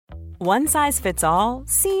One size fits all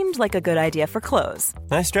seemed like a good idea for clothes.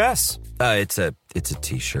 Nice dress. It's a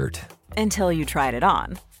t-shirt. Until you tried it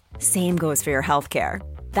on. Same goes for your healthcare.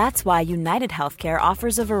 That's why United Healthcare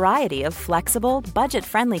offers a variety of flexible,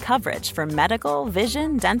 budget-friendly coverage for medical,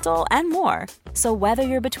 vision, dental, and more. So whether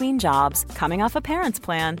you're between jobs, coming off a parent's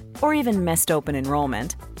plan, or even missed open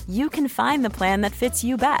enrollment, you can find the plan that fits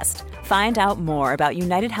you best. Find out more about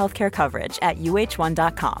United Healthcare coverage at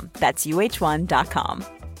uh1.com. That's uh1.com.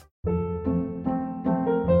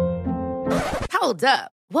 Hold up.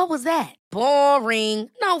 What was that? Boring.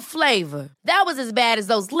 No flavor. That was as bad as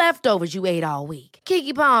those leftovers you ate all week.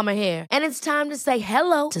 Keke Palmer here, and it's time to say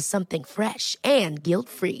hello to something fresh and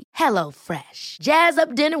guilt-free. Hello Fresh. Jazz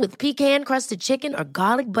up dinner with pecan-crusted chicken or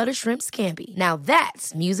garlic butter shrimp scampi. Now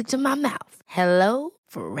that's music to my mouth. Hello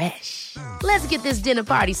Fresh. Let's get this dinner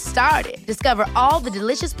party started. Discover all the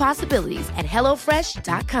delicious possibilities at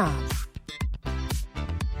hellofresh.com.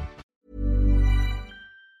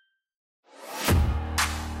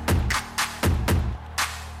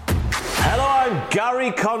 Hello, I'm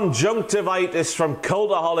Gary Conjunctivitis from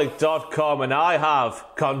Cultaholic.com, and I have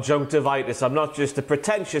conjunctivitis. I'm not just a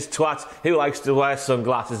pretentious twat who likes to wear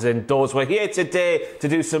sunglasses indoors. We're here today to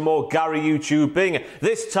do some more Gary YouTubing,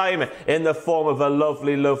 this time in the form of a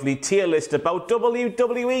lovely, lovely tier list about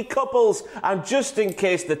WWE couples. And just in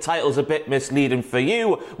case the title's a bit misleading for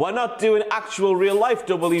you, we're not doing actual real-life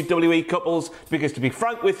WWE couples, because to be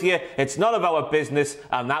frank with you, it's none of our business,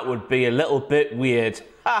 and that would be a little bit weird.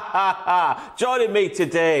 Joining me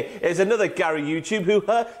today is another Gary YouTube who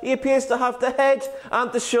he appears to have the head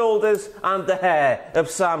and the shoulders and the hair of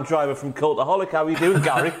Sam Driver from Cultaholic. How are you doing,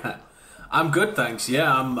 Gary? I'm good, thanks.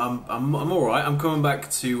 Yeah, I'm all right. I'm coming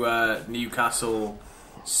back to Newcastle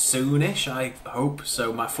soonish, I hope.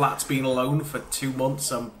 So my flat's been alone for 2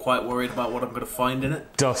 months. I'm quite worried about what I'm going to find in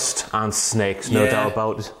it. Dust and snakes, no doubt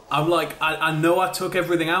about it. I'm like, I know I took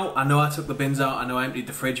everything out. I know I took the bins out. I know I emptied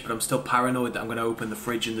the fridge, but I'm still paranoid that I'm going to open the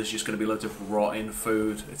fridge and there's just going to be loads of rotten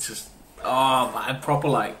food. It's just, oh man, proper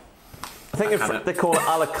like. I think they call it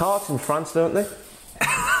a la carte in France, don't they?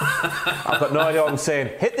 I've got no idea what I'm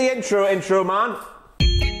saying. Hit the intro, man.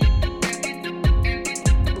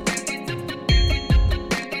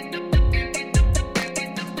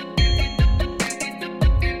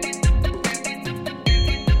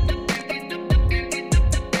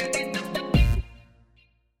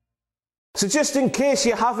 So just in case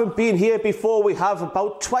you haven't been here before, we have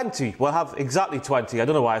about 20. We'll have exactly 20. I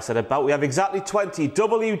don't know why I said about. We have exactly 20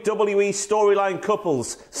 WWE storyline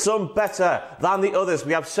couples. Some better than the others.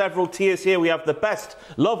 We have several tiers here. We have the best.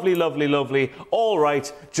 Lovely, lovely, lovely. All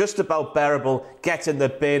right. Just about bearable. Get in the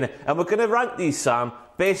bin. And we're going to rank these, Sam,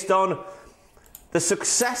 based on the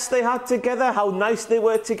success they had together, how nice they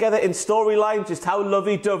were together in storyline, just how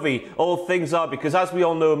lovey-dovey all things are. Because as we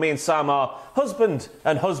all know, me and Sam are husband,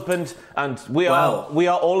 and we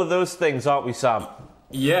are all of those things, aren't we, Sam?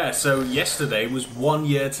 Yeah, so yesterday was 1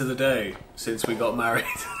 year to the day since we got married.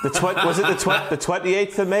 Was it the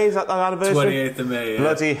 28th of May? Is that the anniversary? 28th of May, yeah.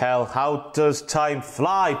 Bloody hell, how does time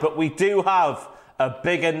fly? But we do have a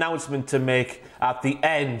big announcement to make at the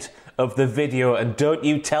end of the video, and don't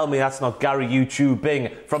you tell me that's not Gary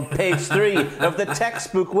YouTubing from page 3 of the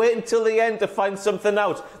textbook. Wait until the end to find something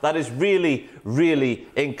out that is really, really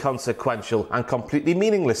inconsequential and completely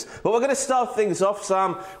meaningless. But we're going to start things off,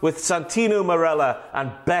 Sam, with Santino Marella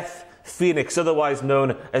and Beth Phoenix, otherwise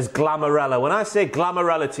known as Glamorella. When I say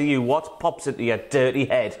Glamorella to you, what pops into your dirty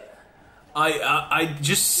head? I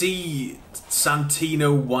just see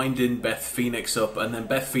Santino winding Beth Phoenix up, and then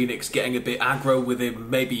Beth Phoenix getting a bit aggro with him,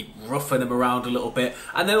 maybe roughing him around a little bit,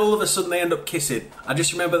 and then all of a sudden they end up kissing. I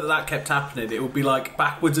just remember that kept happening. It would be like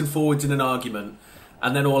backwards and forwards in an argument,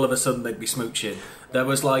 and then all of a sudden they'd be smooching. There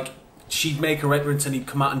was like, she'd make her entrance and he'd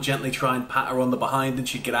come out and gently try and pat her on the behind, and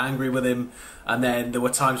she'd get angry with him, and then there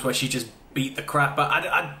were times where she just beat the crap out.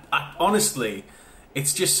 I honestly,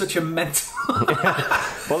 it's just such a mental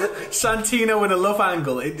Santino in a love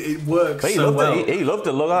angle. It works so well. He loved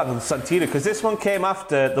a love angle with Santino, because this one came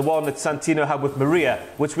after the one that Santino had with Maria,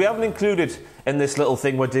 which we haven't included in this little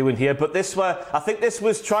thing we're doing here. But I think this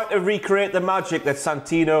was trying to recreate the magic that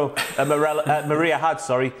Santino and Maria had.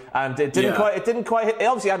 And it didn't quite hit. It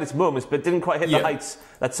obviously had its moments, but it didn't quite hit the heights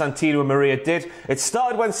that Santino and Maria did. It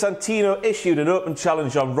started when Santino issued an open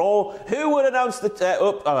challenge on Raw. Who would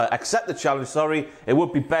accept the challenge? It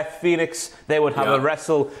would be Beth Phoenix. They would have a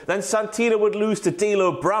wrestle. Then Santino would lose to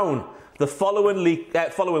D'Lo Brown the following week,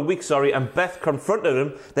 and Beth confronted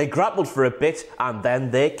him. They grappled for a bit, and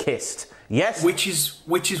then they kissed. Yes. Which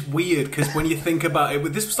is weird, because when you think about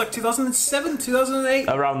it, this was like 2007, 2008?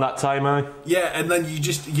 Around that time, aye. Yeah, and then you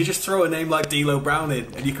just throw a name like D'Lo Brown in,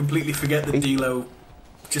 and you completely forget that D'Lo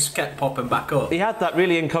just kept popping back up. He had that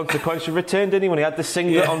really inconsequential return, didn't he, when he had the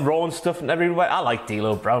singlet on Raw and stuff and everywhere. I like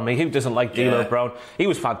D'Lo Brown, who doesn't like D'Lo Brown? He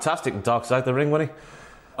was fantastic in Dark Side of the Ring, wasn't he?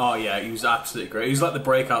 Oh yeah, he was absolutely great. He was like the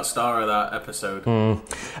breakout star of that episode.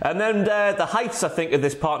 And then the heights, I think, of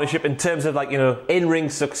this partnership in terms of, in-ring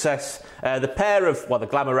success. The pair of, the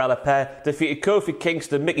Glamorella pair, defeated Kofi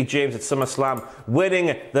Kingston, Mickie James at SummerSlam,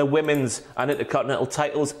 winning the women's and Intercontinental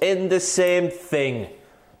titles in the same thing.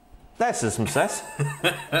 There's some success.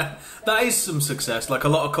 That is some success. Like, a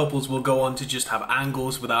lot of couples will go on to just have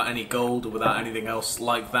angles without any gold or without anything else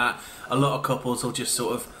like that. A lot of couples will just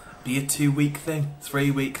sort of be a 2-week thing,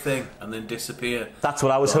 3-week thing, and then disappear. That's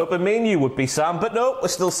what I was hoping me and you would be, Sam. But no, we're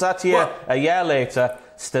still sat here a year later,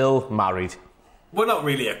 still married. We're not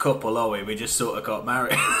really a couple, are we? We just sort of got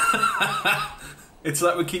married. It's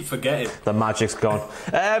like we keep forgetting. The magic's gone.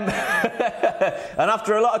 And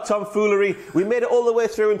after a lot of tomfoolery, we made it all the way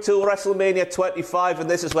through until WrestleMania 25, and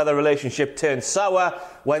this is where the relationship turned sour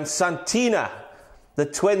when Santina, the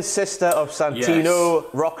twin sister of Santino,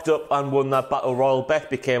 rocked up and won that Battle Royal.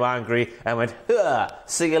 Beth became angry and went,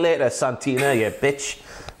 see you later, Santina, you bitch.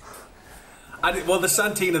 The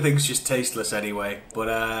Santina thing's just tasteless anyway.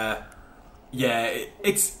 But,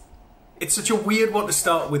 it's such a weird one to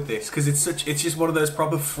start with this, because it's just one of those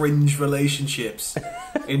proper fringe relationships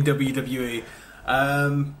in WWE.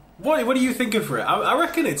 What do you think of it? I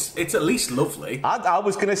reckon it's at least lovely. I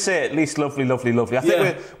was going to say at least lovely. I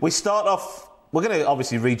think we start off. We're going to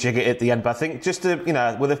obviously rejig it at the end, but I think just to,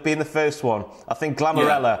 with it being the first one, I think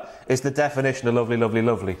Glamorella is the definition of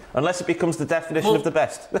lovely. Unless it becomes the definition of the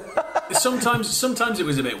best. Sometimes it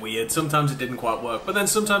was a bit weird, sometimes it didn't quite work, but then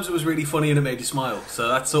sometimes it was really funny and it made you smile. So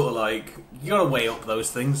that's sort of like, you got to weigh up those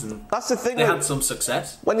things, and that's the thing. They had some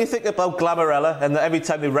success. When you think about Glamorella, and every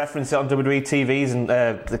time they reference it on WWE TVs and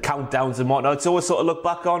the countdowns and whatnot, it's always sort of looked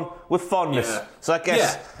back on with fondness. Yeah. So I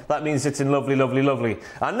guess that means it's in lovely.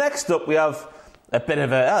 And next up we have a bit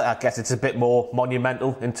of I guess it's a bit more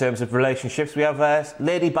monumental in terms of relationships. We have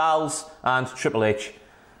Lady Bowles and Triple H.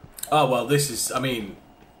 Oh, well, this is,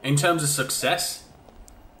 in terms of success,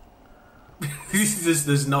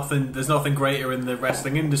 there's nothing greater in the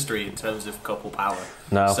wrestling industry in terms of couple power.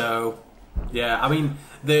 No. So, yeah,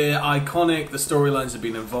 they're iconic. The storylines have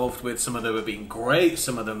been involved with. Some of them have been great.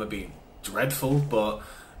 Some of them have been dreadful, but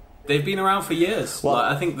they've been around for years. Well,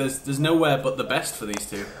 I think there's nowhere but the best for these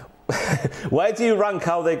two. Where do you rank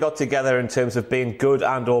how they got together in terms of being good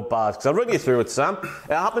and or bad? Because I'll run you through it, Sam.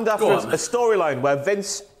 It happened after a storyline where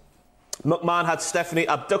Vince McMahon had Stephanie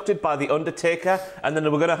abducted by The Undertaker, and then they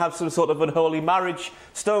were going to have some sort of unholy marriage.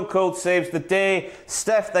 Stone Cold saves the day.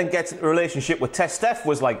 Steph then gets into a relationship with Tess. Steph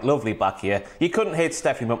was lovely back here. You couldn't hate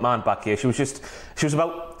Stephanie McMahon back here. She was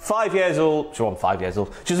about 5 years old. She wasn't 5 years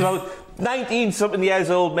old. She was about 19-something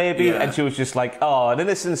years old, maybe, and she was just an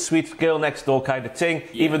innocent, sweet girl next door kind of thing,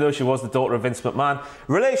 even though she was the daughter of Vince McMahon.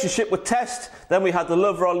 Relationship with Test. Then we had the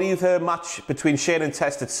Love Her or Leave Her match between Shane and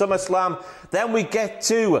Test at SummerSlam. Then we get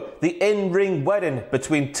to the in-ring wedding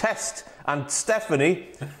between Test and Stephanie.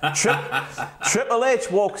 Triple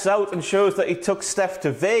H walks out and shows that he took Steph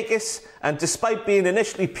to Vegas, and despite being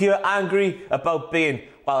initially pure angry about being...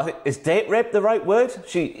 Well, is date rape the right word?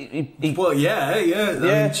 Well,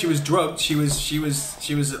 yeah. She was drugged. She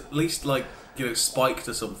was at least spiked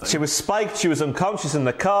or something. She was spiked. She was unconscious in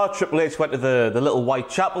the car. Triple H went to the little white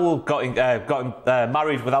chapel, got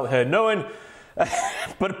married without her knowing.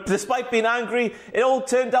 But despite being angry, it all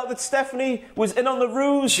turned out that Stephanie was in on the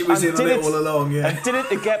ruse. She was in on it all along, yeah. And did it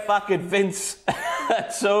to get back at Vince.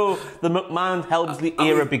 So the McMahon-Helmsley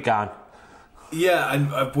era began. Yeah,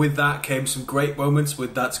 and with that came some great moments.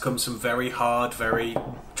 With that's come some very hard, very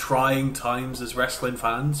trying times as wrestling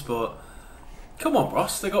fans. But come on,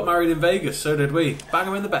 Ross, they got married in Vegas, so did we.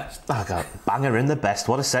 Banger in the best. Oh, God, banger in the best.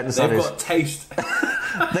 What a sentence that is. They've got taste.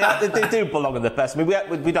 They do belong in the best.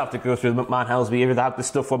 We'd have to go through the McMahon-Helmsley era. They had the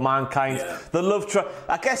stuff with Mankind, the love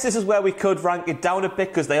I guess this is where we could rank it down a bit,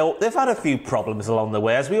 because they've had a few problems along the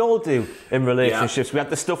way, as we all do in relationships. Yeah. We had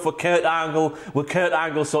the stuff with Kurt Angle, where Kurt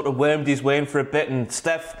Angle sort of wormed his way in for a bit, and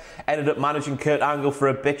Steph ended up managing Kurt Angle for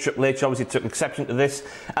a bit. Triple H obviously took exception to this,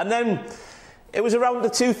 and then it was around the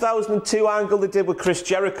 2002 angle they did with Chris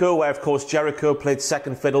Jericho, where of course Jericho played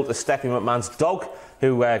second fiddle to Stephanie McMahon's dog,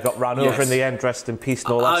 who got ran over in the end, dressed in peace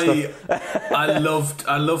and all that stuff. I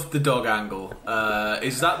loved the dog angle.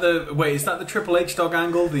 Is that the Triple H dog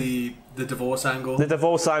angle? The divorce angle? The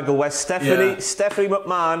divorce angle, where Stephanie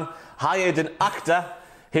McMahon hired an actor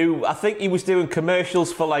who I think he was doing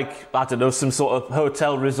commercials for, like, I don't know, some sort of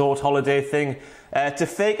hotel resort holiday thing, to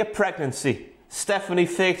fake a pregnancy. Stephanie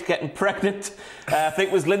faked getting pregnant. I think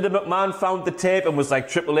it was Linda McMahon found the tape and was like,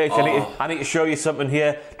 Triple H, I need to show you something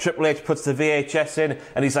here. Triple H puts the VHS in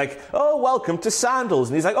and he's like, oh, welcome to Sandals.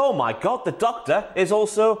 And he's like, oh my God, the doctor is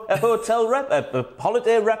also a hotel rep, a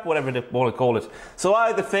holiday rep, whatever they want to call it. So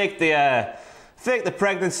I either faked the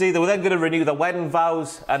pregnancy, they were then going to renew the wedding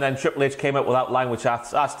vows, and then Triple H came up with that line, which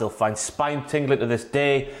I still find spine-tingling to this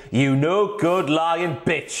day. You no good lying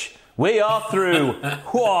bitch. We are through.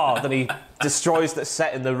 Whoa. Then he destroys the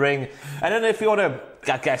set in the ring. And then if you want to,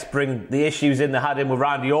 I guess, bring the issues in they had in with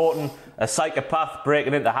Randy Orton, a psychopath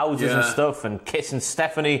breaking into houses and stuff and kissing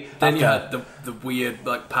Stephanie. Then you had the weird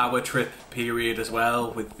like power trip period as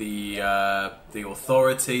well with the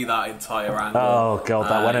Authority, that entire angle. Oh God,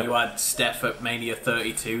 that went. You had Steph at Mania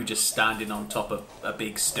 32 just standing on top of a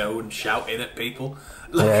big stone shouting at people.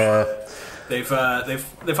 Yeah. They've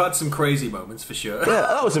had some crazy moments for sure. Yeah,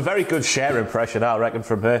 that was a very good Cher impression, I reckon,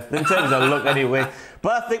 from her in terms of look, anyway.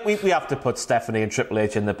 But I think we have to put Stephanie and Triple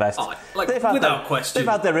H in the best. Without question,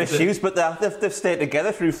 they've had their issues, but they've stayed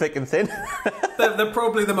together through thick and thin. they're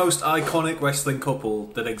probably the most iconic wrestling couple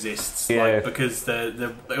that exists. Yeah. Because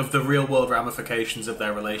of the real world ramifications of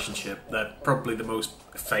their relationship, they're probably the most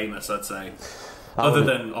famous, I'd say. Other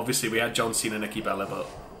than obviously we had John Cena, Nikki Bella, but.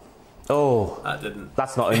 Oh, that didn't.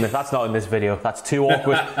 That's not in this video. That's too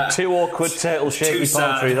awkward. Too awkward. Turtle shaky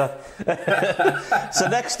palm tree. That. So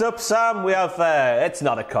next up, Sam, we have. It's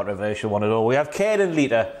not a controversial one at all. We have Kane and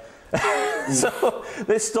Lita. So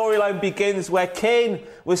this storyline begins where Kane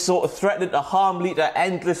was sort of threatening to harm Lita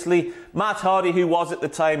endlessly. Matt Hardy, who was at the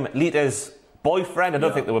time Lita's boyfriend. I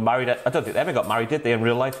don't think they were married. I don't think they ever got married, did they, in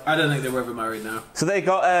real life? I don't think they were ever married, no. So they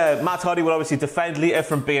got Matt Hardy would obviously defend Lita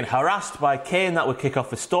from being harassed by Kane. That would kick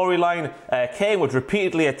off the storyline. Kane would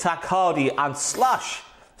repeatedly attack Hardy and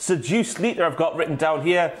seduce Lita. I've got written down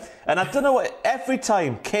here. And I don't know what. Every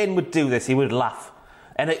time Kane would do this, he would laugh.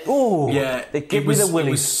 And they give me the willies.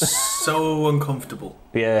 It was so uncomfortable.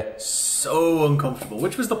 Yeah. So uncomfortable.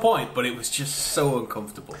 Which was the point, but it was just so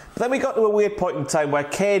uncomfortable. But then we got to a weird point in time where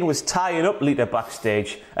Kane was tying up Lita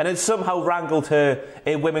backstage and then somehow wrangled her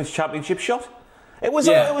a women's championship shot. It was,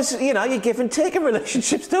 you give and take in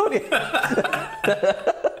relationships, don't you?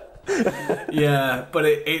 Yeah, but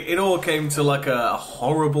it all came to like a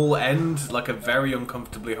horrible end, like a very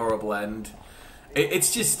uncomfortably horrible end.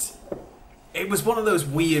 It was one of those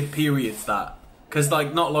weird periods because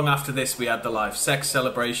like not long after this we had the live sex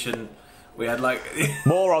celebration. We had like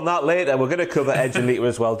more on that later. We're going to cover Edge and Lita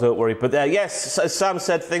as well, don't worry. But yes, as Sam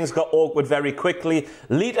said, things got awkward very quickly.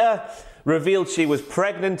 Lita revealed she was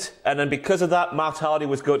pregnant, and then because of that, Matt Hardy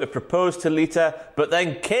was going to propose to Lita. But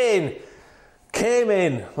then Kane came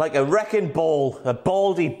in like a wrecking ball, a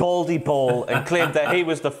baldy ball, and claimed that he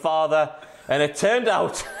was the father. And it turned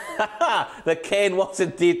out that Kane was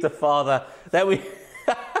indeed the father. Then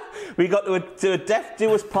we got to a Death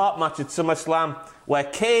Do Us Part match at SummerSlam where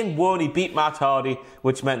Kane won. He beat Matt Hardy,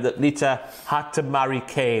 which meant that Lita had to marry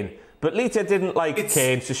Kane. But Lita didn't like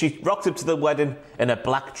Kane, so she rocked him to the wedding in a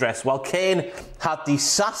black dress, while Kane had the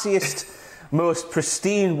sassiest, most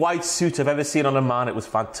pristine white suit I've ever seen on a man. It was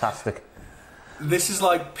fantastic. This is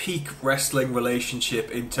like peak wrestling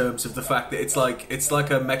relationship in terms of the fact that it's like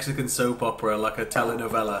a Mexican soap opera, like a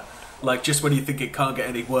telenovela. Like just when you think it can't get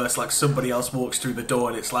any worse, like somebody else walks through the door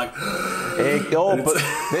and it's like. But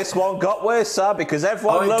this one got worse, sir, because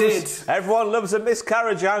everyone loves a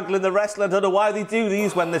miscarriage angle in the wrestling. I don't know why they do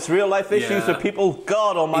these when there's real life issues with people.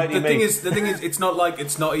 God Almighty, the thing is, it's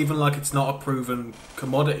not even like it's not a proven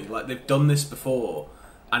commodity. Like they've done this before,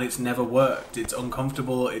 and it's never worked. It's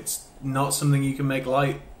uncomfortable. It's not something you can make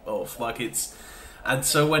light of. And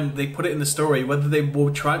so when they put it in the story, whether they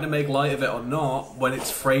were trying to make light of it or not, when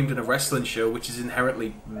it's framed in a wrestling show, which is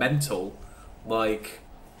inherently mental,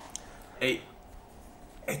 it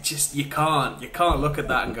just you can't look at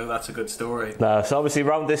that and go, that's a good story. No, so obviously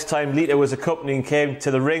around this time Lita was accompanying Kane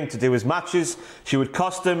to the ring to do his matches. She would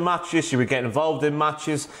costume matches, she would get involved in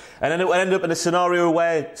matches, and then it would end up in a scenario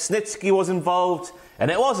where Snitsky was involved. And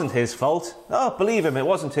it wasn't his fault. Oh, believe him, it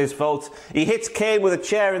wasn't his fault. He hits Kane with a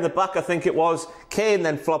chair in the back, I think it was. Kane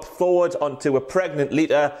then flopped forward onto a pregnant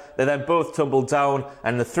Lita. They then both tumbled down,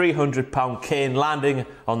 and the 300-pound Kane landing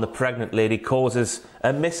on the pregnant lady causes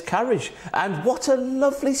a miscarriage. And what a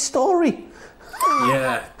lovely story.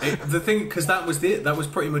 Yeah, the thing, because that was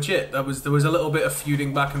pretty much it. There was a little bit of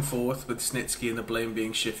feuding back and forth with Snitsky and the blame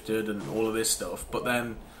being shifted and all of this stuff, but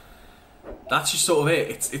then that's just sort of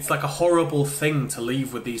it. It's like a horrible thing to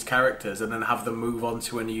leave with these characters and then have them move on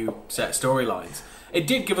to a new set of storylines. It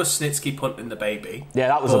did give us Snitsky punting the baby. Yeah,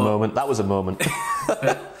 that was a moment. That was a moment.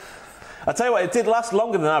 I tell you what, it did last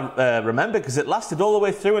longer than I remember, because it lasted all the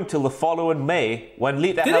way through until the following May, when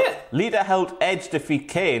Lita helped Edge defeat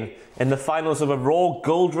Kane in the finals of a Raw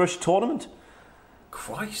Gold Rush tournament.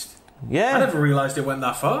 Christ. Yeah. I never realised it went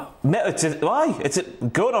that far. It's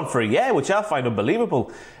going on for a year, which I find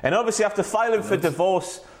unbelievable. And obviously, after filing for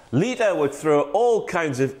divorce, Lita would throw all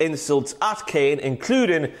kinds of insults at Kane,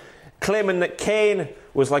 including claiming that Kane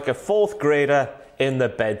was like a fourth grader in the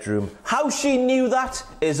bedroom. How she knew that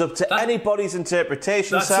is up to anybody's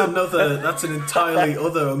interpretation. That's Sam. That's an entirely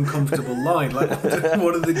other uncomfortable line. Like,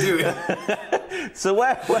 what are they doing? So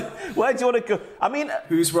where do you want to go? I mean,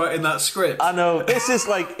 who's writing that script? I know, this is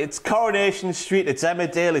like, it's Coronation Street, it's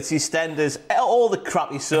Emmerdale, it's EastEnders, all the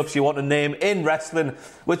crappy soaps you want to name in wrestling,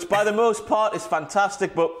 which by the most part is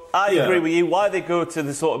fantastic, but I agree with you. Why they go to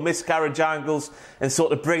the sort of miscarriage angles and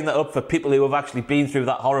sort of bring that up for people who have actually been through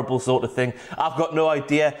that horrible sort of thing, I've got no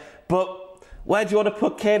idea. But where do you want to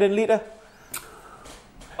put Kane and Lita?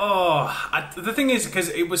 The thing is, because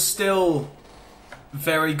it was still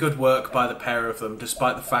very good work by the pair of them,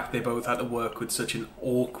 despite the fact they both had to work with such an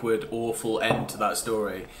awkward, awful end to that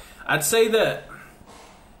story. I'd say that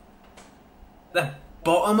the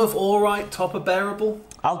bottom of alright, top of bearable.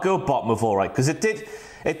 I'll go bottom of alright, because it did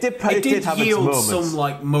have yield its moments. some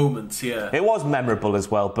like moments, yeah. It was memorable as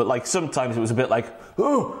well, but like sometimes it was a bit like,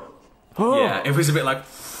 yeah, it was a bit like,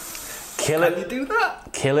 Can you do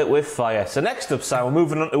that? Kill it with fire. So next up, Sam, we're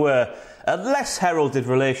moving on to a less heralded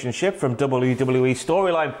relationship from WWE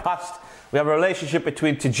storyline past. We have a relationship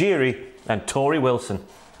between Tajiri and Tori Wilson.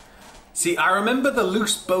 See, I remember the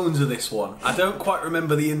loose bones of this one. I don't quite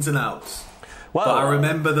remember the ins and outs. Well, but I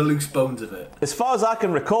remember the loose bones of it. As far as I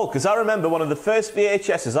can recall, because I remember one of the first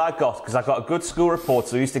VHSs I got, because I got a good school report,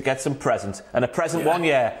 so I used to get some present. And a present one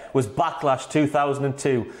year was Backlash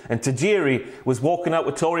 2002. And Tajiri was walking out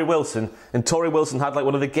with Tori Wilson, and Tori Wilson had like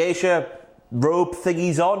one of the geisha robe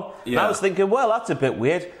thingies on. And I was thinking, well, that's a bit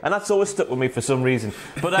weird. And that's always stuck with me for some reason.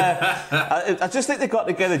 But I just think they got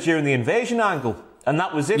together during the invasion angle. And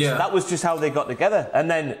that was it. Yeah. That was just how they got together. And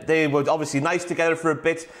then they were obviously nice together for a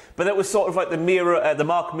bit. But it was sort of like the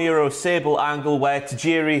Mark Miro Sable angle, where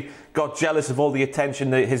Tajiri got jealous of all the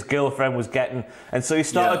attention that his girlfriend was getting. And so he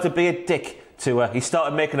started to be a dick to her. He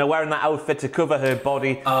started making her wearing that outfit to cover her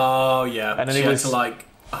body. Oh, yeah. And then she had to, like,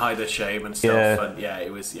 hide her shame and stuff. Yeah. And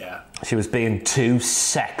it was, She was being too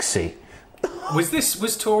sexy.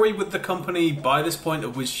 Was Tori with the company by this point, or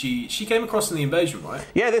was she came across in the invasion, right?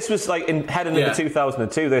 Yeah, this was like heading into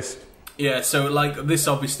 2002, this. Yeah, so like this,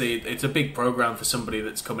 obviously, it's a big program for somebody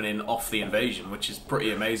that's coming in off the invasion, which is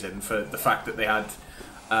pretty amazing for the fact that they had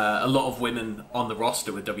a lot of women on the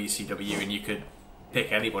roster with WCW, and you could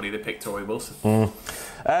pick anybody. They picked Tori Wilson.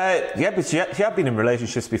 Yeah, but she had been in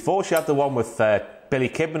relationships before. She had the one with Billy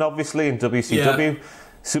Kidman, obviously, in WCW. Yeah.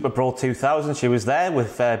 Super Brawl 2000, she was there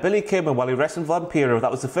with Billy Kidman while he wrestled Vampiro.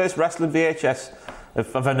 That was the first wrestling VHS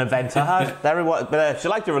of an event I had. She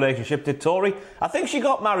liked the relationship, did Tori. I think she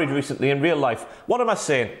got married recently in real life. What am I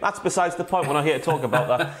saying? That's besides the point. We're not here to talk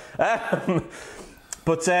about that.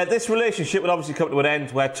 But this relationship would obviously come to an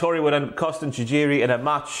end where Tori would end up costing Tajiri in a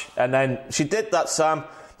match. And then she did that, Sam,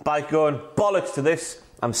 by going, bollocks to this.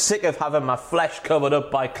 I'm sick of having my flesh covered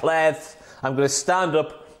up by clothes. I'm going to stand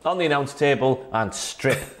up on the announce table and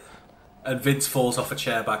strip. And Vince falls off a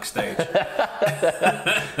chair backstage.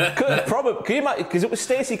 Probably, can you imagine? Because it was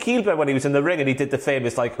Stacey Keebler when he was in the ring and he did the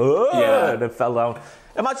famous and then fell down.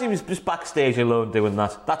 Imagine he was just backstage alone doing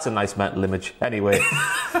that. That's a nice mental image. Anyway,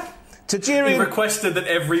 Tajiri he requested that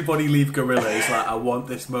everybody leave Gorilla. He's like, I want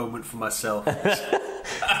this moment for myself.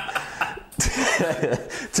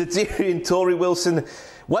 Tajiri and Tori Wilson,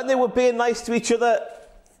 when they were being nice to each other.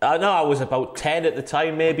 I know I was about 10 at the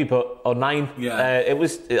time, maybe, or 9. Yeah.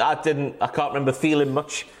 I can't remember feeling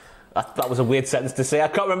much. That was a weird sentence to say. I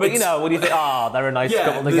can't remember, when you think, they're a nice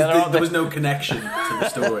couple together, there was no connection to the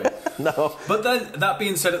story. No. But then, that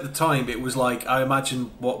being said, at the time, it was like, I imagine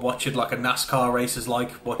watching like a NASCAR race is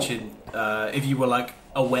like, watching, if you were like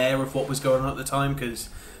aware of what was going on at the time, because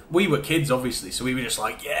we were kids, obviously, so we were just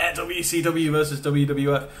like, WCW versus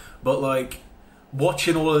WWF. But like,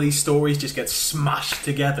 watching all of these stories just get smashed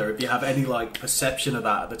together, if you have any like perception of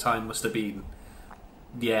that at the time, must have been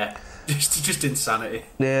just insanity.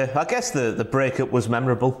 Yeah, I guess the breakup was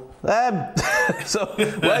memorable. So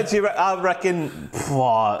where do you I reckon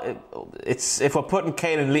it's if we're putting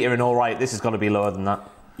Kane and Lita in alright, this is going to be lower than that.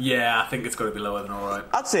 Yeah, I think it's got to be lower than alright.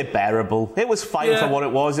 I'd say bearable. It was fine for what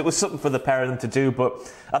it was. It was something for the pair of them to do, but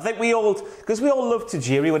I think we all loved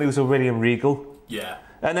Tajiri when he was a William Regal. Yeah.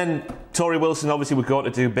 And then Tori Wilson obviously would go on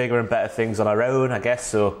to do bigger and better things on her own, I guess.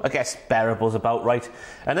 So I guess bearable's about right.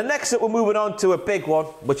 And then next up, we're moving on to a big one,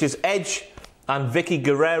 which is Edge and Vicky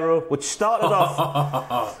Guerrero, which started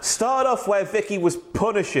off where Vicky was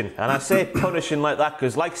punishing. And I say punishing like that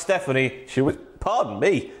because, like Stephanie, she was, pardon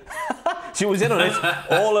me, she was in on it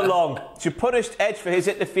all along. She punished Edge for his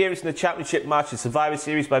interference in the championship match in Survivor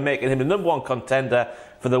Series by making him the number one contender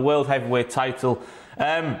for the World Heavyweight title.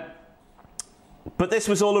 But this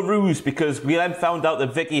was all a ruse because we then found out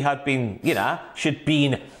that Vicky had been, she'd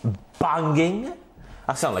been banging.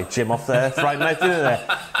 I sound like Jim off there Friday night, didn't I?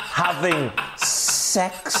 Having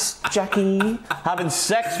sex, Jackie. Having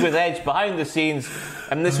sex with Edge behind the scenes.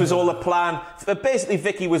 And this was all a plan. Basically,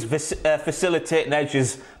 Vicky was facilitating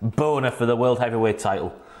Edge's boner for the World Heavyweight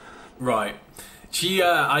title. Right. She,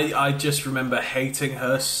 I just remember hating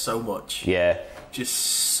her so much. Yeah. Just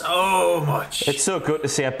so much. It's so good to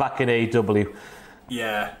see her back in AEW.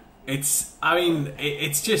 Yeah. It's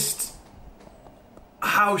just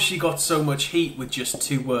how she got so much heat with just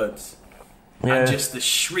 2 words. Yeah. And just the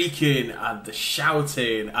shrieking and the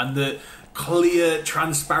shouting and the clear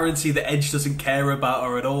transparency that Edge doesn't care about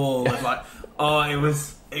her at all. And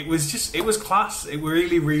it was class. It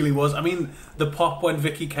really, really was. I mean, the pop when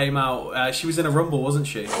Vicky came out, she was in a Rumble, wasn't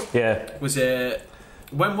she? Yeah.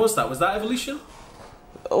 When was that? Was that Evolution?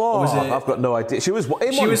 Oh, I've got no idea. She was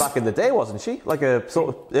back in the day, wasn't she? Like a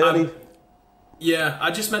sort of early... Yeah, I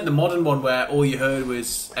just meant the modern one where all you heard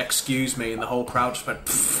was "excuse me" and the whole crowd just went.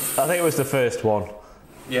 Pfft. I think it was the first one.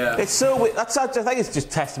 Yeah, it's so. I think it's just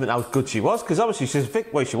testament how good she was because obviously she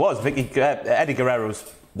was Eddie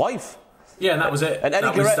Guerrero's wife. Yeah, and that was it. And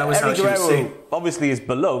Eddie Guerrero obviously is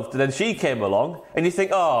beloved. And then she came along, and you think,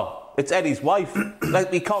 oh, it's Eddie's wife.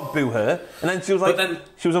 Like we can't boo her. And then she was like,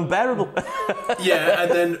 she was unbearable. Yeah, and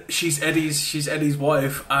then she's Eddie's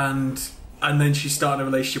wife, and then she's starting a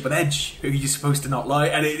relationship with Edge, who you're supposed to not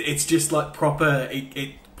like, and it's just like proper.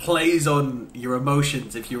 It plays on your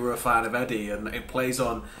emotions if you were a fan of Eddie, and it plays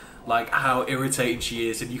on like how irritating she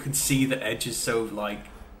is, and you can see that Edge is so like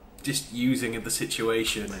just using the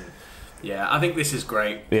situation. And yeah, I think this is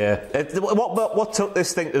great. Yeah, what took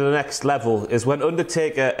this thing to the next level is when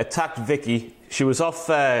Undertaker attacked Vicky. She was off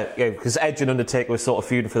because Edge and Undertaker were sort of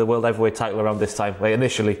feuding for the World Heavyweight title around this time,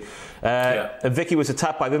 initially. And Vicky was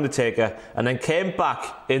attacked by the Undertaker and then came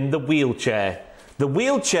back in the wheelchair. The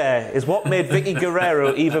wheelchair is what made Vicky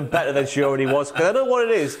Guerrero even better than she already was. Because I know what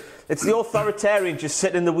it is. It's the authoritarian just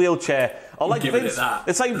sitting in the wheelchair. Or like Vince,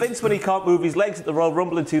 it's like Vince when he can't move his legs at the Royal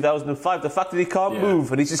Rumble in 2005. The fact that he can't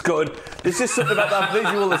move and he's just going. There's just something about that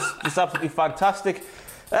visual that's just absolutely fantastic.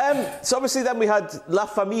 So obviously then we had La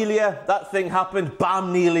Familia. That thing happened.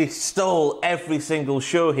 Bam Neely stole every single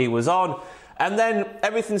show he was on. And then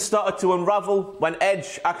everything started to unravel when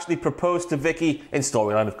Edge actually proposed to Vicky, in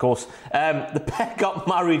storyline of course. The pair got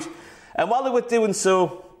married. And while they were doing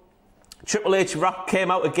so, Triple H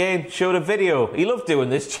came out again, showed a video. He loved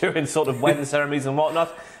doing this during sort of wedding ceremonies and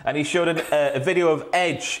whatnot. And he showed a video of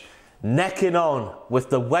Edge necking on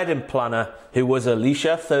with the wedding planner, who was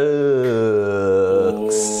Alicia Fox.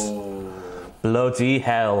 Oh. Bloody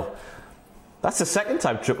hell. That's the second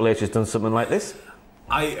time Triple H has done something like this.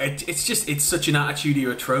 It's such an attitude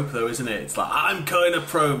era trope though, isn't it? It's like, I'm cutting a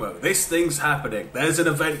promo, this thing's happening, there's an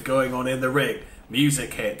event going on in the ring,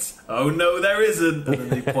 music hits, oh no there isn't, and then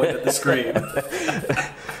they point at the screen.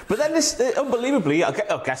 But then this, unbelievably,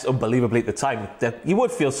 I guess unbelievably at the time, you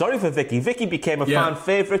would feel sorry for Vicky. Vicky became a fan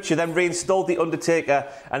favourite. She then reinstalled The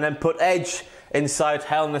Undertaker and then put Edge inside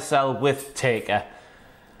Hell in a Cell with Taker.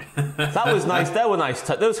 That was nice. They were nice.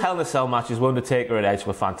 Those Hell in a Cell matches with Undertaker and Edge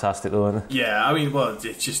were fantastic, though, weren't they? Yeah, I mean, well,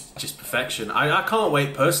 it's just perfection. I can't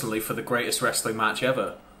wait personally for the greatest wrestling match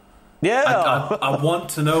ever. Yeah, I want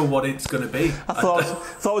to know what it's going to be. I thought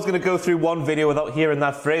I was going to go through one video without hearing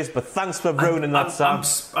that phrase, but thanks for ruining that, Sam.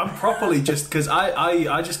 I'm properly just because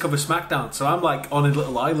I just cover SmackDown, so I'm like on a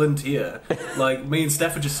little island here. Like me and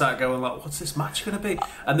Steph are just sat going like, "What's this match going to be?"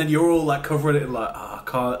 And then you're all like covering it and like,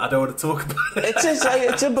 I don't want to talk about it.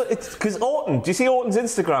 It's because Orton. Do you see Orton's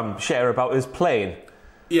Instagram share about his plane?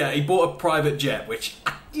 Yeah, he bought a private jet, which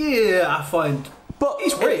I find. But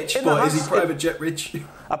he's rich, but is he private jet rich?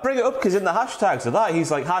 I bring it up because in the hashtags of that,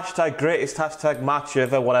 he's like, hashtag greatest hashtag match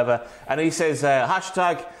ever, whatever. And he says,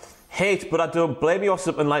 hashtag hate, but I don't blame you or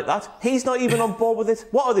something like that. He's not even on board with it.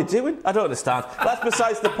 What are they doing? I don't understand. That's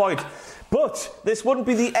besides the point. But this wouldn't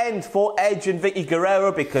be the end for Edge and Vicky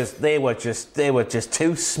Guerrero because they were just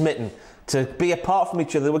too smitten to be apart from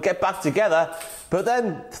each other. They would get back together, but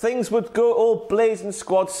then things would go all blazing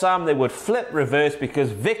squad, Sam. They would flip reverse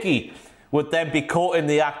because Vicky would then be caught in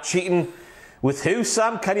the act cheating With who,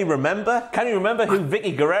 Sam? Can you remember? Can you remember who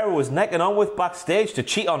Vicky Guerrero was necking on with backstage to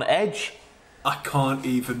cheat on Edge? I can't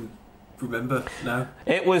even remember, no.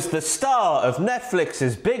 It was the star of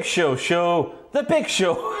Netflix's Big Show show, The Big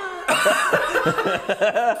Show.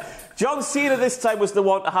 John Cena this time was the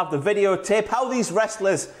one to have the videotape. How these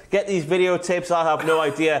wrestlers get these videotapes, I have no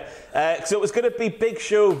idea. So it was going to be Big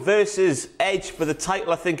Show versus Edge for the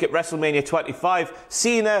title, I think, at WrestleMania 25.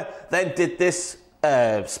 Cena then did this,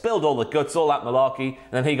 spilled all the guts, all that malarkey,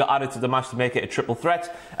 and then he got added to the match to make it a triple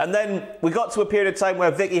threat. And then we got to a period of time where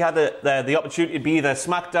Vicky had the opportunity to be either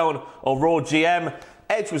SmackDown or Raw GM.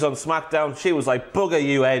 Edge was on SmackDown. She was like, bugger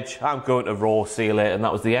you, Edge. I'm going to Raw. See you later. And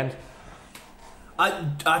that was the end.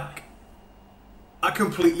 I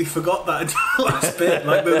completely forgot that last bit.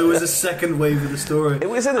 Like there was a second wave of the story.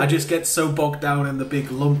 I just get so bogged down in the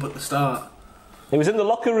big lump at the start. It was in the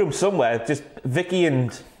locker room somewhere, just Vicky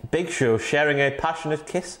and Big Show sharing a passionate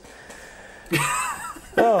kiss.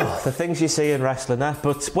 Oh, the things you see in wrestling, eh?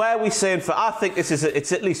 But where are we saying for? I think it's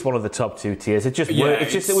at least one of the top 2 tiers. It just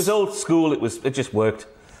worked. It was old school. It just worked.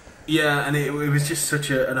 Yeah, and it was just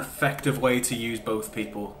such an effective way to use both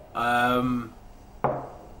people.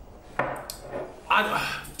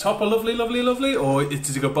 Top of lovely, or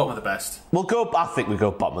does it go bottom of the best? I think we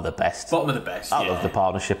go bottom of the best. Bottom of the best. I love the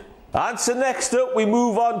partnership. And so next up, we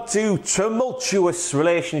move on to tumultuous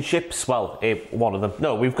relationships. Well, one of them.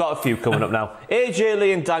 No, we've got a few coming up now. AJ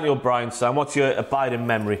Lee and Daniel Bryan. Sam, what's your abiding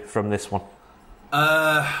memory from this one?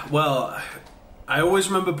 Well, I always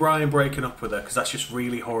remember Bryan breaking up with her because that's just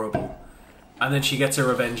really horrible. And then she gets her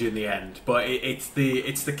revenge in the end. But it's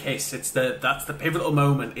the kiss. That's the pivotal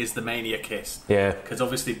moment. Is the Mania kiss? Yeah. Because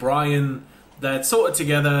obviously Bryan, they're sort of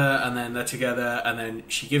together, and then they're together, and then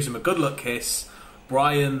she gives him a good luck kiss.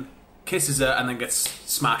 Bryan kisses her and then gets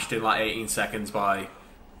smashed in like 18 seconds by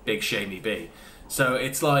Big Shamey B. So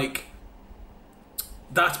it's like,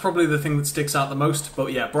 that's probably the thing that sticks out the most.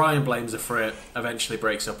 But yeah, Bryan blames her for it, eventually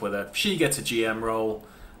breaks up with her. She gets a GM role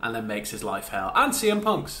and then makes his life hell. And CM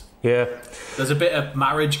Punk's. Yeah. There's a bit of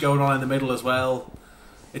marriage going on in the middle as well.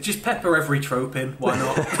 It just pepper every trope in. Why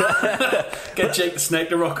not? Get Jake the Snake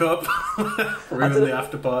to rock up. Ruin the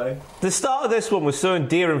after party. The start of this one was so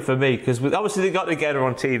endearing for me because obviously they got together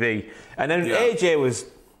on TV, and then AJ was,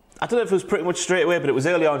 I don't know if it was pretty much straight away, but it was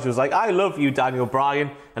early on. She was like, "I love you, Daniel Bryan,"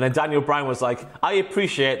 and then Daniel Bryan was like, "I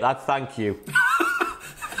appreciate that, thank you."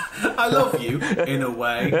 I love you in a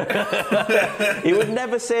way. He would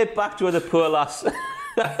never say it back to her, the poor lass.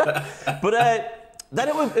 But then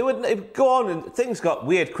it would go on, and things got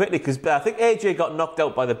weird quickly because I think AJ got knocked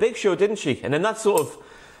out by the Big Show, didn't she? And then that sort of...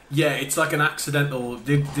 Yeah, it's like an accidental...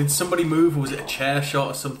 Did somebody move, or was it a chair shot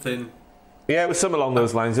or something? Yeah, it was something along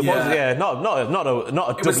those lines. It was, not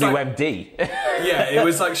a WMD. Yeah, it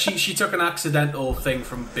was like she took an accidental thing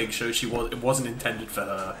from Big Show. It wasn't intended for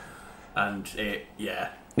her, and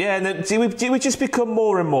Yeah, and then we just become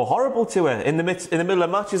more and more horrible to her in the middle of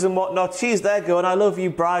matches and whatnot. She's there going, "I love you,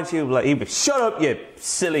 Bryan." She was like, "Shut up, you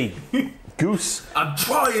silly goose. I'm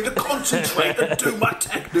trying to concentrate and do my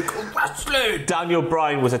technical wrestling." Daniel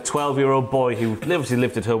Bryan was a 12-year-old boy who obviously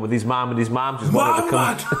lived at home with his mum, and his mum just wanted to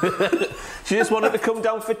come. She just wanted to come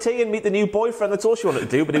down for tea and meet the new boyfriend. That's all she wanted to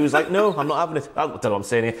do. But he was like, "No, I'm not having it." I don't know what I'm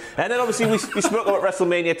saying here. And then obviously we spoke about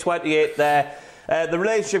WrestleMania 28 there. The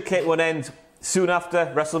relationship came to an end soon after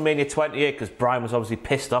WrestleMania 28 because Bryan was obviously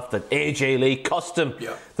pissed off that AJ Lee cost him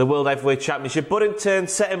the World Heavyweight Championship, but in turn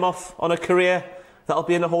set him off on a career that'll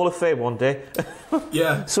be in the Hall of Fame one day.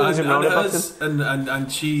 Yeah,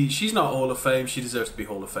 and she's not Hall of Fame. She deserves to be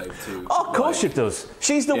Hall of Fame too. Oh, of course she does.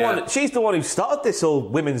 She's the one. She's the one who started this whole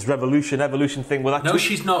women's evolution thing with that. No,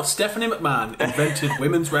 she's not. Stephanie McMahon invented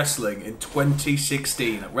women's wrestling in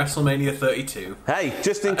 2016 at WrestleMania 32. Hey,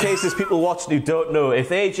 just in case there's people watching who don't know, if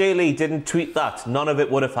AJ Lee didn't tweet that, none of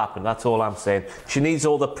it would have happened. That's all I'm saying. She needs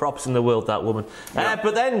all the props in the world, that woman.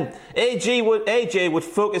 But then AJ would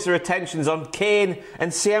focus her attentions on Kane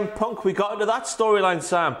and CM Punk. We got into that storyline,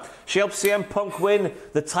 Sam. She helped CM Punk win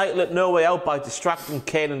the title at No Way Out by distracting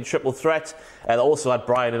Kane in the triple threat. They also had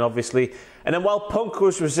Bryan in, obviously. And then while Punk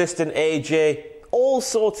was resisting AJ, all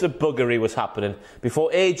sorts of buggery was happening.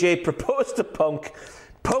 Before AJ proposed to Punk,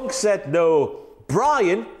 Punk said no.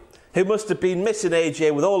 Bryan, who must have been missing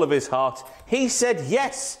AJ with all of his heart, he said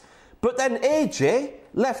yes. But then AJ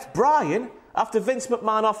left Bryan after Vince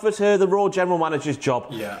McMahon offered her the Raw General Manager's job.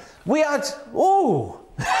 Yeah. We had...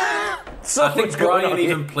 I think Bryan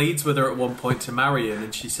even pleads with her at one point to marry him,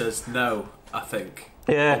 and she says no, I think.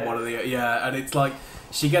 Yeah. And it's like,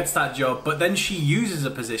 she gets that job, but then she uses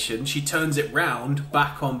a position, she turns it round,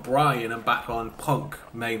 back on Bryan and back on Punk,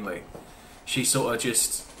 mainly. She sort of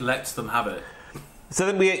just lets them have it. So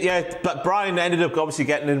then but Brian ended up obviously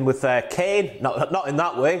getting in with Kane. Not in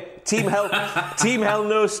that way. Team Hell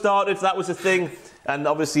No started. That was a thing, and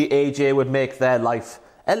obviously AJ would make their life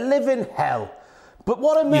a living hell. But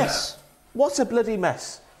what a mess! Yeah. What a bloody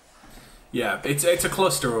mess! Yeah, it's a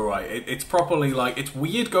cluster, all right. It's properly it's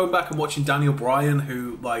weird going back and watching Daniel Bryan,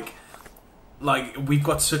 who like we've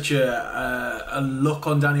got such a look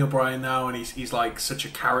on Daniel Bryan now, and he's like such a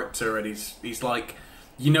character, and he's like.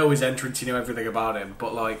 You know his entrance, you know everything about him,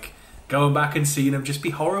 but going back and seeing him just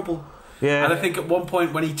be horrible. Yeah. And I think at one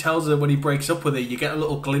point when he tells her, when he breaks up with her, you get a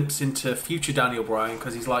little glimpse into future Daniel Bryan,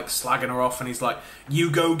 because he's slagging her off, and he's like,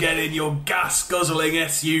 "You go get in your gas guzzling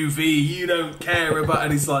SUV, you don't care about,"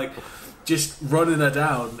 and he's just running her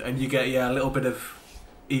down, and you get a little bit of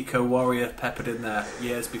Eco Warrior peppered in there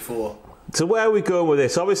years before. So where are we going with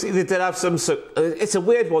this? Obviously they did have some. It's a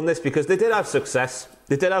weird one, this, because they did have success.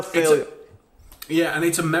 They did have failure. Yeah, and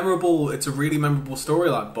it's a really memorable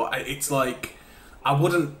storyline, but it's I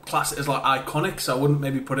wouldn't class it as iconic, so I wouldn't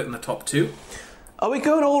maybe put it in the top 2. Are we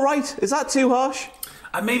going all right? Is that too harsh?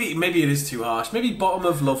 Maybe it is too harsh. Maybe bottom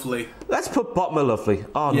of Lovely. Let's put bottom of Lovely.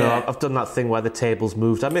 Oh no, I've done that thing where the table's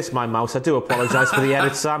moved. I missed my mouse. I do apologise for the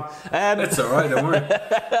edit, Sam. It's all right, don't worry.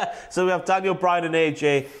 So we have Daniel Bryan and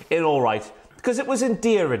AJ in all right, because it was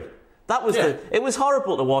endearing. That was it was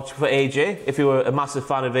horrible to watch for AJ, if you were a massive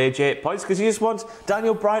fan of AJ at points, because you just want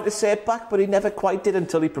Daniel Bryan to say it back, but he never quite did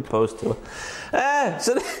until he proposed to her.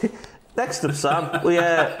 So next up, Sam, we'll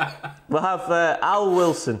have Al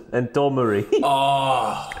Wilson and Dawn Marie. This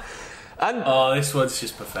one's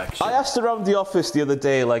just perfection. I asked around the office the other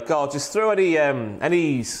day, just throw any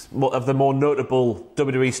of the more notable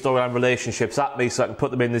WWE storyline relationships at me so I can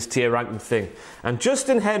put them in this tier ranking thing. And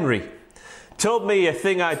Justin Henry told me a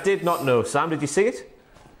thing I did not know. Sam, did you see it?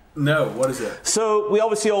 No, what is it? So, we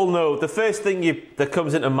obviously all know, the first thing that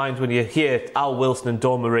comes into mind when you hear Al Wilson and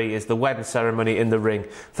Dawn Marie is the wedding ceremony in the ring.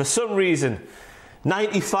 For some reason,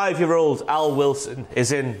 95-year-old Al Wilson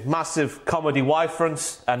is in massive comedy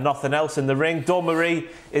Y-fronts and nothing else in the ring. Dawn Marie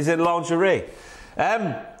is in lingerie.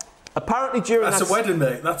 Apparently during That's a wedding,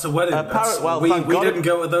 mate. That's a wedding. We didn't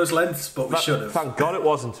go to those lengths, but we should have. Thank God it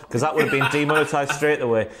wasn't, because that would have been demonetised straight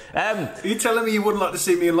away. Are you telling me you wouldn't like to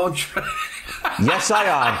see me in lingerie? Yes, I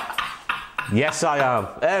am. Yes, I am.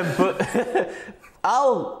 But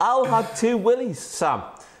Al had 2 willies, Sam.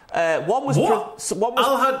 One was...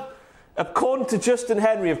 Al had... According to Justin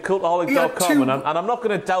Henry of Cultaholic.com, and I'm not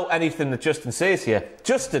going to doubt anything that Justin says here,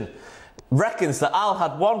 Justin reckons that Al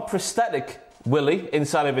had one prosthetic willy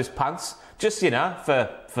inside of his pants, just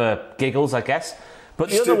for giggles, I guess.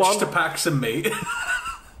 But the other one, just to pack some meat.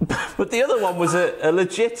 But the other one was a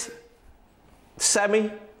legit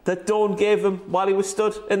semi that Dawn gave him while he was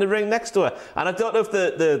stood in the ring next to her. And I don't know if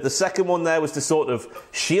the second one there was to sort of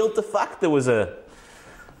shield the fact there was a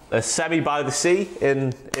semi by the sea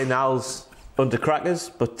in Al's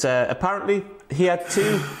undercrackers, but apparently he had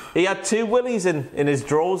two willies in his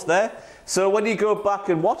drawers there. So when you go back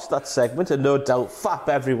and watch that segment, and no doubt fap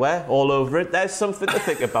everywhere, all over it, there's something to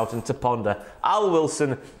think about and to ponder. Al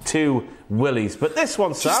Wilson, 2 willies. But this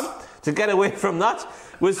one, Sam, to get away from that,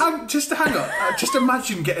 was... Just hang on. Just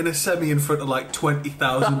imagine getting a semi in front of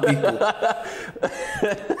 20,000 people.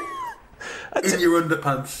 In your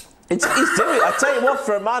underpants. He's doing it. I tell you what,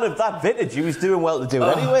 for a man of that vintage, he was doing well to do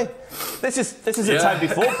it anyway. This is a time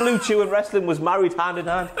before Blue Chew and wrestling was married hand in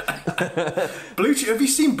hand. Blue Chew, have you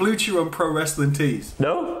seen Blue Chew on Pro Wrestling Tees?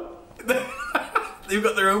 No. They've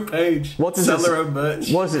got their own page. Sell their own merch.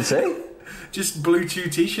 What does it say? Just Blue Chew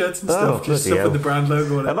t-shirts and stuff. Just stuff with the brand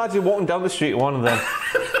logo on it. Imagine walking down the street with one of them.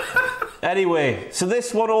 Anyway, so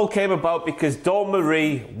this one all came about because Dawn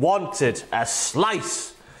Marie wanted a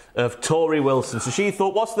slice of Tori Wilson. So she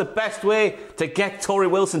thought, what's the best way to get Tori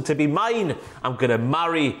Wilson to be mine? I'm going to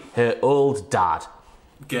marry her old dad.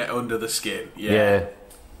 Get under the skin. Yeah.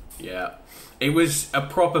 It was a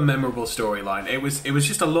proper memorable storyline. It was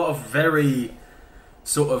just a lot of very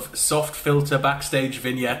sort of soft filter backstage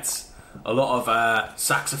vignettes, a lot of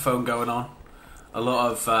saxophone going on, a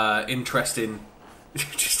lot of interesting,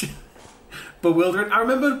 just bewildering. I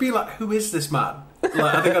remember being like, who is this man?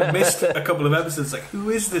 I think I missed a couple of episodes.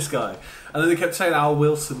 Who is this guy? And then they kept saying Al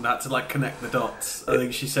Wilson had to connect the dots. I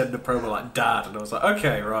think she said in the promo dad, and I was like,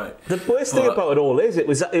 okay, right. The worst thing about it all is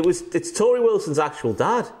it's Tori Wilson's actual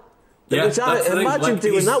dad. Yeah, imagine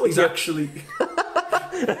doing that with you. Actually,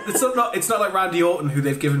 it's not like Randy Orton, who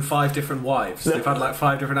they've given 5 different wives. No. They've had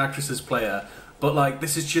 5 different actresses play her, but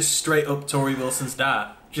this is just straight up Tori Wilson's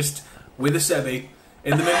dad, just with a semi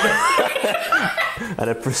in the middle. And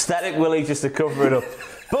a prosthetic willy just to cover it up.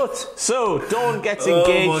 But, so, Dawn gets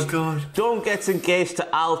engaged. Oh my God. Dawn gets engaged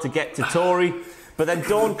to Al to get to Tori. But then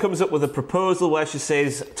Dawn comes up with a proposal where she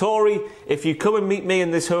says, Tori, if you come and meet me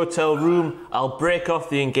in this hotel room, I'll break off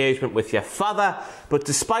the engagement with your father. But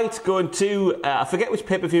despite going to, I forget which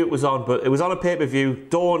pay-per-view it was on, but it was on a pay-per-view.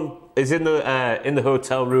 Dawn is in the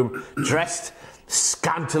hotel room, dressed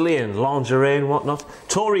scantily in lingerie and whatnot.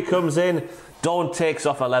 Tori comes in, Dawn takes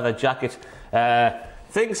off her leather jacket.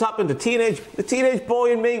 Things happened. The teenage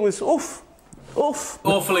boy in me was, oof.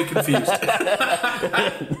 Awfully confused.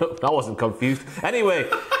 No, I wasn't confused. Anyway,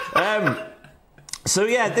 so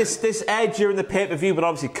yeah, this aired during the pay-per-view, but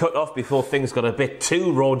obviously cut off before things got a bit too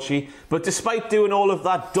raunchy. But despite doing all of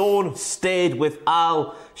that, Dawn stayed with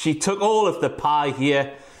Al. She took all of the pie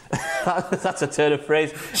here. That's a turn of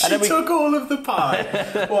phrase. She took all of the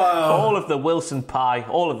pie. Wow. All of the Wilson pie,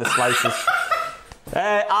 all of the slices.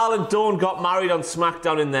 Al and Dawn got married on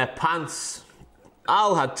SmackDown in their pants.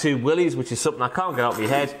 Al had 2 willies, which is something I can't get out of my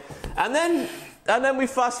head. And then we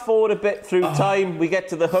fast forward a bit through time. We get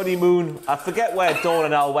to the honeymoon. I forget where Dawn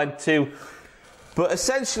and Al went to. But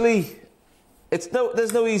essentially,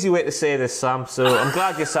 there's no easy way to say this, Sam, so I'm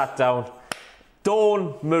glad you sat down.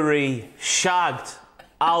 Dawn Marie shagged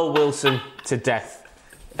Al Wilson to death.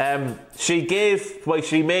 She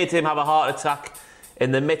made him have a heart attack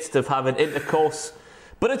in the midst of having intercourse.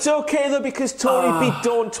 But it's okay though, because Tori beat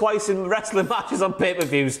Dawn twice in wrestling matches on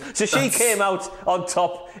pay-per-views, so she came out on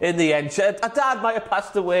top in the end. Her dad might have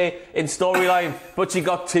passed away in storyline, but she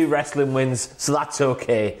got 2 wrestling wins, so that's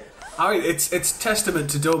okay. I mean, it's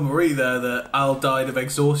testament to Dawn Marie there that Al died of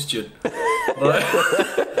exhaustion.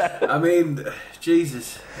 I mean,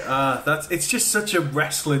 Jesus, it's just such a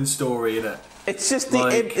wrestling story, isn't it? It's just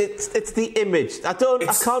it's the image. I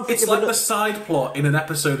can't think it's of like the side plot in an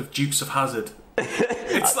episode of Dukes of Hazzard.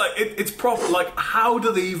 It's like it's proper. Like, how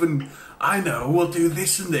do they even? I know we'll do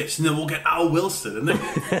this and this, and then we'll get Al Wilson, and then.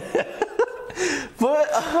 But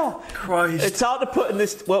Christ, it's hard to put in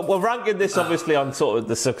this. We're ranking this obviously on sort of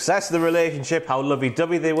the success of the relationship, how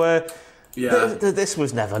lovey-dovey they were. Yeah, this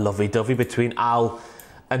was never lovey-dovey between Al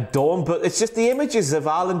and Dawn, but it's just the images of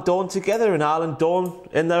Al and Dawn together, and Al and Dawn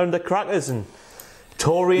in there and the crackers, and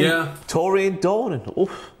Tori and Dawn, and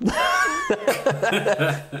oof.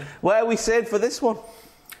 Where are we saying for this one?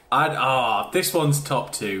 This one's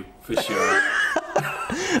top 2 for sure.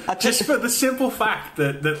 Just for the simple fact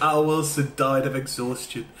that Al Wilson died of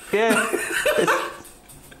exhaustion. Yeah.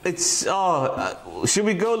 Should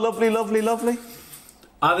we go lovely, lovely, lovely?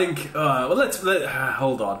 I think. Let's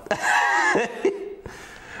hold on.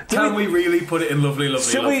 Can we really put it in lovely,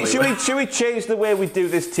 lovely, lovely? Should we change the way we do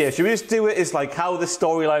this tier? Should we just do it as like how the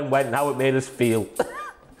storyline went and how it made us feel?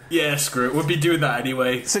 Yeah, screw it. We'll be doing that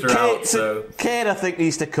anyway. So Kane, I think,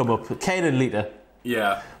 needs to come up. Kane and Lita.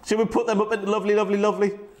 Yeah. Should we put them up in lovely, lovely,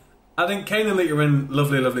 lovely? I think Kane and Lita are in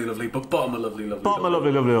lovely, lovely, lovely, but bottom of lovely, lovely, bottom of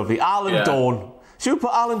lovely, lovely, lovely. Al and Dawn. Should we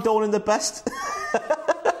put Al and Dawn in the best?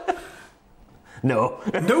 No.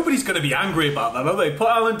 Nobody's going to be angry about that, are they? Put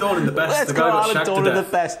Al and Dawn in the best. Let's go Al and Dawn in the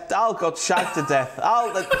best. Al got shagged to death.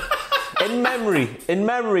 In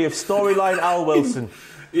memory of storyline Al Wilson.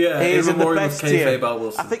 Yeah, he's in the best tier. Al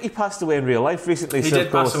Wilson. I think he passed away in real life recently. He did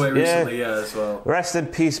pass away recently, as well. Rest in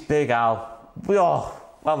peace, Big Al.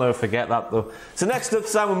 I'll never forget that, though. So next up,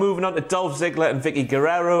 Sam, we're moving on to Dolph Ziggler and Vicky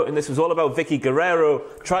Guerrero, and this was all about Vicky Guerrero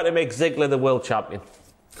trying to make Ziggler the world champion.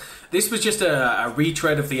 This was just a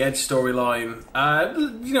retread of the Edge storyline.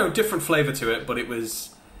 Different flavour to it, but it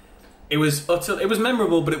was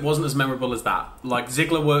memorable, but it wasn't as memorable as that. Like,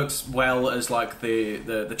 Ziggler works well as like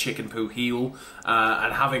the chicken poo heel,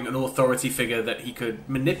 and having an authority figure that he could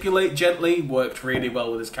manipulate gently worked really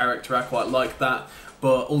well with his character. I quite liked that,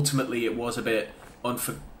 but ultimately it was a bit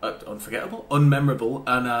unforgettable, unmemorable,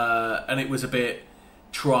 and it was a bit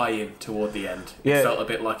trying toward the end. Yeah. It felt a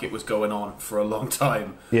bit like it was going on for a long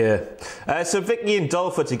time. Yeah. So Vicky and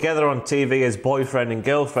Dolph are together on TV as boyfriend and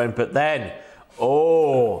girlfriend, but then,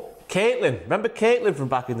 Caitlyn. Remember Caitlyn from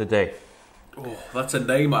back in the day? Oh, that's a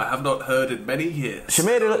name I have not heard in many years. She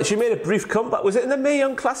made a brief comeback. Was it in the Mae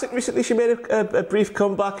Young Classic recently? She made a brief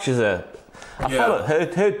comeback. I follow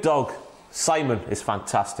her dog. Simon is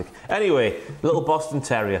fantastic. Anyway, little Boston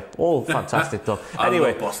Terrier. All fantastic dog.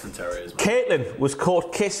 Anyway, I love Boston Terriers, man. Caitlyn was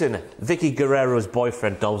caught kissing Vicky Guerrero's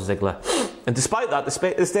boyfriend, Dolph Ziggler. And despite that,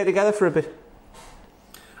 they stayed together for a bit.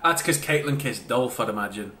 That's because Caitlyn kissed Dolph, I'd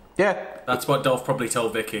imagine. Yeah. That's what Dolph probably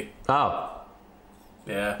told Vicky. Oh.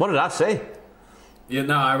 Yeah. What did I say? Yeah,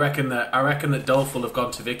 no, I reckon that Dolph will have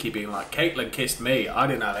gone to Vicky being like, Caitlyn kissed me. I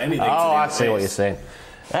didn't have anything to do with I see what you're saying.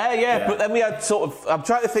 Yeah, but then we had I'm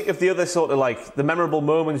trying to think of the other sort of like the memorable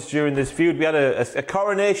moments during this feud. We had a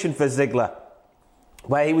coronation for Ziggler,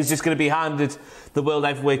 where he was just going to be handed the World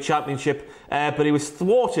Heavyweight Championship, but he was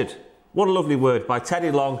thwarted what a lovely word, by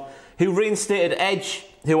Teddy Long, who reinstated Edge,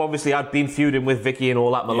 who obviously had been feuding with Vicky and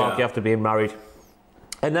all that malarkey after being married.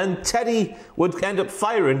 And then Teddy would end up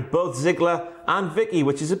firing both Ziggler and Vicky,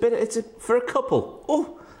 which is for a couple.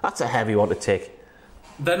 Oh, that's a heavy one to take.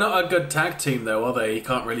 They're not a good tag team, though, are they? You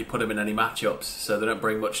can't really put them in any matchups, so they don't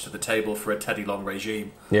bring much to the table for a Teddy Long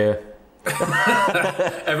regime. Yeah.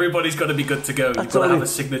 Everybody's got to be good to go. You've got to have a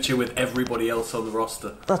signature with everybody else on the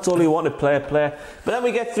roster. That's all you want to play. But then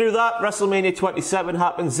we get through that. WrestleMania 27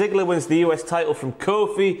 happens. Ziggler wins the US title from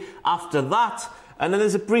Kofi after that. And then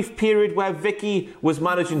there's a brief period where Vicky was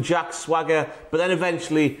managing Jack Swagger, but then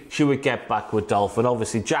eventually she would get back with Dolph. And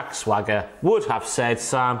obviously Jack Swagger would have said,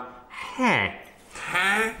 Sam,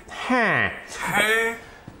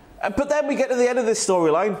 But then we get to the end of this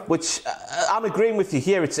storyline, which I'm agreeing with you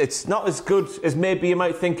here. It's not as good as maybe you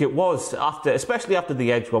might think it was, especially after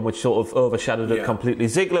the Edge one, which sort of overshadowed it completely.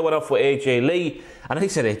 Ziggler went off with AJ Lee, and he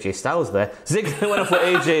said AJ Styles there. Ziggler went off with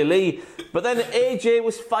AJ Lee, but then AJ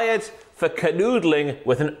was fired for canoodling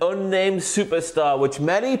with an unnamed superstar, which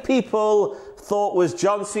many people thought was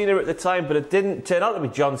John Cena at the time, but it didn't turn out to be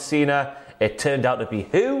John Cena. It turned out to be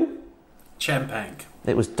who? Ciampa.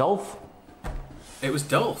 It was Dolph. It was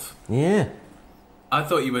Dolph. Yeah. I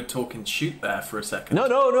thought you were talking shoot there for a second.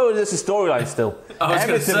 No, there's a storyline still.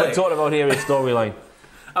 Everything we're talking about here is storyline.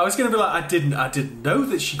 I was going to be like, I didn't know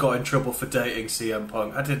that she got in trouble for dating CM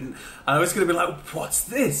Punk. I was going to be like, what's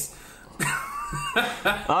this?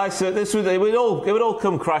 So it would all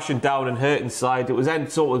come crashing down and hurt inside. It was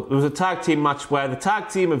a tag team match where the tag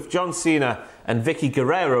team of John Cena and Vicky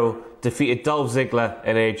Guerrero defeated Dolph Ziggler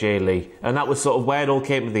and AJ Lee, and that was sort of where it all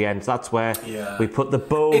came to the end. That's where we put the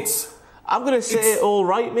bow. I'm going to say all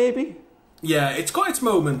right, maybe. Yeah, it's got its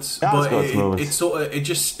moments,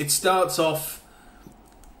 it starts off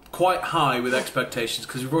quite high with expectations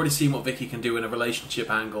because we've already seen what Vicky can do in a relationship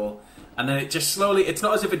angle. And then it just slowly, it's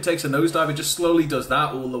not as if it takes a nosedive, it just slowly does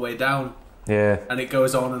that all the way down. Yeah. And it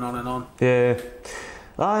goes on and on and on. Yeah.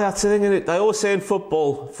 That's the thing, isn't it? They always say in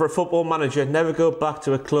football, for a football manager, never go back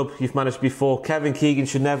to a club you've managed before. Kevin Keegan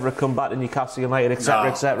should never have come back to Newcastle United,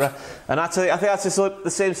 etc., etc. And I think that's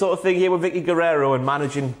the same sort of thing here with Vicky Guerrero and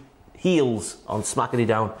managing heels on Smackity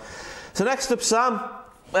Down. So next up, Sam,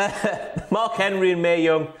 Mark Henry and Mae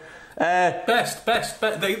Young. Best.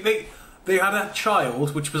 They had a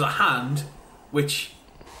child, which was a hand, which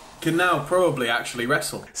can now probably actually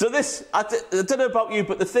wrestle. So this, I don't know about you,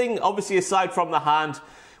 but the thing, obviously aside from the hand,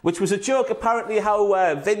 which was a joke, apparently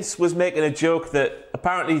how Vince was making a joke that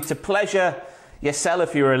apparently to pleasure yourself,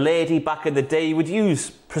 if you were a lady back in the day, you would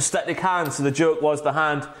use prosthetic hands. So the joke was the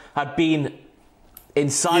hand had been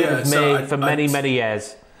inside of Mae for many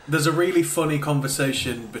years. There's a really funny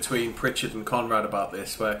conversation between Pritchard and Conrad about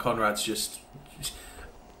this, where Conrad's just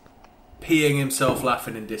peeing himself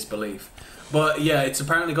laughing in disbelief. But yeah, it's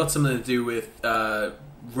apparently got something to do with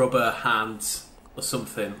rubber hands or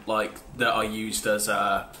something like that are used as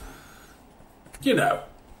you know.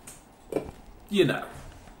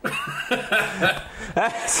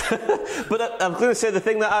 But I'm going to say the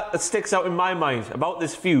thing that sticks out in my mind about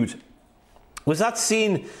this feud was that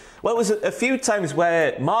scene. Well, it was a few times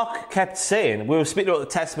where Mark kept saying, we were speaking about the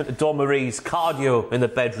testament to Dawn Marie's cardio in the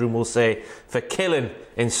bedroom, we'll say, for killing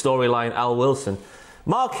in storyline Al Wilson.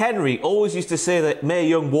 Mark Henry always used to say that Mae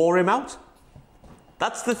Young wore him out.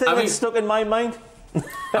 That's the thing that stuck in my mind.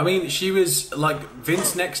 I mean, she was like,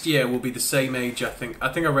 Vince next year will be the same age, I think.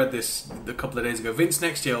 I read this a couple of days ago. Vince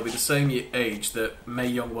next year will be the same age that Mae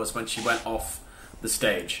Young was when she went off the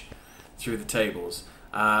stage through the tables.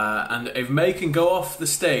 And if Mae can go off the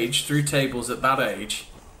stage through tables at that age,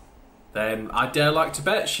 then I dare like to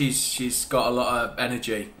bet she's got a lot of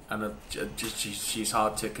energy and she's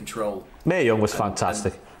hard to control. Mae Young was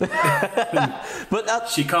fantastic, but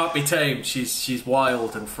she can't be tamed. She's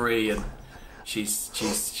wild and free, and she's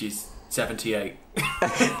 78.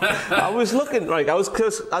 I was looking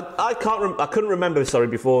because I couldn't remember. Sorry,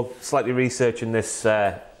 before slightly researching this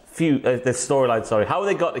this storyline. Sorry, how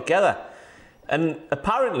they got together. And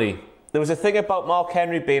apparently, there was a thing about Mark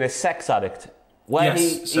Henry being a sex addict, where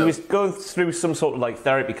he was going through some sort of like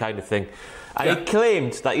therapy kind of thing. And he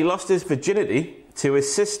claimed that he lost his virginity to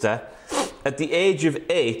his sister at the age of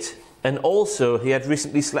 8, and also he had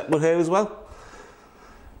recently slept with her as well.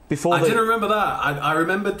 I didn't remember that. I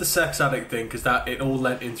remembered the sex addict thing because it all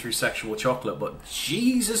lent in through Sexual Chocolate, but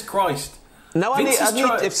Jesus Christ. Now,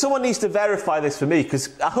 if someone needs to verify this for me,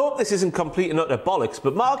 because I hope this isn't complete and utter bollocks,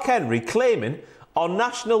 but Mark Henry claiming on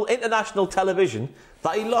international television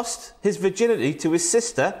that he lost his virginity to his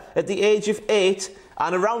sister at the age of 8,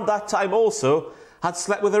 and around that time also had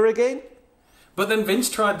slept with her again. But then Vince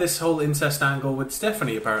tried this whole incest angle with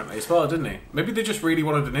Stephanie apparently as well, didn't he? Maybe they just really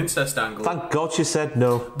wanted an incest angle. Thank God she said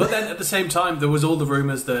no. But then at the same time, there was all the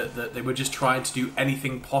rumours that they were just trying to do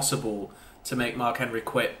anything possible to make Mark Henry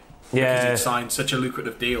quit. Because he'd signed such a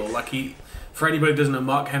lucrative deal. For anybody who doesn't know,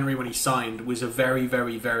 Mark Henry, when he signed, was a very,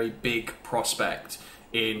 very, very big prospect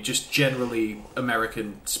in just generally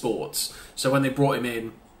American sports. So when they brought him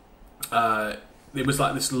in, it was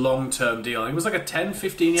like this long-term deal. It was like a 10,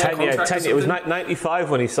 15-year contract. It was 95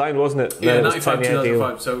 when he signed, wasn't it? Yeah, 95,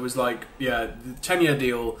 2005. So it was like, 10-year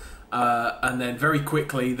deal. And then very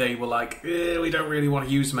quickly they were like, we don't really want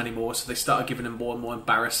to use him anymore. So they started giving him more and more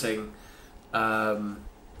embarrassing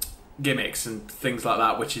gimmicks and things like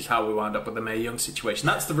that, which is how we wound up with the Mae Young situation.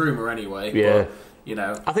 That's the rumour anyway. Yeah.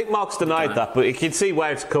 But, I think Mark's denied that, but you can see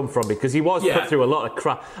where it's come from because he was put through a lot of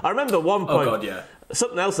crap. I remember at one point,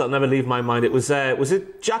 something else that'll never leave my mind. It was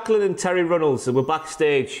it Jacqueline and Terry Runnels that were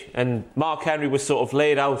backstage, and Mark Henry was sort of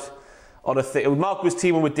laid out on a thing. Mark was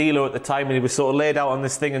teaming with D'Lo at the time, and he was sort of laid out on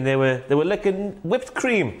this thing, and they were licking whipped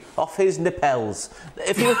cream off his nipples.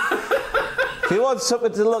 If you want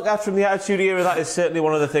something to look at from the Attitude Era, that is certainly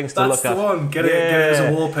one of the things to look at. That's the one. Get it as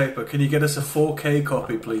a wallpaper. Can you get us a 4K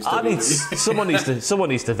copy, please? Someone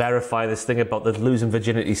needs to verify this thing about the losing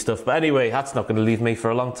virginity stuff. But anyway, that's not going to leave me for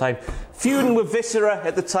a long time. Feuding with Viscera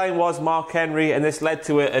at the time was Mark Henry, and this led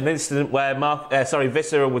to an incident where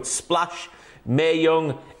Viscera would splash Mae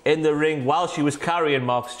Young in the ring while she was carrying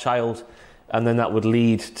Mark's child. And then that would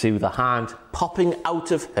lead to the hand popping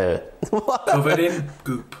out of her. Covered in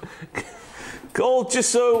goop. Gold,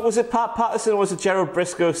 just so, was it Pat Patterson or was it Gerald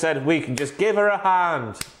Briscoe said, we can just give her a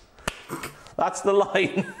hand. That's the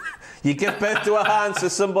line. You give birth to a hand so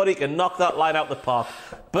somebody can knock that line out the park.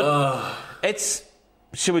 But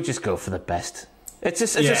should we just go for the best? It's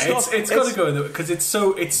got to go in there because it's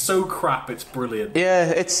so crap. It's brilliant. Yeah,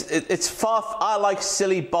 it's far. I like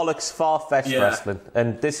silly bollocks, far-fetched wrestling,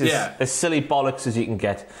 and this is as silly bollocks as you can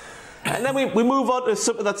get. And then we move on to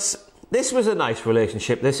something that's. This was a nice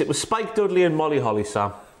relationship. It was Spike Dudley and Molly Holly,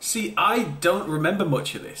 Sam. See, I don't remember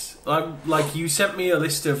much of this. Like you sent me a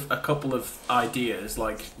list of a couple of ideas,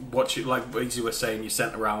 like as you were saying, you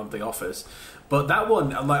sent around the office. But that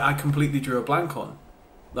one, I completely drew a blank on.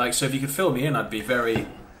 So if you could fill me in, I'd be very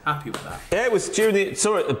happy with that. Yeah, it was during the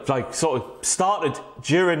sort of started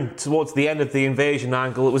towards the end of the Invasion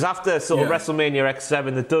angle. It was after WrestleMania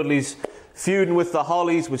X7, the Dudleys feuding with the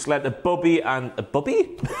Hollies, which led to Bubba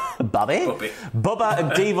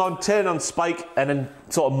and Devon turning on Spike, and then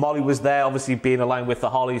sort of Molly was there, obviously being aligned with the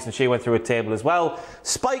Hollies, and she went through a table as well.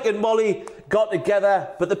 Spike and Molly got together,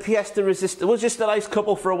 but the pièce de résistance was just a nice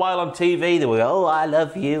couple for a while on TV. They were, I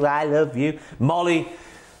love you. Molly,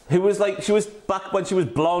 who was she was back when she was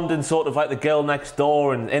blonde and sort of like the girl next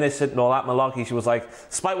door and innocent and all that malarkey. She was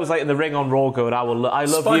Spike was in the ring on Raw going, I love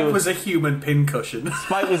you. Spike was a human pincushion.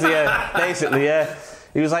 Spike was, basically,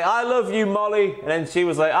 He was I love you, Molly. And then she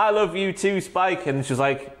was I love you too, Spike. And she was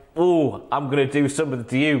I'm going to do something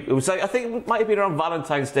to you. It was I think it might have been around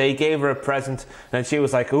Valentine's Day. He gave her a present. And she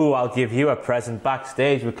was I'll give you a present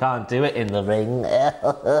backstage. We can't do it in the ring.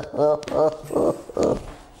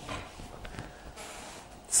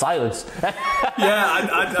 Silence.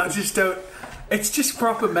 I just don't. It's just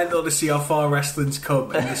proper mental to see how far wrestling's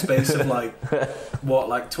come in the space of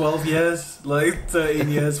 12 years, 13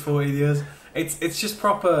 years, 14 years. It's just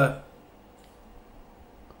proper.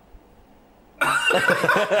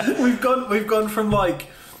 We've gone from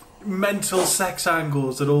mental sex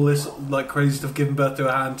angles and all this crazy stuff, giving birth to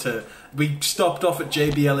a hand, to we stopped off at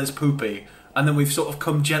JBL is poopy. And then we've sort of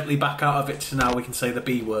come gently back out of it to now we can say the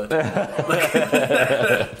B word. But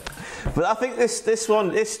I think this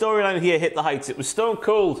storyline here hit the heights. It was Stone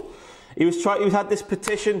Cold. He had this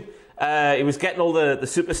petition. He was getting all the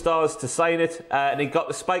superstars to sign it, and he got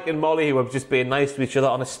the Spike and Molly, who were just being nice to each other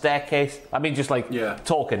on a staircase. I mean, just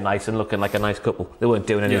talking nice and looking like a nice couple. They weren't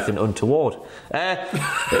doing anything untoward.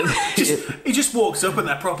 He just walks up and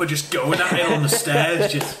they're proper just going at it on the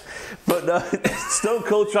stairs. But no, Stone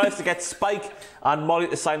Cold tries to get Spike and Molly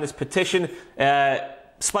to sign this petition.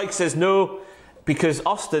 Spike says no, because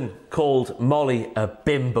Austin called Molly a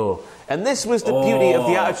bimbo. And this was the beauty of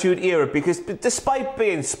the Attitude Era, because despite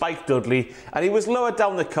being Spike Dudley, and he was lower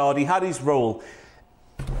down the card, he had his role,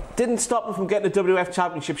 didn't stop him from getting a WWF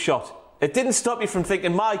Championship shot. It didn't stop you from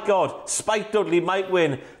thinking, my God, Spike Dudley might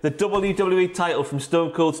win the WWE title from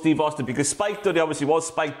Stone Cold Steve Austin, because Spike Dudley obviously was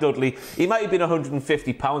Spike Dudley. He might have been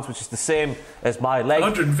 150 pounds, which is the same as my leg.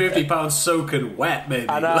 150 pounds soaking wet, maybe.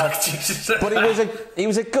 And, but he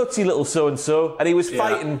was a gutsy little so-and-so, and he was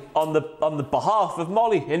fighting on the behalf of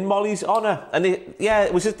Molly, in Molly's honour. And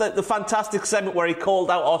it was just the fantastic segment where he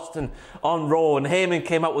called out Austin on Raw, and Heyman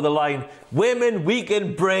came out with a line, "Women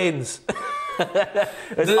weaken brains."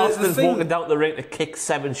 As Austin's walking down the ring to kick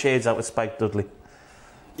 7 shades out of Spike Dudley.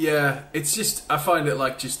 Yeah, it's just, I find it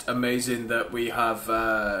like just amazing that we have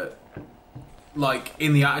like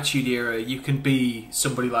in the Attitude Era you can be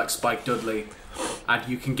somebody like Spike Dudley and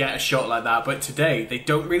you can get a shot like that, but today they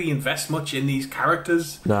don't really invest much in these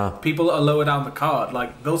characters. No. People that are lower down the card,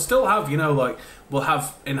 like they'll still have, like we'll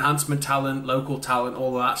have enhancement talent, local talent,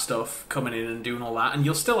 all of that stuff coming in and doing all that, and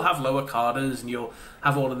you'll still have lower carders and you'll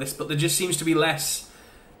have all of this, but there just seems to be less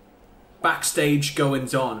backstage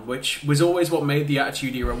goings on, which was always what made the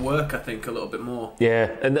Attitude Era work, I think, a little bit more. Yeah,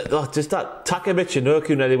 and just that Taka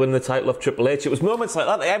Michinoku nearly winning the title of Triple H. It was moments like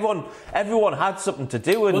that. Everyone had something to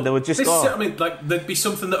do, and they were just. I mean, like there'd be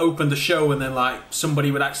something that opened the show, and then like somebody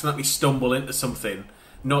would accidentally stumble into something,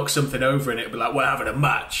 knock something over, and it'd be like, we're having a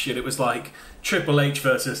match, and it was like Triple H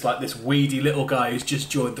versus like this weedy little guy who's just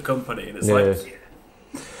joined the company, and it's like.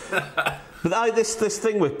 But this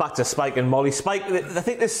thing with back to Spike and Molly. Spike, I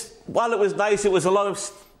think while it was nice, it was a lot of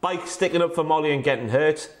Spike sticking up for Molly and getting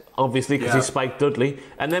hurt, obviously, because he's Spike Dudley.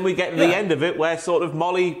 And then we get to the end of it where sort of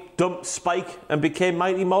Molly dumped Spike and became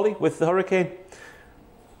Mighty Molly with the Hurricane.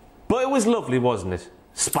 But it was lovely, wasn't it?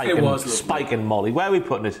 Spike and Molly. Where are we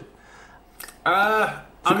putting it? I'm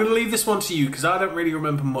going to leave this one to you because I don't really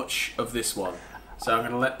remember much of this one. So I'm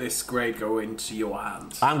going to let this grade go into your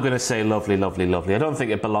hands. I'm going to say lovely, lovely, lovely. I don't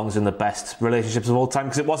think it belongs in the best relationships of all time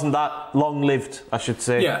because it wasn't that long-lived, I should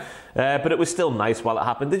say. Yeah. But it was still nice while it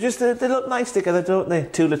happened. They look nice together, don't they?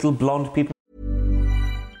 2 little blonde people.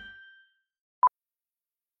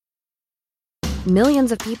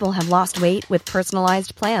 Millions of people have lost weight with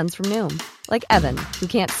personalized plans from Noom. Like Evan, who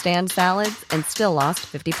can't stand salads and still lost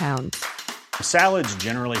 50 pounds. Salads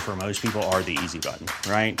generally for most people are the easy button,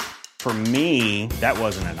 right? For me, that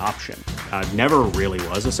wasn't an option. I never really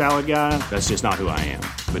was a salad guy. That's just not who I am.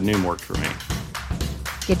 But Noom worked for me.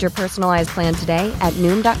 Get your personalized plan today at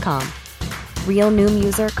Noom.com. Real Noom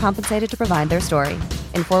user compensated to provide their story.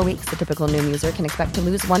 In 4 weeks, the typical Noom user can expect to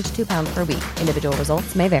lose 1 to 2 pounds per week. Individual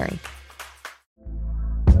results may vary.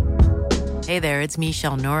 Hey there, it's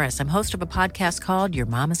Michelle Norris. I'm host of a podcast called Your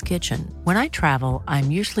Mama's Kitchen. When I travel,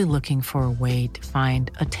 I'm usually looking for a way to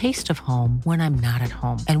find a taste of home when I'm not at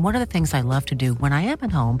home. And one of the things I love to do when I am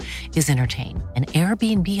at home is entertain. And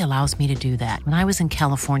Airbnb allows me to do that. When I was in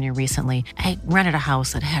California recently, I rented a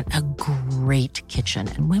house that had a great kitchen.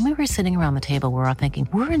 And when we were sitting around the table, we were all thinking,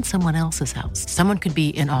 we're in someone else's house. Someone could be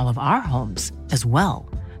in all of our homes as well.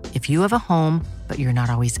 If you have a home, but you're not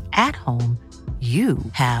always at home, you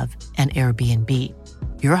have an Airbnb.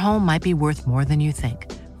 Your home might be worth more than you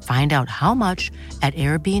think. Find out how much at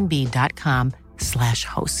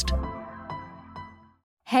airbnb.com/host.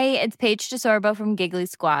 Hey, it's Paige DeSorbo from Giggly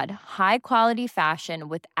Squad. High quality fashion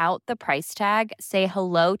without the price tag. Say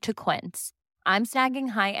hello to Quince. I'm snagging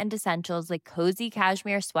high-end essentials like cozy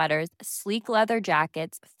cashmere sweaters, sleek leather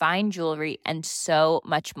jackets, fine jewelry, and so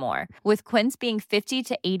much more. With Quince being 50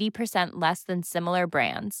 to 80% less than similar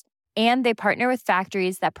brands. And they partner with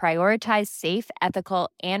factories that prioritize safe, ethical,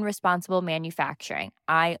 and responsible manufacturing.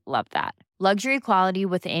 I love that. Luxury quality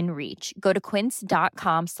within reach. Go to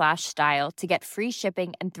quince.com/style to get free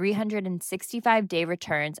shipping and 365-day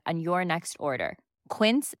returns on your next order.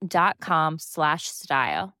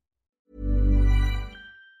 Quince.com/style.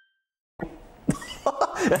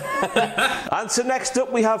 And so next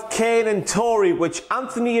up we have Kane and Tori, which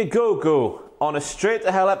Anthony Ogogo on a Straight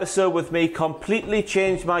to Hell episode with me completely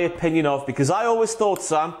changed my opinion of, because I always thought,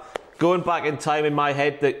 Sam, going back in time in my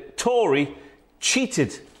head, that Tori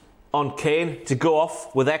cheated on Kane to go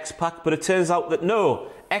off with X-Pac, but it turns out that no,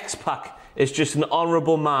 X-Pac is just an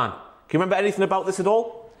honourable man. Can you remember anything about this at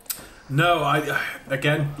all? No,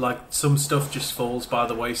 again, like, some stuff just falls by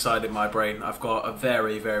the wayside in my brain. I've got a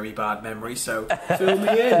very, very bad memory, so fill me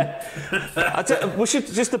in. We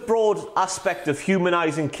should just the broad aspect of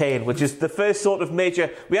humanising Kane, which is the first sort of major.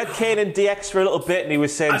 We had Kane in DX for a little bit, and he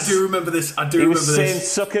was saying, I do remember this. He was saying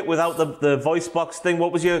 "suck it" without the voice box thing.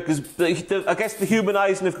 What was your? Because I guess the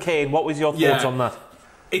humanising of Kane. What was your thoughts on that?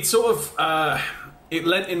 It sort of it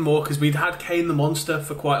lent in more because we'd had Kane the Monster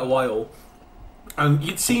for quite a while. And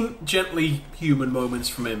you'd seen gently human moments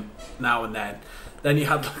from him now and then. Then you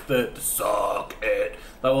had like the suck it,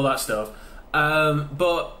 like all that stuff.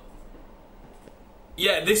 But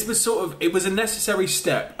Yeah, this was it was a necessary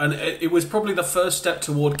step, and it was probably the first step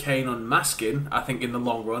toward Kane unmasking, I think, in the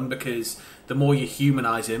long run, because the more you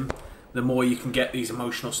humanise him, the more you can get these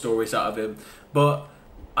emotional stories out of him. But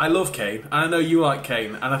I love Kane, and I know you like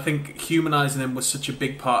Kane, and I think humanising him was such a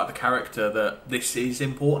big part of the character that this is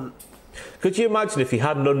important. Could you imagine if he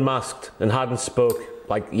hadn't unmasked and hadn't spoke,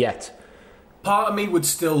 yet? Part of me would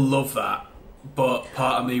still love that, but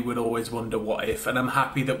part of me would always wonder what if, and I'm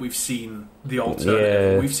happy that we've seen the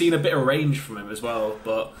alternative. Yeah. We've seen a bit of range from him as well,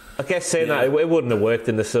 but... I guess saying that, it wouldn't have worked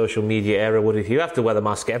in the social media era, would it? You have to wear the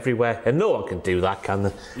mask everywhere, and no one can do that, can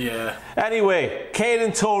they? Yeah. Anyway, Kane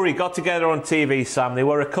and Tori got together on TV, Sam. They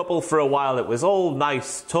were a couple for a while. It was all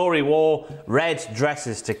nice. Tori wore red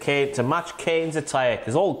dresses to match Kane's attire,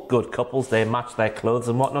 because all good couples, they match their clothes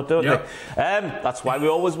and whatnot, don't they? That's why we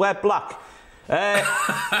always wear black.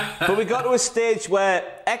 But we got to a stage where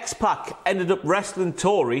X-Pac ended up wrestling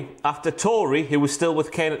Tori after Tori, who was still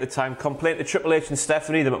with Kane at the time, complained to Triple H and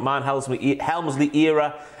Stephanie, the McMahon Helmsley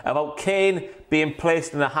era, about Kane being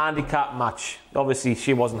placed in a handicap match. Obviously,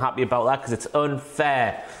 she wasn't happy about that because it's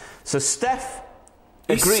unfair. So Steph...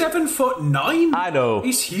 He's 7'9". I know.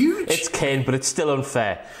 He's huge. It's Kane, but it's still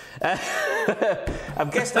unfair. I'm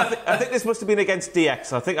guessing. I think this must have been against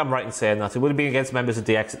DX. I think I'm right in saying that. It would have been against members of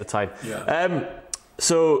DX at the time. Yeah.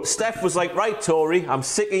 So Steph was like, right, Tori, I'm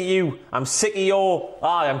sick of you. I'm sick of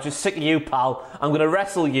I'm just sick of you, pal. I'm going to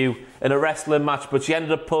wrestle you in a wrestling match. But she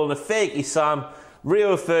ended up pulling a fakey, Sam.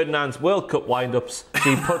 Rio Ferdinand's World Cup wind-ups.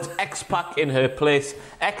 She put X-Pac in her place.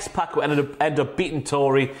 X-Pac would end up beating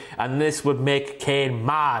Tori, and this would make Kane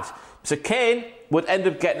mad. So Kane would end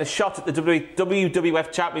up getting a shot at the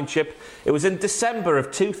WWF Championship. It was in December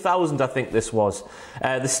of 2000, I think this was.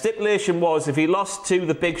 The stipulation was, if he lost to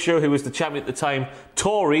the Big Show, who was the champion at the time,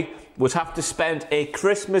 Tori would have to spend a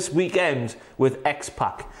Christmas weekend with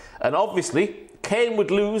X-Pac. And obviously, Kane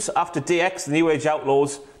would lose after DX, the New Age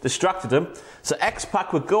Outlaws, distracted him. So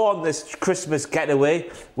X-Pac would go on this Christmas getaway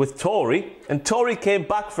with Tori, and Tori came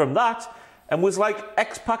back from that and was like,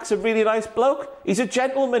 X-Pac's a really nice bloke. He's a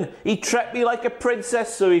gentleman. He treated me like a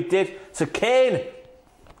princess, so he did. So Kane,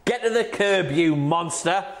 get to the curb, you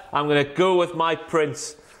monster. I'm going to go with my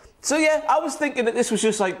prince. So yeah, I was thinking that this was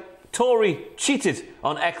just like Tori cheated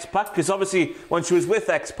on X-Pac, because obviously when she was with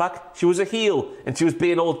X-Pac, she was a heel and she was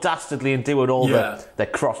being all dastardly and doing all the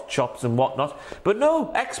cross chops and whatnot. But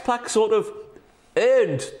no, X-Pac sort of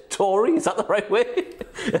earned Tori. Is that the right way?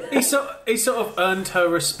 he sort of earned her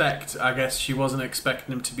respect. I guess she wasn't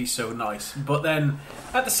expecting him to be so nice. But then,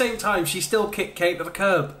 at the same time, she still kicked Kane to the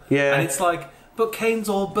curb. Yeah. And it's like, but Kane's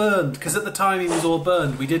all burned. Because at the time he was all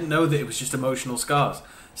burned. We didn't know that it was just emotional scars.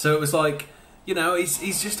 So it was like, you know,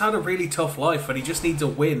 he's just had a really tough life and he just needs a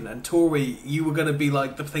win. And Tori, you were going to be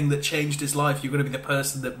like the thing that changed his life. You're going to be the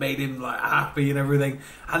person that made him like happy and everything.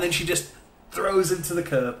 And then she just throws him to the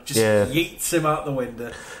curb, just yeets him out the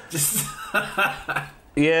window. Just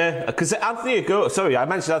yeah, because Anthony Ogogo, sorry, I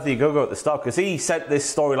mentioned Anthony Ogogo at the start, because he sent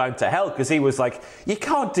this storyline to hell, because he was like, you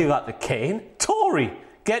can't do that to Kane. Tori,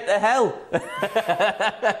 get to hell.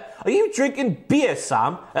 Are you drinking beer,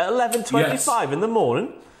 Sam, at 11:25 in the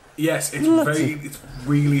morning? Yes, it's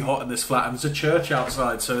really hot in this flat, and there's a church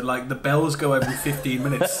outside, so like the bells go every 15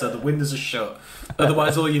 minutes, so the windows are shut.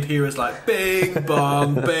 Otherwise, all you'd hear is like bing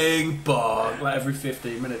bong, like every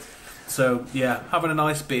 15 minutes. So yeah, having a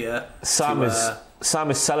nice beer. Sam is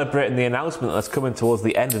celebrating the announcement that's coming towards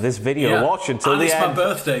the end of this video. Watch until the end. It's my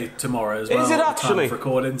birthday tomorrow as well. Is it actually? Time of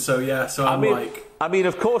recording, so yeah. So I mean,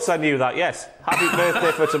 of course I knew that. Yes, happy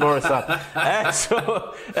birthday for tomorrow, Sam.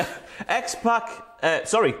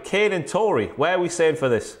 X-Pac, Kane and Tori. Where are we saying for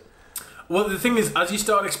this? Well, the thing is, as you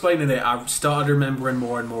started explaining it, I started remembering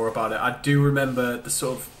more and more about it. I do remember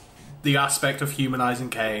the aspect of humanising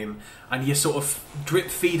Kane, and you sort of drip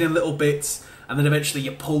feed in little bits, and then eventually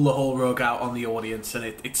you pull the whole rug out on the audience, and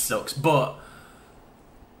it sucks. But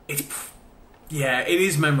it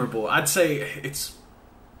is memorable. I'd say it's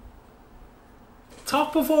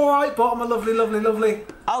top of alright, bottom of lovely.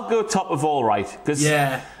 I'll go top of alright, because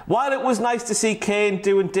while it was nice to see Kane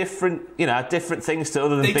doing different things to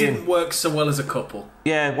other than they didn't work so well as a couple.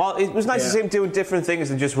 Yeah, well, it was nice to see him doing different things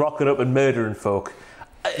than just rocking up and murdering folk.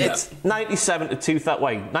 It's 97 to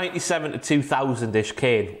 2000-ish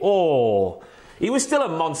Kane. Oh, he was still a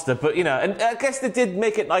monster, but and I guess they did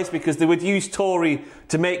make it nice because they would use Tori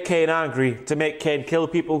to make Kane angry, to make Kane kill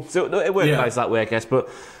people. So it worked nice that way, I guess. But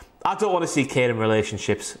I don't want to see Kane in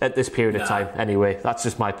relationships at this period of time. Anyway, that's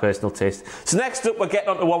just my personal taste. So next up, we're getting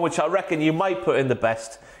on to one which I reckon you might put in the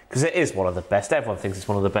best, because it is one of the best. Everyone thinks it's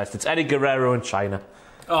one of the best. It's Eddie Guerrero and China.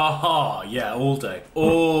 Oh, yeah, all day.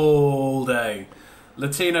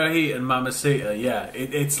 Latino Heat and Mamacita, yeah.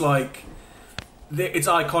 It's like... It's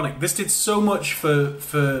iconic. This did so much for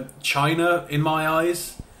Chyna, in my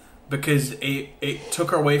eyes, because it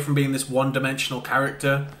took her away from being this one-dimensional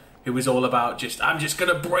character who was all about just, I'm just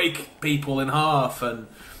going to break people in half. And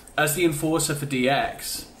as the enforcer for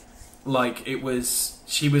DX, like,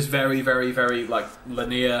 she was very, very, very, like,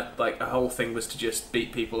 linear. Like, her whole thing was to just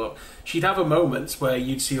beat people up. She'd have her moments where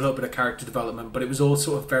you'd see a little bit of character development, but it was all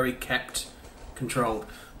sort of very kept, controlled.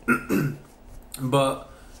 But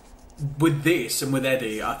with this and with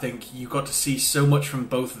Eddie, I think you got to see so much from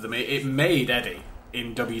both of them. It made Eddie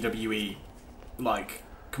in WWE, like,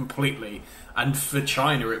 completely. And for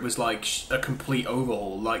Chyna, it was like a complete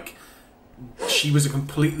overhaul. Like, she was a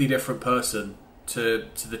completely different person to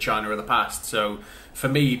the Chyna of the past. So for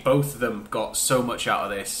me, both of them got so much out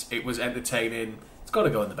of this. It was entertaining. It's got to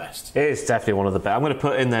go in the best. It is definitely one of the best. I'm going to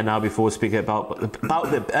put it in there now before we speak about it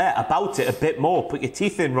a bit more. Put your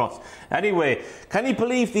teeth in, Ross. Anyway, can you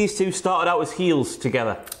believe these two started out as heels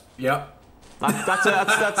together? Yeah.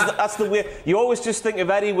 That's the way. You always just think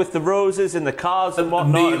of Eddie with the roses and the cars and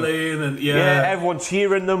whatnot. Kneeling and yeah, everyone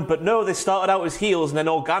cheering them. But no, they started out as heels and then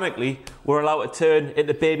organically were allowed to turn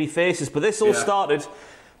into baby faces. But this all started.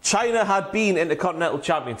 Chyna had been Intercontinental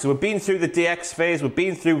Champion, so we've been through the DX phase, we've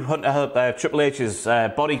been through Triple H's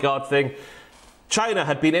bodyguard thing. Chyna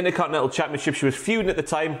had been Intercontinental Championship, she was feuding at the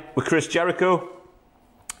time with Chris Jericho.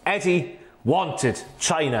 Eddie wanted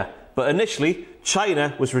Chyna, but initially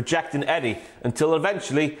Chyna was rejecting Eddie until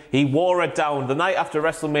eventually he wore her down. The night after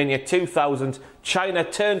WrestleMania 2000,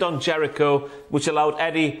 Chyna turned on Jericho, which allowed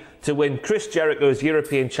Eddie to win Chris Jericho's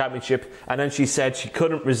European Championship, and then she said she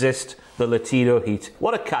couldn't resist the Latino Heat.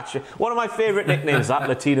 What a catcher. One of my favourite nicknames, that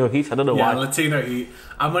Latino Heat. I don't know why. Yeah, Latino Heat.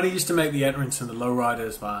 And when he used to make the entrance in the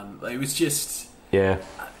Lowriders, man, it was just... Yeah.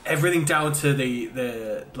 Everything down to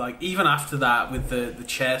the like, even after that with the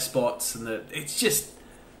chair spots and it's just...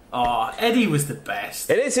 Oh, Eddie was the best.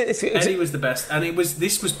 It is. Eddie was the best. And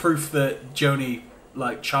this was proof that Joni,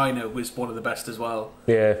 like, Chyna was one of the best as well.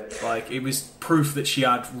 Yeah. Like, it was proof that she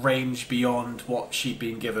had range beyond what she'd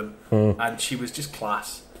been given. And she was just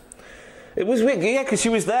class. It was weird, yeah, because she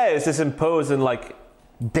was there as this imposing, like,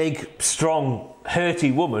 big, strong,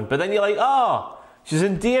 hurty woman. But then you're like, she's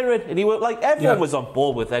endearing. And everyone was on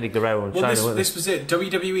board with Eddie Guerrero and Chyna. This was it.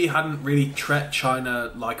 WWE hadn't really treated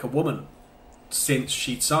Chyna like a woman since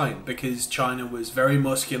she'd signed, because Chyna was very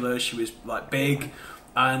muscular, she was like big,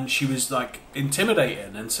 and she was like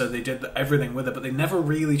intimidating, and so they did everything with her, but they never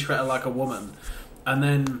really treated her like a woman. And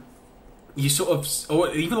then you sort of,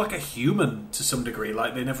 or even like a human to some degree,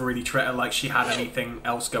 like they never really treated her like she had anything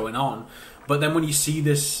else going on. But then when you see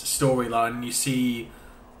this storyline and you see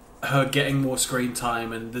her getting more screen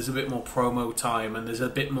time, and there's a bit more promo time, and there's a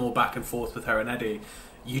bit more back and forth with her and Eddie,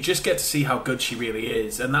 you just get to see how good she really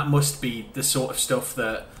is. And that must be the sort of stuff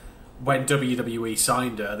that when WWE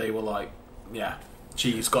signed her, they were like, yeah,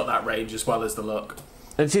 she's got that range as well as the look.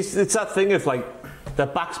 It's that thing of, like, their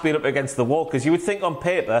backs being up against the wall, because you would think on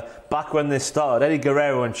paper, back when this started, Eddie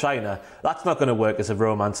Guerrero and Chyna, that's not going to work as a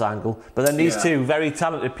romance angle. But then these two very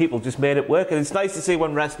talented people just made it work, and it's nice to see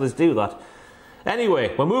when wrestlers do that.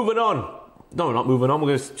 Anyway, we're moving on. No, we're not moving on. We're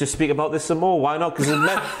going to just speak about this some more. Why not? Because a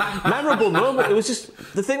memorable moment. It was just...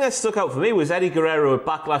 The thing that stuck out for me was Eddie Guerrero at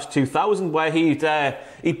Backlash 2000, where he'd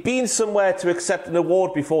been somewhere to accept an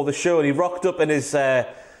award before the show, and he rocked up in his...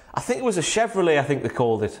 I think it was a Chevrolet, I think they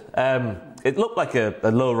called it. It looked like a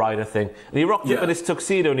lowrider thing. And he rocked up in his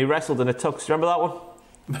tuxedo, and he wrestled in a tux. Remember that one?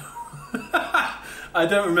 I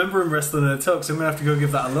don't remember him wrestling in a tux. I'm going to have to go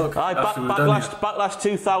give that a look. Backlash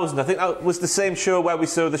 2000. I think that was the same show where we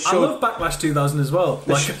saw the show. I love Backlash 2000 as well.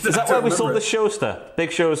 Is that where we saw the Showster?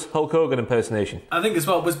 Big Show's Hulk Hogan impersonation. I think as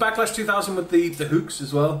well. Was Backlash 2000 with the hooks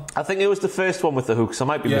as well? I think it was the first one with the hooks. I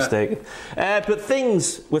might be mistaken. But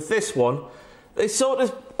things with this one, they sort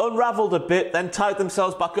of unravelled a bit, then tied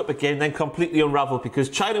themselves back up again, then completely unravelled, because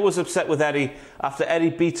Chyna was upset with Eddie after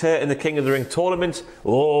Eddie beat her in the King of the Ring tournament.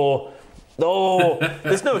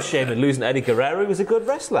 There's no shame in losing Eddie Guerrero. He was a good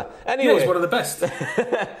wrestler. Anyway, he's one of the best.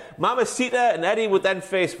 Mamacita and Eddie would then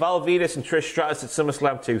face Val Venis and Trish Stratus at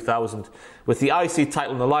SummerSlam 2000 with the IC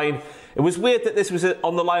title on the line. It was weird that this was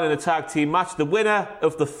on the line in a tag team match. The winner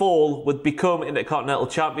of the fall would become Intercontinental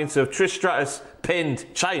Champion. So if Trish Stratus pinned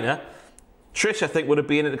Chyna, Trish, I think, would have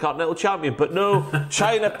been Intercontinental Champion. But no,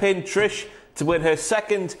 Chyna pinned Trish to win her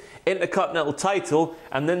second Intercontinental title,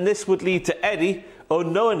 and then this would lead to Eddie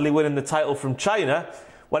unknowingly winning the title from Chyna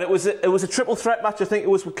when it was a triple threat match. I think it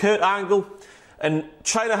was with Kurt Angle, and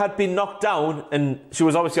Chyna had been knocked down, and she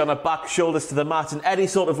was obviously on her back, shoulders to the mat, and Eddie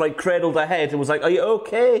sort of like cradled her head and was like, "Are you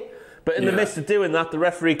okay?" But in the midst of doing that, the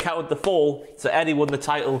referee counted the fall, so Eddie won the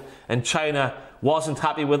title, and Chyna wasn't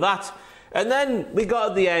happy with that. And then we got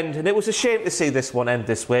at the end, and it was a shame to see this one end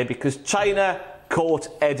this way, because Chyna caught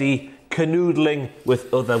Eddie canoodling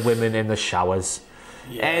with other women in the showers.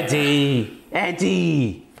 Yeah.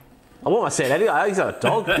 Eddie! I won't say Eddie, he's not a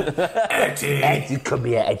dog. Eddie, come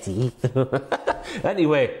here, Eddie.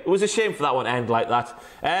 Anyway, it was a shame for that one to end like that.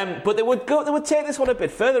 But they would take this one a bit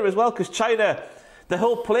further as well, because Chyna, the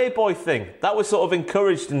whole Playboy thing, that was sort of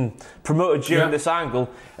encouraged and promoted during this angle,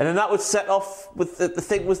 and then that would set off with the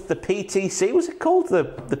thing was the PTC, was it called?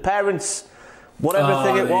 The parents, whatever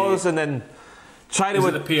thing it was, and then Chyna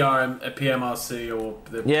with the PMRC or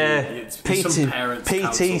the some parents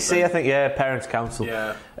PTC, I think, Parents Council.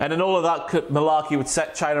 Yeah. And then all of that malarkey would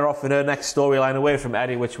set Chyna off in her next storyline away from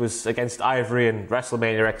Eddie, which was against Ivory in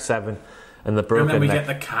WrestleMania X7 and the broken neck. And then we get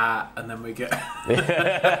the cat, and then we get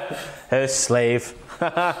her slave.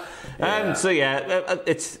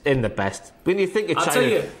 It's in the best. When you think of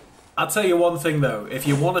Chyna, I'll tell you one thing though. If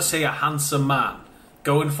you want to see a handsome man,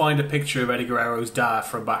 go and find a picture of Eddie Guerrero's dad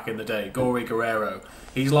from back in the day, Gory Guerrero.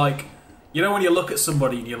 He's like, you know when you look at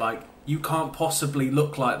somebody and you're like, you can't possibly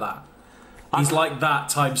look like that. He's like that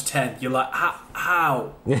times 10. You're like,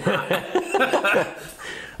 how?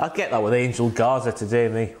 I get that with Angel Garza today,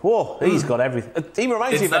 me. Whoa, he's got everything. He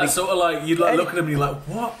reminds me of Eddie. It's that sort of like, you look at him and you're like,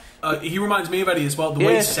 what? He reminds me of Eddie as well. The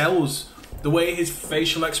way he sells, the way his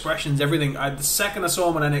facial expressions, everything. The second I saw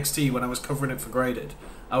him on NXT when I was covering it for Graded,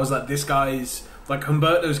 I was like, this guy's... Like,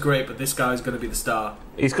 Humberto's great, but this guy's going to be the star.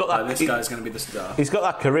 He's got that. This guy's going to be the star. He's got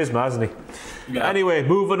that charisma, hasn't he? Yeah. Anyway,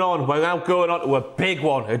 moving on. We're now going on to a big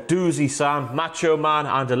one, a doozy, Sam. Macho Man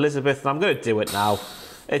and Elizabeth. And I'm going to do it now.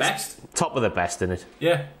 It's best? Top of the best, isn't it?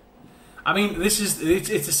 Yeah. I mean, it's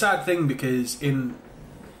a sad thing because in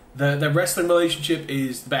the wrestling relationship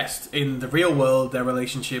is the best. In the real world, their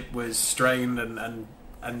relationship was strained and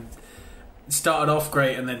started off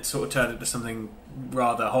great and then sort of turned into something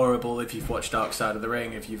rather horrible if you've watched Dark Side of the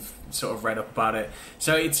Ring, if you've sort of read up about it.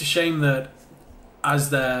 So it's a shame that as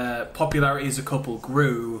their popularity as a couple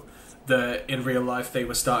grew, that in real life they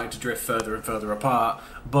were starting to drift further and further apart.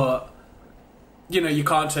 But, you know, you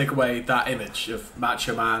can't take away that image of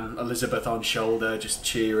Macho Man, Elizabeth on shoulder, just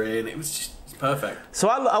cheering. It was just perfect. So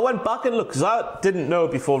I went back and looked, because I didn't know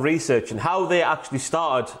before researching how they actually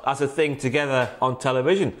started as a thing together on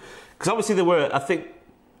television. Because obviously they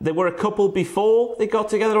were a couple before they got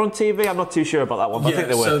together on TV. I'm not too sure about that one, but I think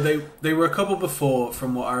they were. So they were a couple before,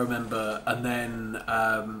 from what I remember, and then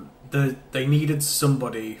they needed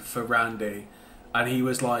somebody for Randy, and he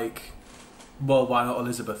was like, well, why not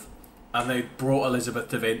Elizabeth? And they brought Elizabeth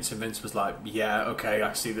to Vince, and Vince was like, yeah, okay,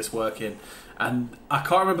 I see this working. And I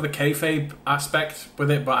can't remember the kayfabe aspect with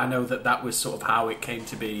it, but I know that was sort of how it came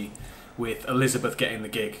to be with Elizabeth getting the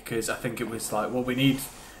gig, because I think it was like, well, we need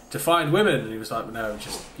to find women, and he was like, no,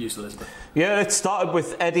 just use Elizabeth. Yeah, it started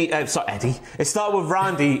with It started with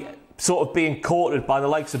Randy sort of being courted by the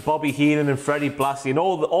likes of Bobby Heenan and Freddie Blassie and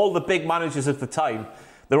all the big managers of the time.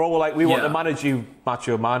 They're all like, we want to manage you,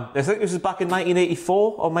 Macho Man. I think this was back in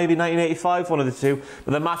 1984 or maybe 1985, one of the two.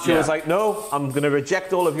 But the Macho was like, no, I'm going to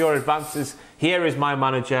reject all of your advances. Here is my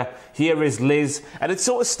manager. Here is Liz. And it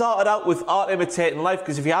sort of started out with art imitating life,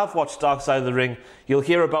 because if you have watched Dark Side of the Ring, you'll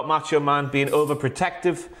hear about Macho Man being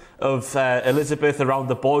overprotective of Elizabeth around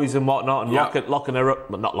the boys and whatnot, and locking her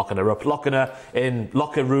in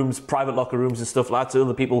locker rooms, private locker rooms and stuff like that, so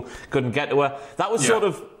other people couldn't get to her. That was sort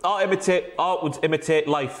of art would imitate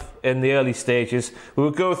life in the early stages. We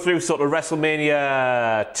would go through sort of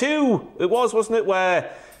WrestleMania 2, wasn't it,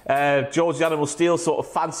 where George the Animal Steel sort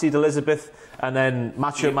of fancied Elizabeth, and then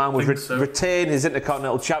Macho Man would retain his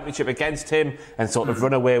Intercontinental Championship against him and sort of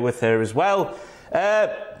run away with her as well.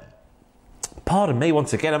 Pardon me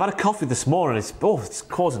once again, I've had a coffee this morning. It's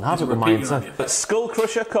causing havoc with my inside. But Skull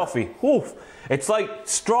Crusher coffee. Oof. It's like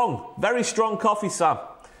strong, very strong coffee, Sam.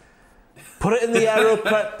 Put it in the air.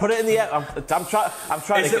 Put it in the air. I'm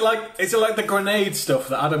trying. Is it like the grenade stuff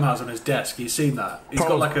that Adam has on his desk? You seen that? He's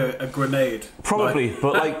got like a grenade. Probably,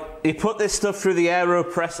 but like you put this stuff through the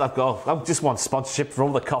AeroPress. I just want sponsorship for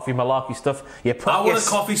all the coffee malarkey stuff. I want a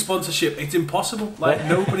coffee sponsorship. It's impossible. Like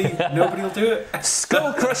nobody will do it.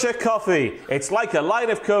 Skull Crusher coffee. It's like a line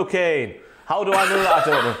of cocaine. How do I know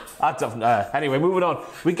that? I don't know. Anyway, moving on.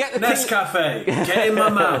 We get the Nescafe. Get in my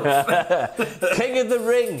mouth. King of the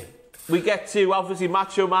Ring. We get to, obviously,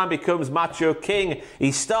 Macho Man becomes Macho King.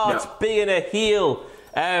 He starts being a heel.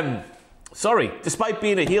 Despite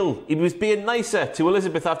being a heel, he was being nicer to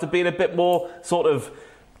Elizabeth after being a bit more sort of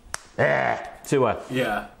to her.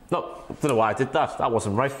 Yeah. No, I don't know why I did that. That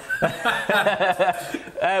wasn't right.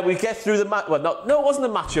 We get through the match. Well, no, it wasn't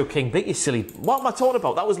the Macho King bit, you silly. What am I talking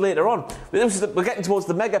about? That was later on. We're getting towards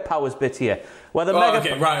the Mega Powers bit here. Where the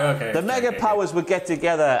Mega Powers would get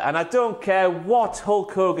together, and I don't care what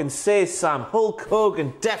Hulk Hogan says, Sam. Hulk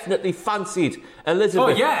Hogan definitely fancied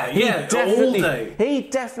Elizabeth. Oh, yeah, all day. He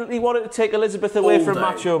definitely wanted to take Elizabeth away from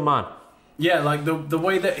Macho Man. Yeah, like the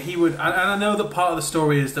way that he would... And I know that part of the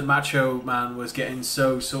story is that Macho Man was getting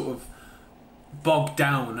so sort of bogged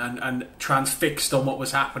down and transfixed on what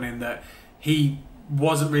was happening that he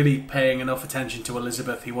wasn't really paying enough attention to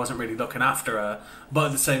Elizabeth. He wasn't really looking after her. But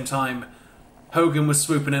at the same time, Hogan was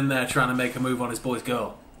swooping in there trying to make a move on his boy's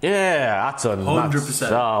girl. Yeah, that's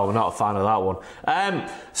 100%. Oh, we're not a fan of that one.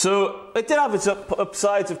 So it did have its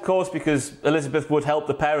upsides, of course, because Elizabeth would help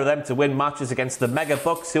the pair of them to win matches against the Mega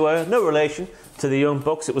Bucks, who are no relation to the Young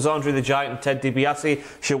Bucks. It was Andre the Giant and Ted DiBiase.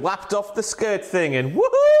 She whapped off the skirt thing and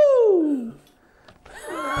woohoo!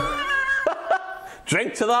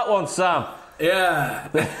 Drink to that one, Sam. Yeah.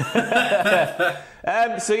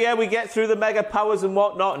 So yeah, we get through the Mega Powers and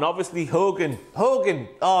whatnot, and obviously Hogan,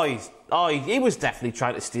 he was definitely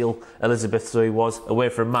trying to steal Elizabeth, so he was, away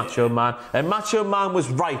from Macho Man. And Macho Man was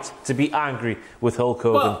right to be angry with Hulk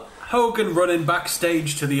Hogan. Well, Hogan running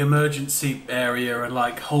backstage to the emergency area and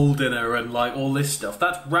like holding her and like all this stuff,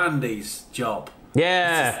 that's Randy's job.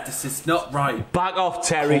 Yeah. This is not right. Back off,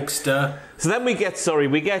 Terry. Hulkster. So then we get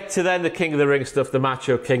to then the King of the Ring stuff, the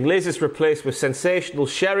Macho King. Liz is replaced with Sensational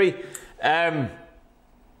Sherry.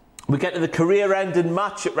 We get to the career-ending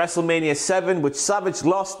match at WrestleMania 7, which Savage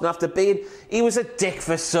lost, and after he was a dick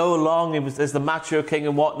for so long, he was as the Macho King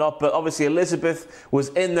and whatnot, but obviously Elizabeth was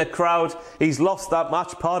in the crowd. He's lost that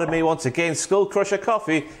match. Pardon me once again. Skull Crusher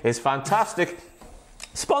Coffee is fantastic.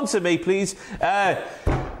 Sponsor me, please.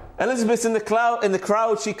 Elizabeth's in the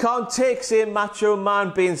crowd. She can't take seeing Macho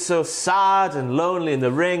Man being so sad and lonely in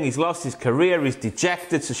the ring. He's lost his career. He's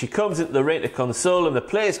dejected. So she comes into the ring to console him. The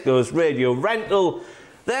place goes radio rental.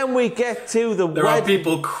 Then we get to the There are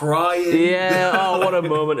people crying. Yeah, oh, what a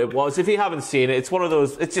moment it was. If you haven't seen it, it's one of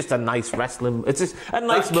those... It's just a nice wrestling... It's just a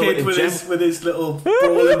nice that moment kid in with his little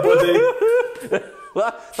brawling buddy.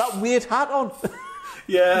 that weird hat on.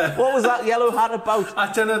 Yeah. What was that yellow hat about?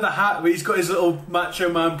 I don't know the hat, but he's got his little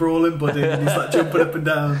Macho Man brawling buddy and he's like jumping up and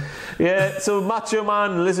down. Yeah, so Macho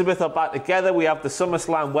Man and Elizabeth are back together. We have the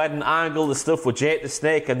SummerSlam wedding angle, the stuff with Jake the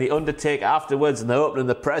Snake and the Undertaker afterwards, and they're opening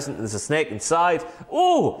the present and there's a snake inside.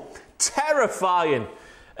 Oh, terrifying.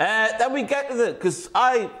 Then we get to the... Because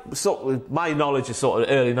my knowledge is sort of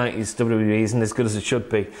early 90s WWE isn't as good as it should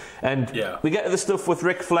be. And we get to the stuff with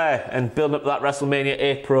Ric Flair and building up that WrestleMania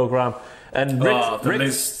 8 programme. And the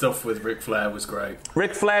Liz stuff with Ric Flair was great.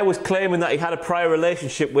 Ric Flair was claiming that he had a prior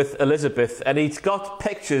relationship with Elizabeth, and he'd got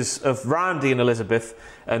pictures of Randy and Elizabeth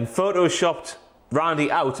and photoshopped Randy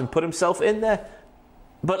out and put himself in there.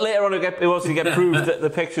 But later on it was to get proved that the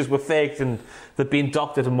pictures were faked and they'd been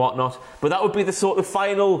doctored and whatnot. But that would be the sort of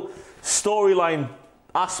final storyline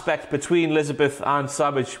aspect between Elizabeth and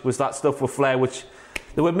Savage, was that stuff with Flair, which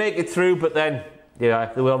they would make it through, but then they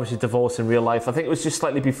were obviously divorced in real life. I think it was just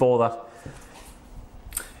slightly before that.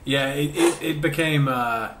 Yeah, it became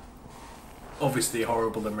obviously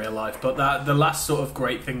horrible in real life, but the last sort of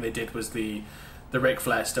great thing they did was the Ric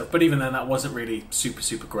Flair stuff. But even then, that wasn't really super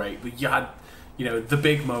great. But you had, the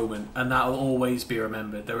big moment, and that'll always be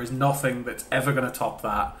remembered. There is nothing that's ever going to top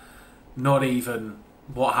that. Not even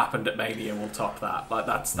what happened at Mania will top that. Like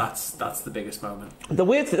that's the biggest moment. The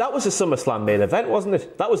weird thing, that was a SummerSlam main event, wasn't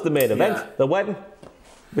it? That was the main event, the wedding,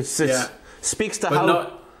 which speaks to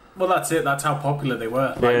how. Well, that's it. That's how popular they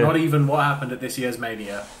were. Like, not even what happened at this year's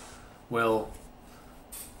Mania will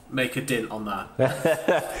make a dent on that.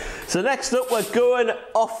 So next up, we're going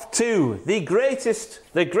off to the greatest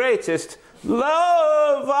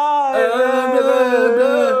Love Island.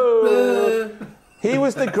 He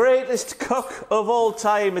was the greatest cook of all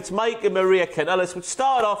time. It's Mike and Maria Kanellis, which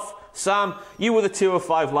started off... Sam, you were the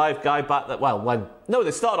 205 Live guy back that...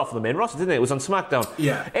 they started off on the main roster, didn't they? It was on SmackDown.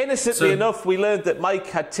 Yeah. Innocently enough, we learned that Mike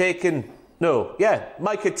had taken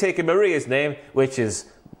Maria's name, which is...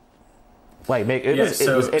 So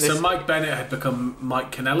Mike Bennett had become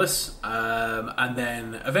Mike Kanellis, and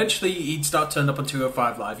then eventually he'd start turning up on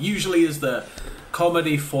 205 Live, usually as the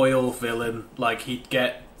comedy foil villain. Like, he'd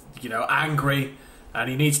get, angry, and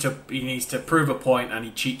he needs to prove a point, and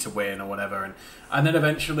he'd cheat to win or whatever, and then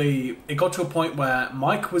eventually it got to a point where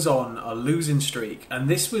Mike was on a losing streak, and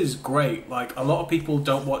this was great. Like, a lot of people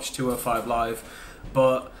don't watch 205 Live,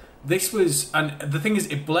 but this was... And the thing is,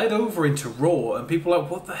 it bled over into Raw, and people are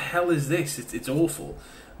like, what the hell is this? It's awful.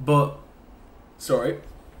 But... Sorry.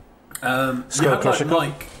 You had, like,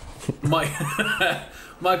 Mike...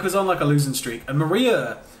 Mike was on like a losing streak, and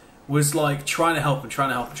Maria was like trying to help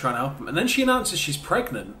him, and then she announces she's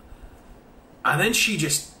pregnant, and then she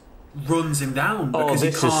just runs him down because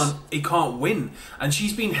he can't win, and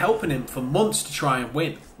she's been helping him for months to try and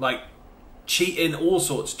win, like cheating, all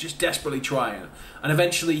sorts, just desperately trying, and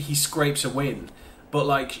eventually he scrapes a win. But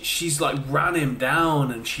like she's like ran him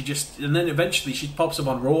down, and then eventually she pops up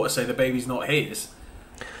on Raw to say the baby's not his.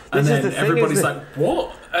 And then everybody's like,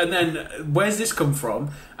 what? And then, where's this come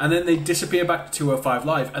from? And then they disappear back to 205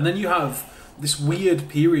 Live. And then you have this weird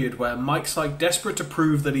period where Mike's like desperate to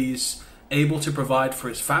prove that he's able to provide for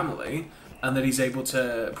his family, and that he's able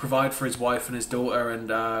to provide for his wife and his daughter and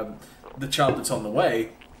the child that's on the way.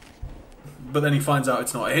 But then he finds out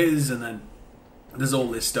it's not his, and then there's all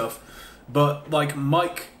this stuff. But like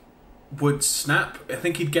Mike would snap. I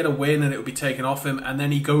think he'd get a win and it would be taken off him, and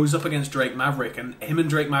then he goes up against Drake Maverick, and him and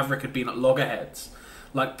Drake Maverick had been at loggerheads,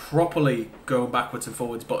 like properly going backwards and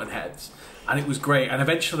forwards, butting heads, and it was great. And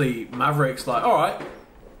eventually Maverick's like, alright,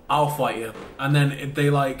 I'll fight you, and then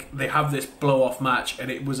they have this blow off match,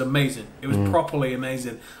 and it was amazing. It was properly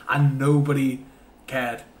amazing, and nobody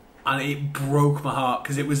cared, and it broke my heart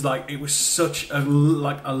because it was such a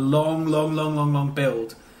long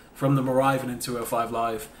build from them arriving in 205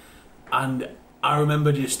 Live. And I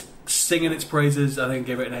remember just singing its praises. I think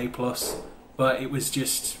give it an A+, but it was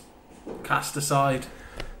just cast aside.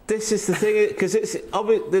 This is the thing, because it's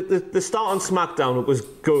the start on SmackDown was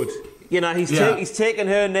good. You know, he's taken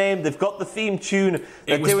her name. They've got the theme tune.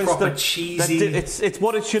 They're it was doing proper stuff, cheesy. It's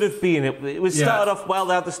what it should have been. It was started off well.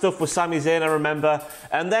 They had the stuff with Sami Zayn, I remember,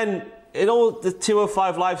 and then all the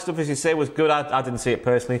 205 Live stuff, as you say, was good. I didn't see it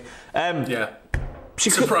personally.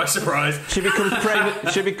 Surprise! She becomes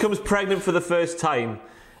pregnant. She becomes pregnant for the first time,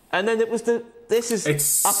 and then it was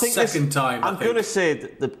second time. I'm going to say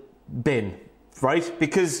the bin, right?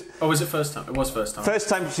 Because was it first time? It was first time. First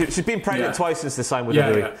time. She's been pregnant twice since the sign with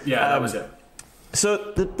WWE. Yeah, that was it.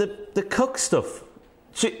 So the Cook stuff.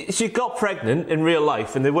 She got pregnant in real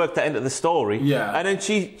life, and they worked that into the story. Yeah. And then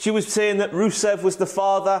she was saying that Rusev was the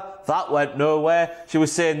father. That went nowhere. She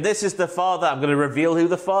was saying, this is the father. I'm going to reveal who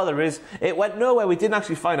the father is. It went nowhere. We didn't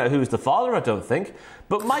actually find out who was the father, I don't think.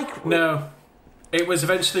 But Mike... No. It was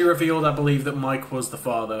eventually revealed, I believe, that Mike was the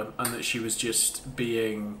father, and that she was just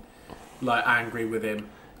being, like, angry with him.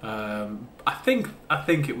 I think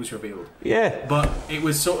it was revealed. Yeah. But it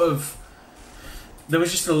was sort of... There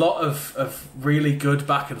was just a lot of really good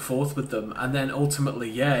back and forth with them, and then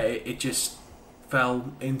ultimately, it just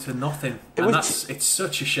fell into nothing. It's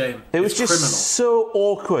such a shame. It was it's just criminal. So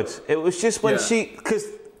awkward. It was just when because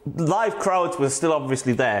live crowds were still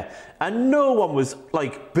obviously there, and no one was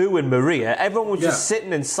like booing Maria. Everyone was just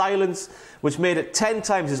sitting in silence, which made it 10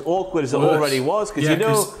 times as awkward as it already was. Because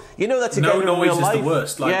you know that's no noise in real life. Is the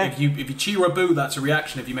worst. Like if you cheer or boo, that's a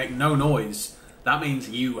reaction. If you make no noise, that means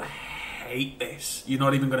you hate this. You're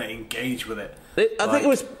not even going to engage with it. I think it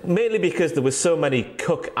was mainly because there was so many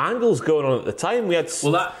Cook angles going on at the time.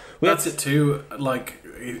 That's it too. Like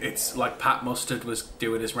it's like Pat Mustard was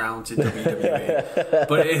doing his rounds in WWE,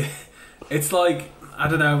 but it's like I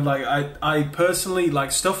don't know. Like I personally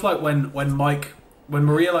like stuff like when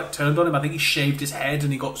Maria like turned on him. I think he shaved his head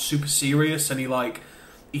and he got super serious and he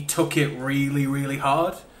took it really really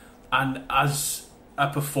hard. And as a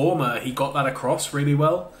performer, he got that across really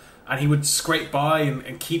well. And he would scrape by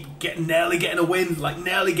and keep nearly getting a win, like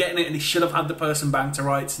nearly getting it, and he should have had the person bang to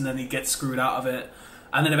rights, and then he'd get screwed out of it.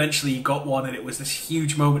 And then eventually he got one, and it was this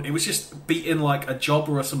huge moment. It was just beating like a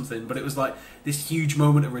jobber or something, but it was like this huge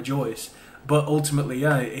moment to rejoice. But ultimately,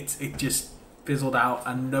 it just fizzled out,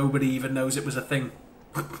 and nobody even knows it was a thing.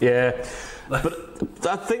 Yeah. But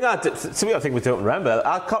I think we don't remember.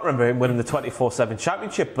 I can't remember him winning the 24/7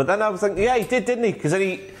 championship, but then I was like, yeah, he did, didn't he? Because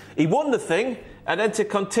then he won the thing. And then to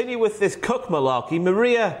continue with this Cook malarkey,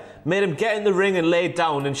 Maria made him get in the ring and lay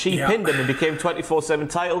down, and she pinned him and became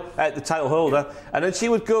 24/7 the title holder. And then she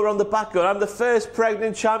would go around the back going, I'm the first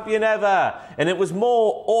pregnant champion ever. And it was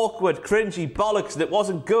more awkward, cringy bollocks, and it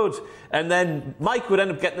wasn't good. And then Mike would end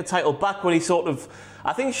up getting the title back when he sort of...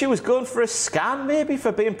 I think she was going for a scan, maybe,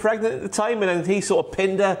 for being pregnant at the time, and then he sort of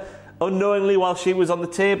pinned her unknowingly while she was on the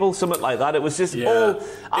table, something like that. It was just all...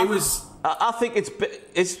 I think it's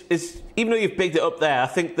even though you've bigged it up there, I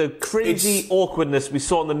think the cringy awkwardness we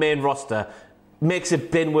saw on the main roster makes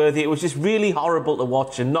it bin worthy. It was just really horrible to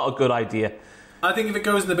watch and not a good idea. I think if it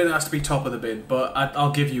goes in the bin, it has to be top of the bin. But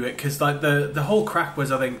I'll give you it because like the whole crack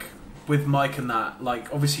was, I think, with Mike and that,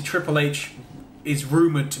 like obviously Triple H is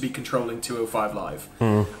rumoured to be controlling 205 Live,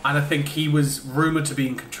 and I think he was rumoured to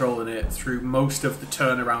be controlling it through most of the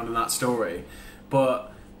turnaround in that story, but.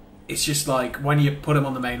 it's just like, when you put him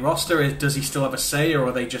on the main roster, does he still have a say, or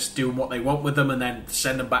are they just doing what they want with them and then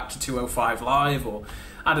send them back to 205 Live? Or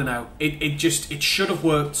I don't know. It should have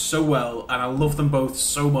worked so well, and I love them both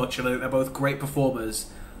so much, and I think they're both great performers,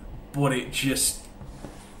 but it just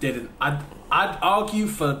didn't. I'd argue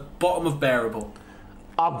for bottom of bearable.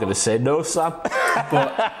 I'm going to say no, Sam.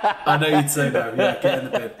 But I know you'd say no. Yeah, get in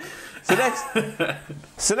the bin.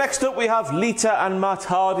 So next up we have Lita and Matt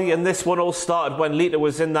Hardy, and this one all started when Lita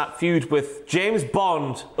was in that feud with James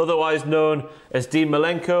Bond, otherwise known as Dean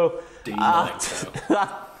Malenko.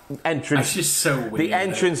 That entrance, it's just so weird. The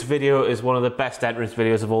entrance video is one of the best entrance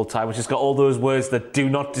videos of all time, which has got all those words that do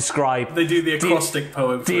not describe. They do the acrostic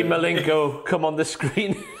poem. Dean Malenko come on the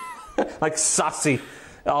screen like sassy.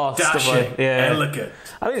 Oh, dashing, elegant.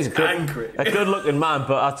 I mean, he's angry. A good-looking man,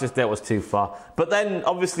 but that was too far. But then,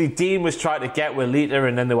 obviously, Dean was trying to get with Lita,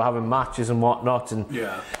 and then they were having matches and whatnot. And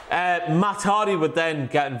Matt Hardy would then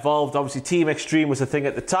get involved. Obviously, Team Extreme was a thing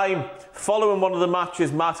at the time. Following one of the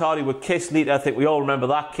matches, Matt Hardy would kiss Lita. I think we all remember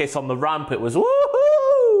that kiss on the ramp. It was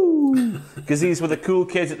woohoo! Because these were the cool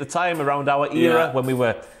kids at the time around our era when we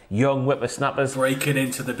were young whippersnappers. Breaking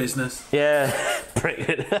into the business. Yeah.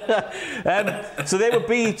 So they would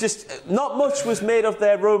be just... Not much was made of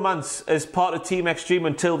their romance as part of Team Extreme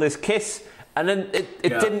until this kiss. And then it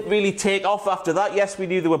didn't really take off after that. Yes, we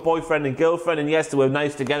knew they were boyfriend and girlfriend, and yes, they were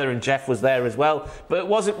nice together, and Jeff was there as well. But it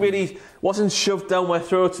wasn't shoved down my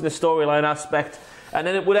throats in the storyline aspect. And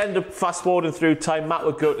then it would end up fast-forwarding through time. Matt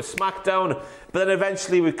would go to SmackDown, but then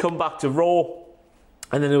eventually we'd come back to Raw.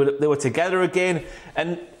 And then they were together again.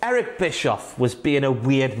 And Eric Bischoff was being a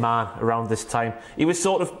weird man around this time. He was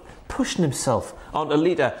sort of pushing himself onto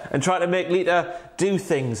Lita and trying to make Lita do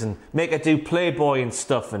things and make her do Playboy and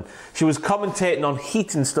stuff. And she was commentating on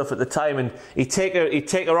Heat and stuff at the time. And he'd take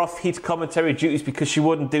her off Heat commentary duties because she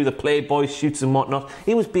wouldn't do the Playboy shoots and whatnot.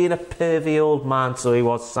 He was being a pervy old man, so he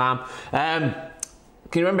was, Sam. Can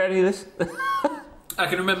you remember any of this? I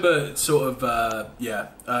can remember sort of,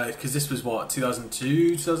 because this was what,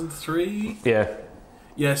 2002, 2003?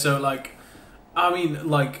 Yeah, so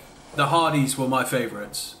the Hardys were my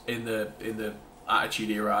favourites in the Attitude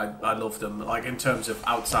Era. I loved them, like, in terms of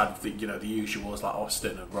outside of the usuals like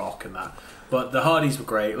Austin and Rock and that. But the Hardys were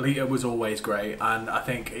great. Lita was always great, and I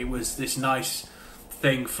think it was this nice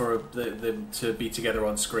thing for them to be together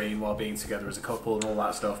on screen while being together as a couple and all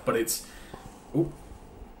that stuff. But it's... Ooh,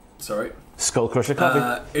 sorry. Skull Crusher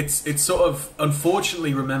coffee. It's sort of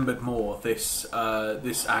unfortunately remembered more, this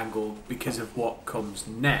angle, because of what comes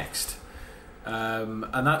next, and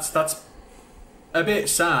that's a bit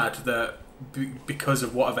sad that because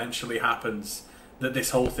of what eventually happens that this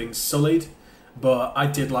whole thing's sullied. But I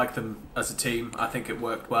did like them as a team. I think it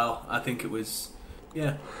worked well. I think it was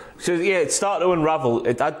So it started to unravel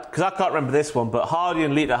because I can't remember this one, but Hardy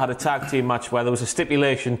and Lita had a tag team match where there was a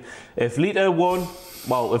stipulation: if Lita won.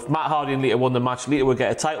 Well, if Matt Hardy and Lita won the match, Lita would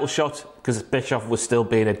get a title shot because Bischoff was still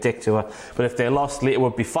being a dick to her. But if they lost, Lita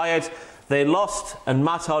would be fired. They lost, and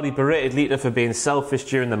Matt Hardy berated Lita for being selfish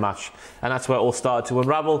during the match. And that's where it all started to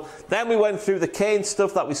unravel. Then we went through the Kane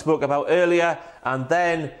stuff that we spoke about earlier, and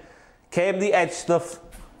then came the Edge stuff.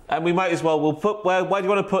 And we might as well, why do you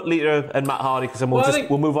want to put Lita and Matt Hardy? Because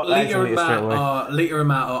we'll move on to Edge and Lita straight away. Lita and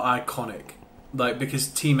Matt are iconic. Like, because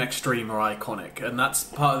Team Extreme are iconic, and that's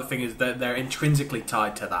part of the thing, is that they're intrinsically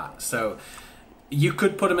tied to that. So you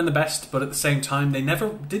could put them in the best, but at the same time,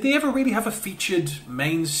 did they ever really have a featured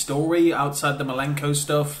main story outside the Malenko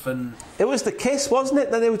stuff? And it was the kiss, wasn't it?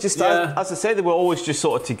 Then they were just, as I say, they were always just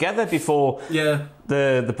sort of together before the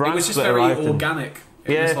brand. It was just very organic.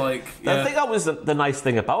 It was like, I think that was the nice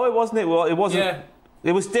thing about it, wasn't it? Well, it wasn't. Yeah.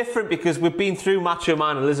 It was different because we've been through Macho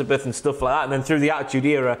Man, Elizabeth and stuff like that, and then through the Attitude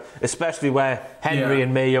Era, especially where Henry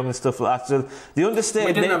and Mae Young and stuff like that. So the understated...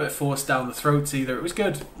 We didn't have it forced down the throats either. It was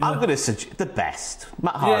good. Yeah. I'm going to suggest the best.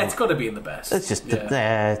 Matt Hardy. Yeah, it's got to be in the best. It's just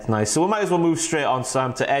it's nice. So we might as well move straight on,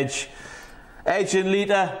 Sam, to Edge. Edge and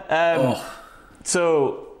Lita.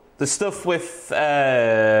 So the stuff with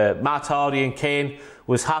Matt Hardy and Kane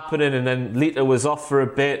was happening, and then Lita was off for a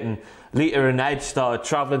bit, and Lita and Edge started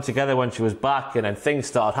travelling together when she was back, and then things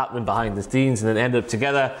started happening behind the scenes, and then ended up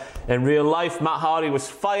together in real life. Matt Hardy was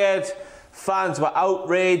fired. Fans were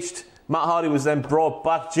outraged. Matt Hardy was then brought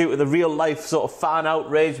back due to the real life sort of fan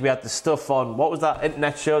outrage. We had the stuff on, what was that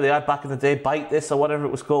internet show they had back in the day, Bite This or whatever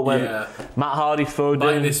it was called, when Matt Hardy phoned in.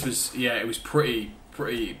 Bite This was, it was pretty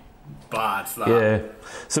bad. That. Yeah.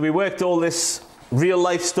 So we worked all this real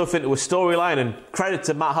life stuff into a storyline, and credit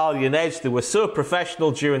to Matt Hardy and Edge, they were so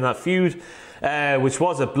professional during that feud, which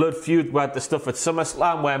was a blood feud. We had the stuff at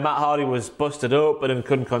SummerSlam where Matt Hardy was busted open and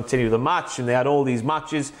couldn't continue the match, and they had all these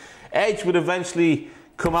matches. Edge would eventually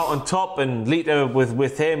come out on top, and Lita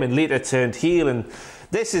with him, and Lita turned heel, and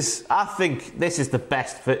I think this is the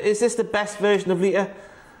best. Is this the best version of Lita,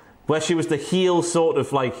 where she was the heel, sort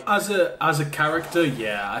of like as a character?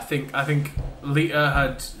 Yeah, I think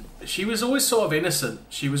Lita she was always sort of innocent.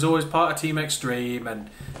 She was always part of Team Extreme, and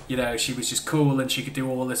she was just cool, and she could do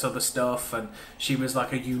all this other stuff, and she was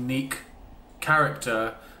like a unique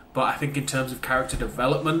character. But I think in terms of character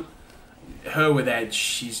development, her with Edge,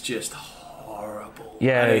 she's just horrible.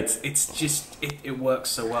 Yeah, and it's just it works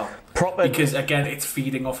so well. Because again, it's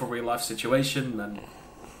feeding off a real life situation, and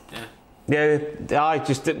I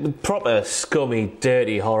just proper scummy,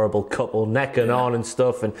 dirty, horrible couple, necking on and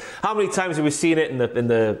stuff. And how many times have we seen it in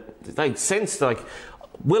the since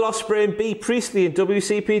Will Ospreay and B Priestley in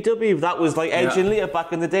WCPW? That was like Edge and Lita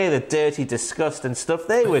back in the day, the dirty, disgusting stuff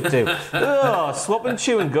they would do. Swapping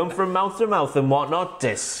chewing gum from mouth to mouth and whatnot.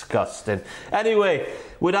 Disgusting. Anyway,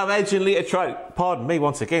 we'd have Edge and Lita try, pardon me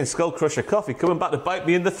once again, Skull Crusher Coffee coming back to bite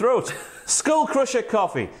me in the throat. Skull Crusher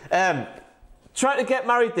Coffee. Trying to get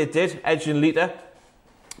married, they did, Edge and Lita.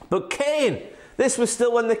 But Kane, this was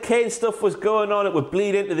still when the Kane stuff was going on. It would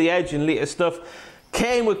bleed into the Edge and Lita stuff.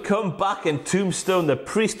 Kane would come back and tombstone the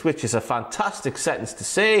Priest, which is a fantastic sentence to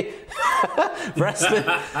say. Wrestling,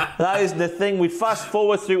 that is the thing. We fast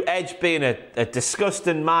forward through Edge being a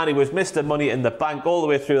disgusting man. He was Mr. Money in the Bank all the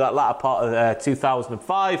way through that latter part of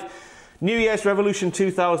 2005. New Year's Revolution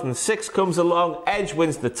 2006 comes along. Edge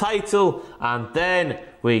wins the title, and then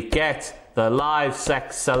we get the live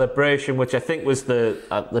sex celebration, which I think was the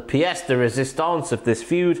pièce de résistance of this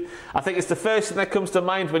feud. I think it's the first thing that comes to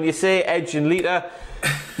mind when you say Edge and Lita.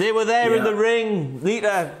 They were there in the ring.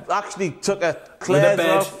 Lita actually took a Claire's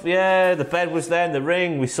off. Yeah, the bed was there in the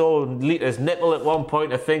ring. We saw Lita's nipple at one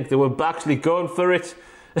point. I think they were actually going for it.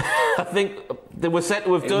 I think they were said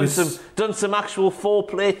to have done some actual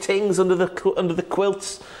foreplay things under the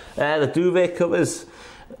quilts, the duvet covers.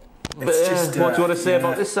 But, what do you want to say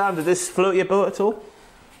about this, Sam? Did this float your boat at all?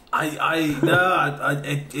 It's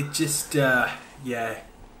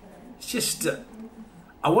just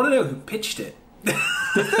I want to know who pitched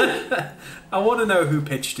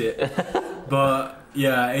it. But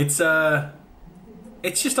yeah, it's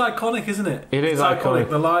just iconic, isn't it? It's iconic.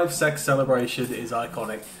 The live sex celebration is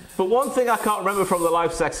iconic. But one thing I can't remember from the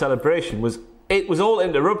live sex celebration was it was all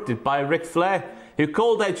interrupted by Ric Flair, who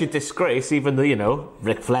called Edge a disgrace, even though,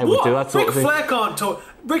 Ric Flair would do that sort of thing.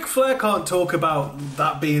 Ric Flair can't talk about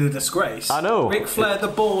that being a disgrace. I know. Ric Flair the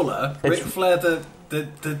baller. Ric Flair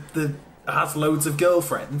the has loads of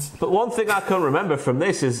girlfriends. But one thing I can remember from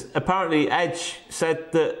this is apparently Ric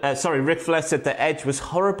Flair said that Edge was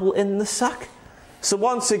horrible in the sack. So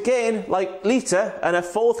once again, like Lita and her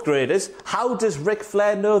fourth graders, how does Ric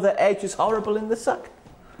Flair know that Edge is horrible in the sack?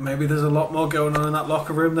 Maybe there's a lot more going on in that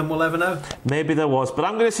locker room than we'll ever know. Maybe there was, but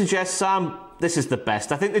I'm going to suggest, Sam, this is the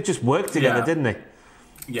best. I think they just worked together, didn't they?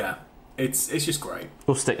 Yeah, it's just great.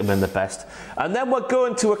 We'll stick them in the best. And then we're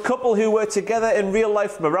going to a couple who were together in real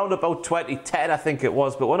life from around about 2010, I think it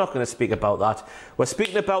was, but we're not going to speak about that. We're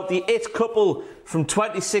speaking about the It couple from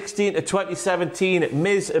 2016 to 2017,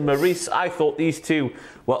 Miz and Maryse. I thought these two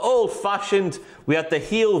were old-fashioned. We had the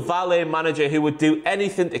heel valet manager who would do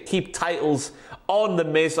anything to keep titles on the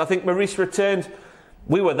Miz. I think Maryse returned.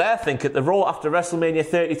 We were there, I think, at the Raw after WrestleMania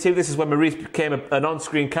 32. This is when Maryse became an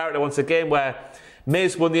on-screen character once again, where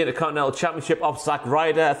Miz won the Intercontinental Championship off Zack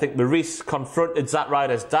Ryder. I think Maryse confronted Zack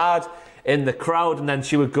Ryder's dad in the crowd, and then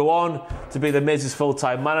she would go on to be the Miz's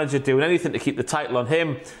full-time manager, doing anything to keep the title on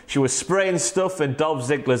him. She was spraying stuff in Dolph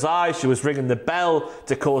Ziggler's eyes. She was ringing the bell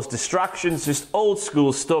to cause distractions, just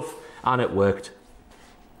old-school stuff, and it worked.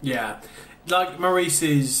 Yeah. Like, Maryse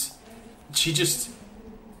is...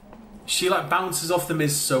 She bounces off the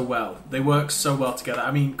Miz so well. They work so well together. I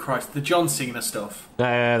mean, Christ, the John Cena stuff.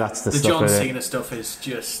 Yeah, that's the stuff. The John Cena stuff is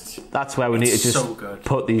just... That's where we need to just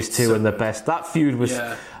put these two in the best. That feud was...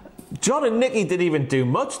 Yeah. John and Nikki didn't even do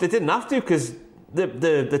much. They didn't have to, because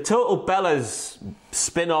the Total Bellas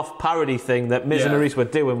spin-off parody thing that Miz and Maryse were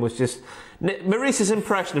doing was just... Maryse's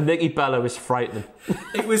impression of Nikki Bella was frightening.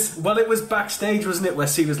 It was backstage, wasn't it, where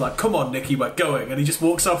Cena's like, "Come on, Nikki, we're going," and he just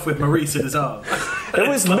walks off with Maryse in his arm. It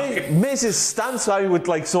was Miz's stance how he would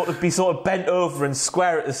sort of bent over and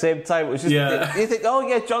square at the same time. It was just you think, oh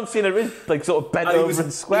yeah, John Cena is sort of bent over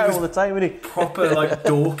and square all the time, isn't he? Proper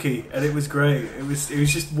dorky, and it was great. It was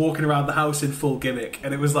just walking around the house in full gimmick,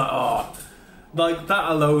 and it was that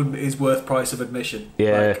alone is worth price of admission.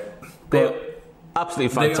 Yeah,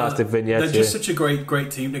 absolutely fantastic vignettes. They're just such a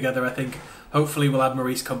great team together. I think Hopefully we'll have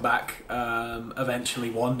Maurice come back eventually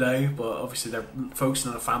one day, but obviously they're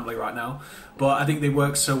focusing on a family right now. But I think they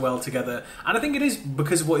work so well together. And I think it is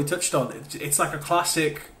because of what you touched on. It's like a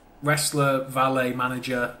classic wrestler, valet,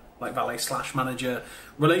 manager, like valet/manager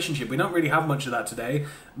relationship. We don't really have much of that today.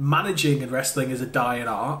 Managing and wrestling is a dying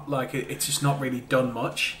art. Like, it's just not really done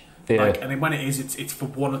much. Yeah. Like, and when it is, it's for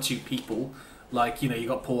one or two people. Like, you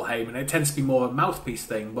got Paul Heyman. It tends to be more a mouthpiece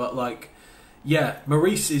thing, but like... Yeah,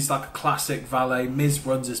 Maurice is like a classic valet. Miz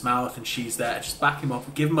runs his mouth and she's there. Just back him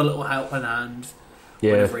up, give him a little helping hand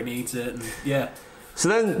whenever he needs it. And yeah. So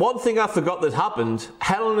then, one thing I forgot that happened,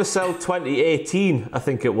 Hell in a Cell 2018, I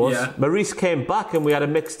think it was. Yeah. Maurice came back and we had a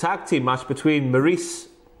mixed tag team match between Maurice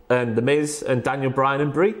and The Miz and Daniel Bryan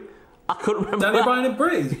and Brie. I couldn't remember Daniel that. Bryan and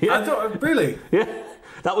Brie? Yeah. I thought, really? Yeah.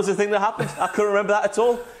 That was the thing that happened. I couldn't remember that at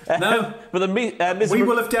all. No. But the Miz we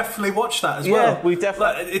will have definitely watched that as well. Yeah, we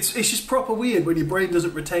definitely... Like, it's just proper weird when your brain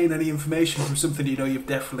doesn't retain any information from something you've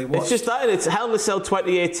definitely watched. It's just that, it's Hell in a Cell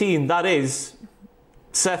 2018. That is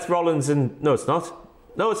Seth Rollins and... No, it's not.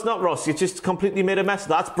 No, it's not, Ross. You just completely made a mess of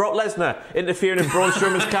that. That's Brock Lesnar interfering in Braun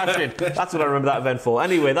Strowman's cash-in. That's what I remember that event for.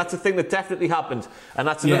 Anyway, that's a thing that definitely happened. And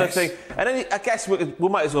that's another thing. And then I guess we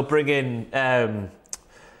might as well bring in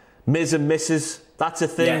Miz and Mrs. That's a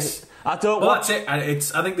thing. Yes. That's it. And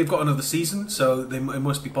I think they've got another season, so it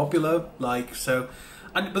must be popular. Like, so...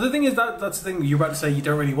 But the thing is, that's the thing. You're about to say you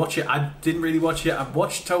don't really watch it. I didn't really watch it. I've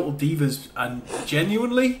watched Total Divas, and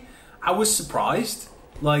genuinely, I was surprised.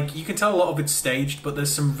 Like, you can tell a lot of it's staged, but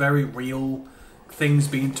there's some very real things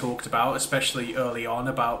being talked about, especially early on,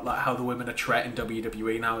 about like how the women are treated in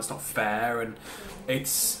WWE now. It's not fair, and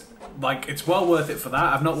it's well worth it for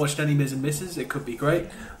that. I've not watched any Miz and Mrs. It could be great,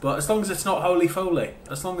 but as long as it's not Holy Foley,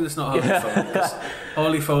 Foley, because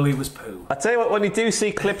Holy Foley was poo. I tell you what, when you do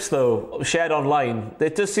see clips though shared online,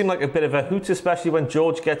 it does seem like a bit of a hoot, especially when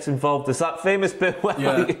George gets involved. There's that famous bit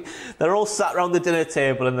where they're all sat around the dinner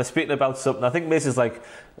table and they're speaking about something. I think Miz is like,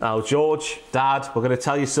 "Now, George, Dad, we're going to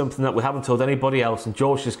tell you something that we haven't told anybody else." And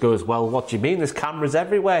George just goes, "Well, what do you mean? There's cameras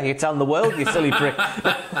everywhere. You're telling the world, you silly prick."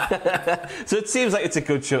 So it seems like it's a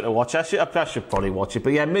good show to watch. I should probably watch it.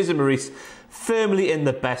 But yeah, Miz and Maurice firmly in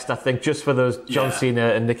the best, I think, just for those John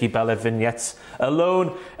Cena and Nikki Bella vignettes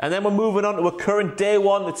alone. And then we're moving on to a current day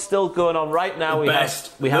one that's still going on right now. We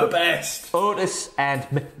have Otis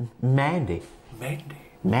and Mandy.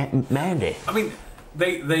 Mandy. I mean,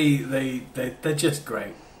 they're just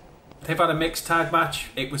great. They've had a mixed tag match.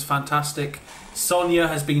 It was fantastic. Sonya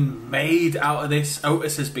has been made out of this.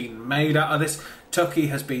 Otis has been made out of this. Tucky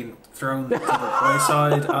has been thrown to the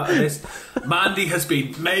wayside out of this. Mandy has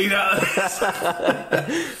been made out of this.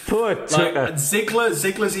 Poor Tucker.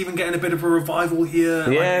 Ziggler's even getting a bit of a revival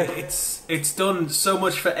here. Yeah. Like, it's done so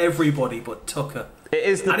much for everybody but Tucker. It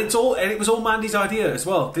is, and it was all Mandy's idea as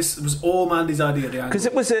well. This was all Mandy's idea. Because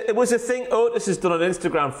it was a thing Otis has done on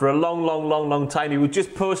Instagram for a long time. He would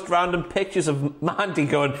just post random pictures of Mandy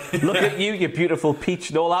going, "Look at you, you beautiful peach,"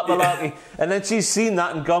 and all that malarkey. And then she's seen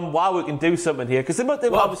that and gone, "Wow, we can do something here." Because they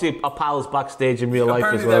obviously are pals backstage in real life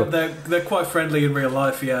as well. They're quite friendly in real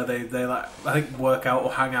life. Yeah, they like, I think, work out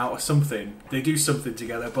or hang out or something. They do something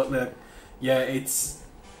together. But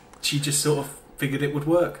she just sort of figured it would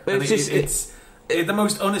work. It's the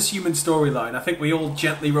most unassuming storyline. I think we all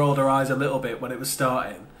gently rolled our eyes a little bit when it was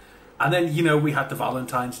starting. And then, we had the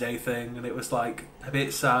Valentine's Day thing, and it was like a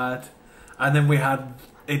bit sad. And then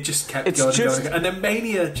it just kept going. And then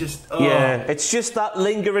Mania just... Oh. Yeah, it's just that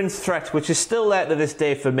lingering threat, which is still there to this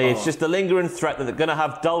day for me. It's just the lingering threat that they're going to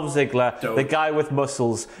have Dolph Ziggler, the guy with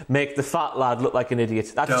muscles, make the fat lad look like an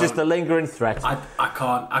idiot. That's just the lingering threat.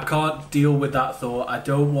 I can't deal with that thought. I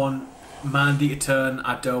don't want Mandy to turn.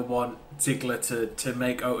 I don't want Ziggler to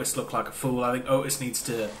make Otis look like a fool. I think Otis needs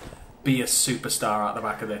to be a superstar out the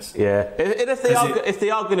back of this. Yeah, and if they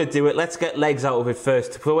are going to do it, let's get legs out of it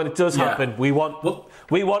first. But when it does happen, we want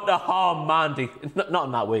to harm Mandy. Not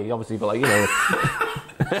in that way, obviously, but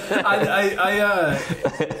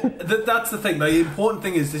that's the thing. The important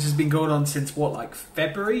thing is this has been going on since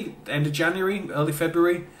February, end of January, early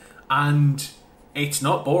February, and it's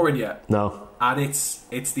not boring yet. No, and it's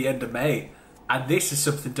the end of May. And this is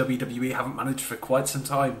something WWE haven't managed for quite some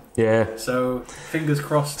time. Yeah. So, fingers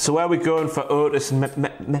crossed. So where are we going for Otis and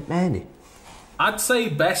Mandy? I'd say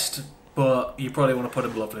best, but you probably want to put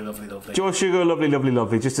him lovely. George Sugar,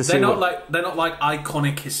 lovely, just to see. They're not like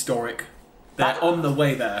iconic, historic. They're on the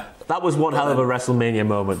way there. That was one hell of a WrestleMania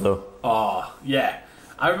moment, though. Oh, yeah.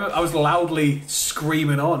 I remember I was loudly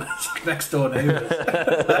screaming on next door neighbours.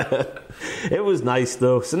 It was nice,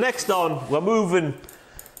 though. So next on, we're moving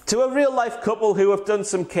to a real-life couple who have done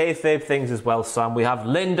some kayfabe things as well, Sam. We have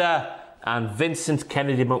Linda and Vincent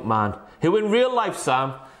Kennedy McMahon. who in real life,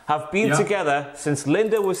 Sam, have been together since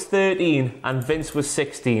Linda was 13 and Vince was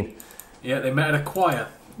 16. Yeah, they met at a choir.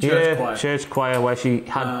 Church choir, where she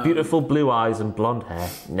had beautiful blue eyes and blonde hair.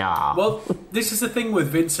 Nah. Well, this is the thing with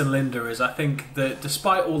Vince and Linda, is I think that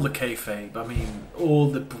despite all the kayfabe, I mean, all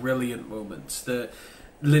the brilliant moments, the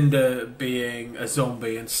Linda being a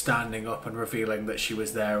zombie and standing up and revealing that she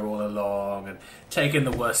was there all along, and taking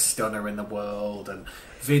the worst stunner in the world, and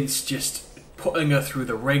Vince just putting her through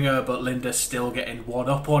the ringer, but Linda still getting one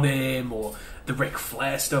up on him, or the Ric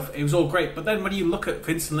Flair stuff, it was all great. But then when you look at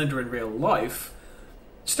Vince and Linda in real life,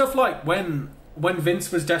 stuff like when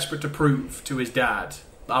Vince was desperate to prove to his dad,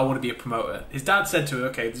 I want to be a promoter, his dad said to him,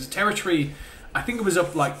 okay, there's a territory, I think it was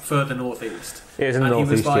up like further northeast. It was in the northeast,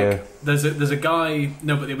 he was like, yeah. There's a guy,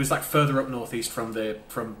 no, but it was like further up northeast from the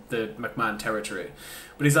McMahon territory.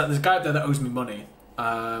 But he's like, there's a guy up there that owes me money,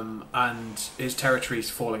 and his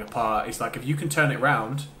territory's falling apart. He's like, if you can turn it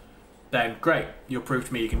round, then great, you'll prove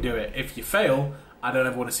to me you can do it. If you fail, I don't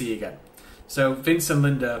ever want to see you again. So Vince and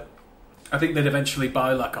Linda, I think they'd eventually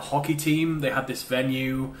buy like a hockey team. They had this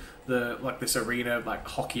venue, this arena, like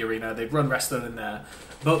hockey arena. They'd run wrestling in there.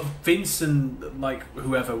 But Vince and like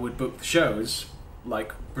whoever would book the shows,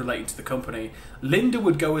 like relating to the company, Linda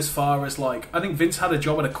would go as far as like, I think Vince had a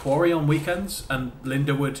job at a quarry on weekends, and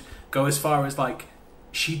Linda would go as far as like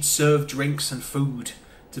she'd serve drinks and food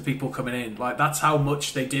to people coming in. Like that's how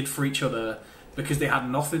much they did for each other, because they had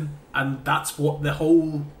nothing. And that's what the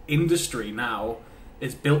whole industry now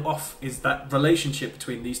is built off, is that relationship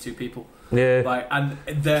between these two people. Yeah. Like, and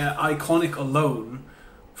they're iconic alone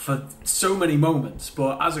for so many moments,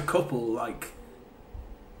 but as a couple, like,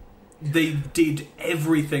 they did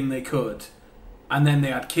everything they could, and then they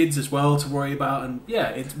had kids as well to worry about, and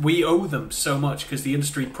we owe them so much, because the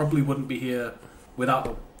industry probably wouldn't be here without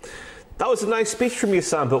them. That was a nice speech from you,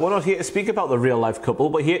 Sam, but we're not here to speak about the real-life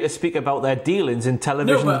couple. We're here to speak about their dealings in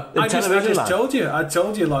television. No, but I just told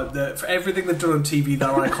you, like, for everything they've done on TV, they're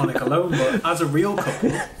iconic alone, but as a real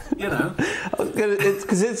couple, you know.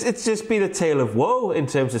 Because it's just been a tale of woe in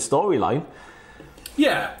terms of storyline.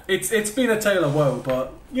 Yeah, it's been a tale of woe,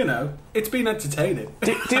 but, you know, it's been entertaining.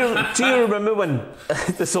 Do you remember when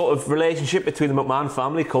the sort of relationship between the McMahon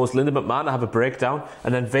family caused Linda McMahon to have a breakdown,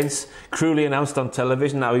 and then Vince cruelly announced on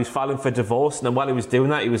television how he was filing for divorce, and then while he was doing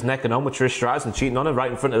that, he was necking on with Trish Stratus and cheating on her right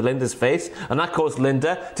in front of Linda's face, and that caused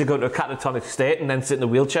Linda to go into a catatonic state and then sit in a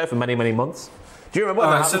wheelchair for many, many months? Do you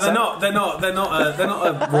remember? So they're not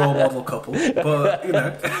a role model couple, but you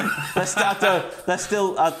know, they're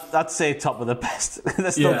still I'd say top of the best.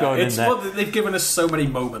 They're still going in there. Well, they've given us so many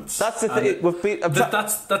moments. That's the thing.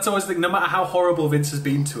 That's always the thing. No matter how horrible Vince has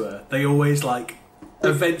been to her, they always like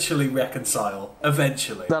eventually reconcile.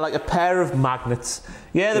 Eventually, they're like a pair of magnets.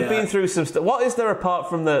 Yeah, they've been through some stuff. What is there apart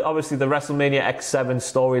from the WrestleMania X7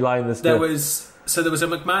 storyline? There was a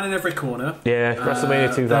McMahon in every corner. Yeah,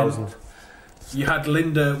 WrestleMania 2000. You had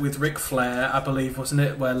Linda with Ric Flair, I believe, wasn't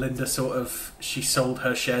it? Where Linda she sold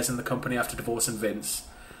her shares in the company after divorcing Vince.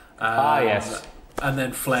 Yes. And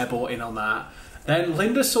then Flair bought in on that. Then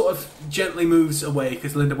Linda sort of gently moves away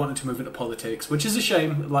because Linda wanted to move into politics, which is a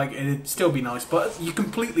shame. Like, it'd still be nice, but you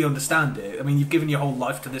completely understand it. I mean, you've given your whole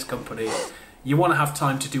life to this company. You want to have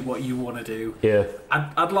time to do what you want to do. Yeah.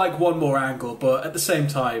 I'd like one more angle, but at the same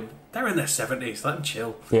time, they're in their 70s. Let them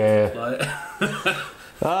chill. Yeah.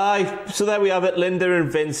 So there we have it, Linda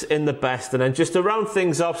and Vince in the best. And then just to round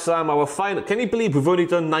things off, Sam, our final... Can you believe we've only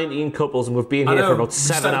done 19 couples and we've been here for about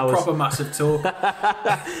 7 hours? Proper massive talk.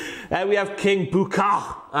 We have King Booker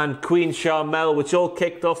and Queen Sharmell, which all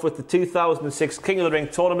kicked off with the 2006 King of the Ring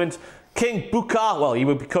tournament. King Booker, well, he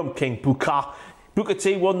would become King Booker. Booker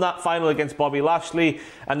T won that final against Bobby Lashley,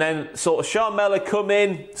 and then sort of Sharmell had come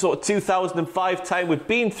in sort of 2005 time. We'd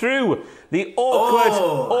been through the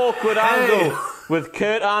awkward angle with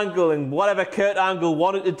Kurt Angle and whatever Kurt Angle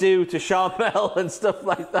wanted to do to Sharmell and stuff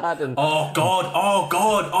like that. And oh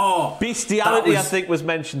God. Bestiality, I think, was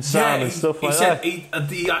mentioned, Sam, and stuff like that.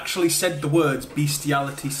 He actually said the words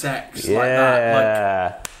bestiality sex, like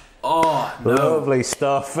that. Like, oh, no. Lovely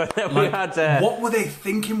stuff. And then we had, what were they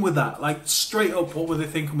thinking with that? Like, straight up, what were they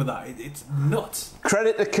thinking with that? It's nuts.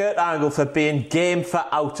 Credit to Kurt Angle for being game for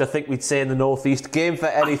out, I think we'd say in the Northeast. Game for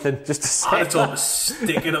anything, just to say. I'd have told them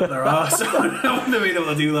stick it up their arse. I wouldn't have been able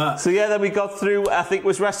to do that. So yeah, then we got through, I think it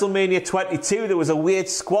was WrestleMania 22. There was a weird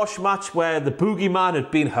squash match where the Boogeyman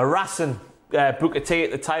had been harassing Booker T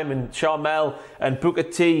at the time, and Sharmell, and Booker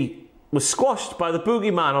T was squashed by the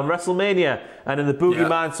Boogeyman on WrestleMania, and then the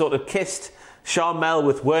Boogeyman sort of kissed Sharmell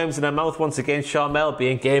with worms in her mouth. Once again, Sharmell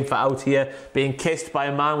being game for out here, being kissed by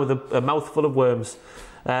a man with a mouthful of worms.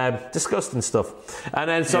 Disgusting stuff. And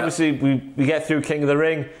then so obviously we get through King of the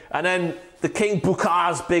Ring, and then the King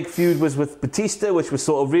Booker's big feud was with Batista, which was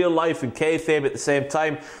sort of real life and kayfabe at the same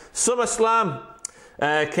time. SummerSlam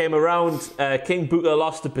came around. King Booker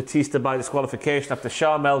lost to Batista by disqualification after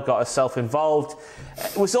Sharmell got herself involved.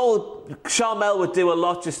 It was all Sharmell would do a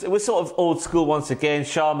lot. It was sort of old school once again.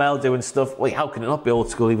 Sharmell doing stuff. Wait, how can it not be old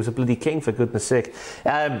school? He was a bloody king, for goodness sake.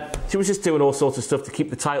 She was just doing all sorts of stuff to keep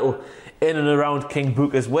the title in and around King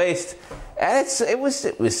Booker's waist. And it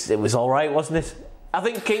was all right, wasn't it? I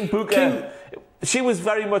think King Booker, she was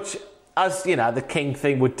very much, as you know, the king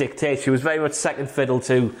thing would dictate. She was very much second fiddle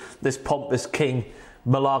to this pompous king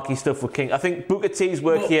malarkey stuff with King. I think Booker T's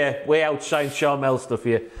work here way outshined Sharmell's stuff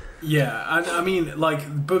here. Yeah, and I mean, like,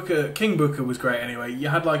 King Booker was great anyway. You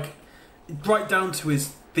had, like, right down to his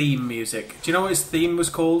theme music. Do you know what his theme was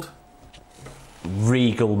called?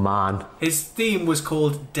 Regal Man. His theme was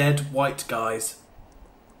called Dead White Guys.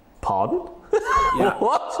 Pardon? Yeah.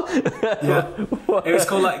 What? Yeah. It was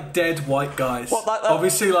called, like, Dead White Guys. What, that?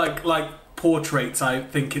 Obviously, like portraits, I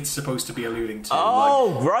think it's supposed to be alluding to.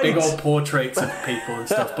 Oh, like, right. Big old portraits of people and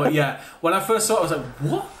stuff. But yeah, when I first saw it, I was like,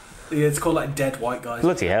 what? Yeah, it's called like Dead White Guys.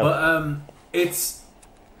 Bloody hell. But it's,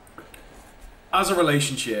 as a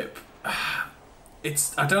relationship,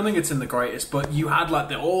 I don't think it's in the greatest, but you had like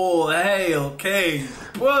the all hail King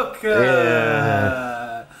Booker.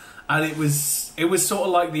 Yeah. And it was sort of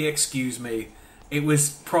like the excuse me. It was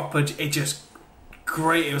proper, it just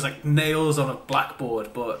great. It was like nails on a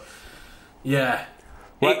blackboard, but yeah.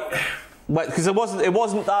 Because it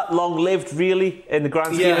wasn't that long lived really in the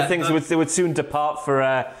grand scheme of things. They would soon depart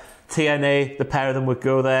for TNA. The pair of them would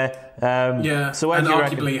go there. So and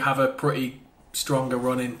arguably have a pretty stronger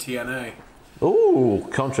run in TNA. Ooh,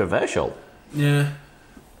 controversial. Yeah,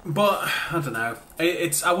 but I don't know.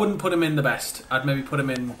 I wouldn't put him in the best. I'd maybe put him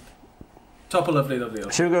in top of Lovely.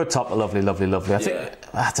 Should we go top of Lovely? I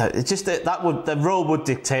think it's just the role would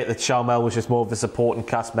dictate that Sharmell was just more of a supporting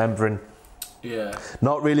cast member and. Yeah.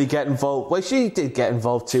 Not really get involved. Well, she did get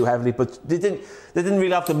involved too heavily, but they didn't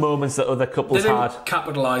really have the moments that other couples had. They didn't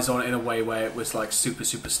capitalise on it in a way where it was like super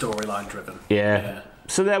storyline driven. Yeah.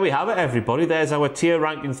 So there we have it, everybody. There's our tier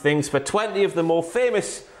ranking things for 20 of the more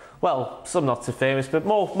famous, well, some not so famous, but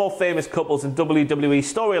more famous couples in WWE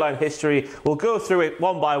storyline history. We'll go through it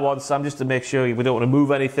one by one, Sam, just to make sure we don't want to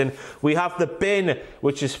move anything. We have the bin,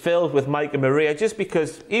 which is filled with Mike and Maria, just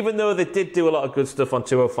because even though they did do a lot of good stuff on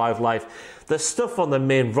 205 Live, the stuff on the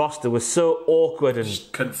main roster was so awkward and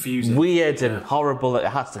just confusing, weird and horrible that it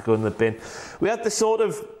has to go in the bin. We had the sort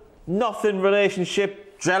of nothing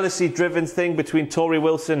relationship, jealousy-driven thing between Tori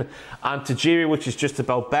Wilson and Tajiri, which is just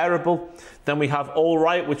about bearable. Then we have All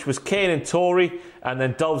Right, which was Kane and Tori, and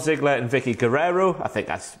then Dolph Ziggler and Vicky Guerrero. I think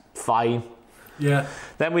that's fine. Yeah.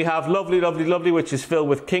 Then we have Lovely, which is filled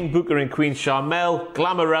with King Booker and Queen Sharmell,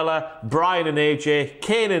 Glamorella, Brian and AJ,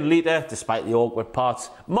 Kane and Lita, despite the awkward parts,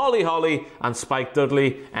 Molly Holly and Spike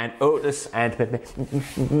Dudley, and Otis and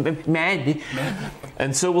Mandy.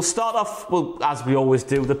 And so we'll start off, as we always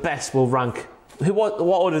do, the best will rank. What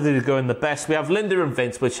order did it go in the best? We have Linda and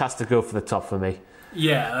Vince, which has to go for the top for me.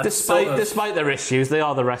 Yeah, despite their issues, they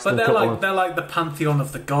are the wrestling couple. They're like the pantheon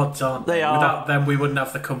of the gods, aren't they? They are. Without them, we wouldn't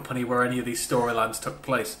have the company where any of these storylines took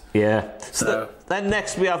place. Yeah. So then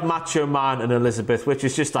next we have Macho Man and Elizabeth, which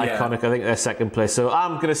is just iconic. I think they're second place. So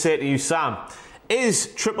I'm going to say to you, Sam, is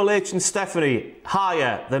Triple H and Stephanie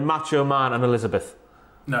higher than Macho Man and Elizabeth?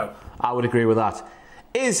 No. I would agree with that.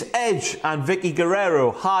 Is Edge and Vicky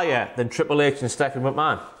Guerrero higher than Triple H and Stephanie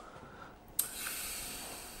McMahon?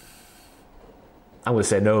 I'm going to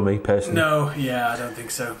say no, me, personally. No, yeah, I don't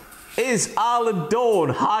think so. Is Arlen Dawn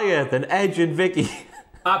higher than Edge and Vicky?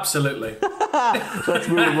 Absolutely. Let's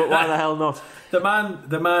move on, but why the hell not?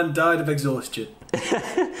 The man died of exhaustion.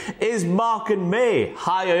 Is Mark and May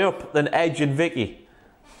higher up than Edge and Vicky?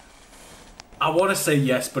 I want to say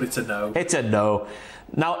yes, but it's a no. It's a no.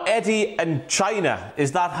 Now, Eddie and Chyna,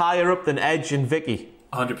 is that higher up than Edge and Vicky?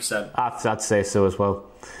 100%. I'd say so as well.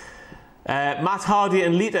 Matt Hardy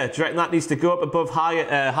and Lita, do you reckon that needs to go up above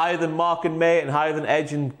higher than Mark and May and higher than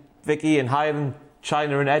Edge and Vicky and higher than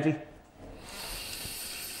Chyna and Eddie?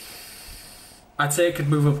 I'd say it could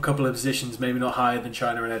move up a couple of positions, maybe not higher than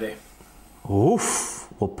Chyna and Eddie. Oof,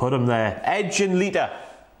 we'll put them there. Edge and Lita.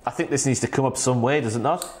 I think this needs to come up some way, does it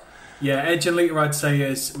not? Yeah, Edge and Lita I'd say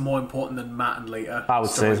is more important than Matt and Lita. I would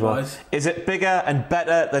say as well. Is it bigger and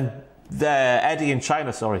better than Eddie and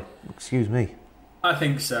Chyna, sorry? Excuse me. I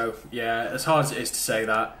think so, yeah. As hard as it is to say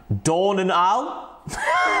that. Dawn and Al?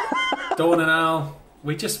 Dawn and Al.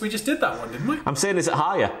 We just did that one, didn't we? I'm saying, is it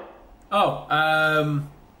higher? Oh,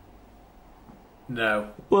 No.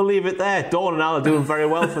 We'll leave it there. Dawn and Al are doing very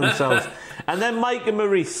well for themselves. And then Mike and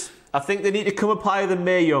Maurice. I think they need to come up higher than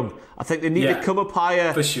Mae Young. I think they need to come up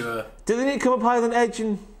higher. For sure. Do they need to come up higher than Edge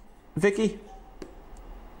and Vicky?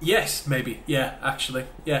 Yes, maybe. Yeah, actually.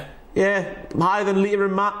 Yeah. Yeah. Higher than Lita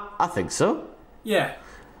and Matt? I think so. Yeah.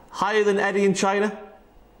 Higher than Eddie and Chyna?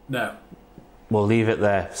 No. We'll leave it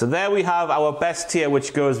there. So there we have our best tier,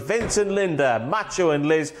 which goes Vince and Linda, Macho and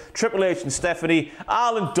Liz, Triple H and Stephanie,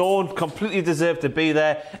 Al and Dawn, completely deserve to be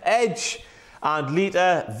there, Edge and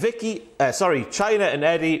Lita, Chyna and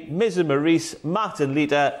Eddie, Miz and Maurice, Matt and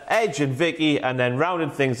Lita, Edge and Vicky, and then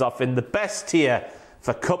rounding things off in the best tier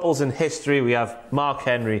for couples in history, we have Mark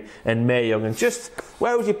Henry and Mae Young. And just,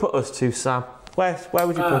 where would you put us to, Sam? Where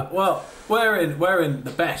would you put? Well, we're in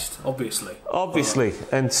the best, obviously.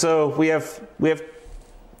 And so we have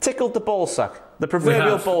tickled the ballsack, the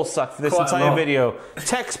proverbial ballsack for this entire video.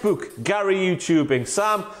 Textbook Gary YouTubing.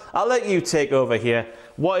 Sam, I'll let you take over here.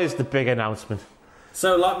 What is the big announcement?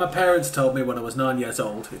 So, like my parents told me when I was 9 years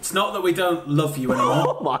old, it's not that we don't love you anymore.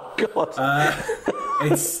 Oh my God!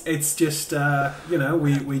 It's just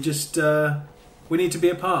we need to be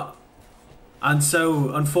apart. And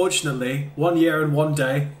so, unfortunately, 1 year and 1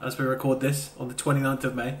 day, as we record this on the 29th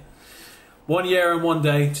of May, 1 year and 1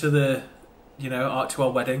 day to the, to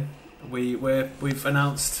our wedding, we've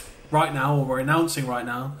announced right now, or we're announcing right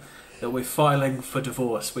now, that we're filing for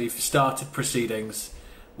divorce. We've started proceedings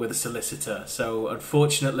with a solicitor. So,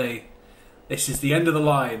 unfortunately, this is the end of the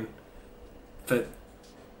line for,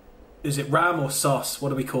 is it Ram or Sauce?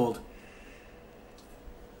 What are we called?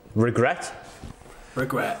 Regret.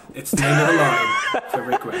 It's the end of the line for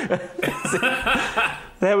regret.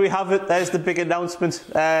 There we have it. There's the big announcement.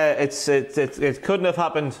 It couldn't have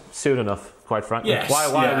happened soon enough, quite frankly. Yes, why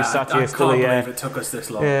are we sat here still? I can't believe it took us this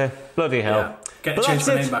long. Yeah, bloody hell. Yeah. Get to change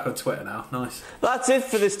my name back on Twitter now. Nice. That's it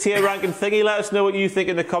for this tier ranking thingy. Let us know what you think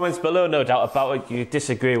in the comments below. No doubt about it, you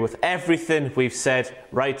disagree with everything we've said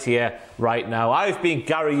right here, right now. I've been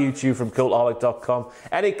Gary YouTube from Cultaholic.com.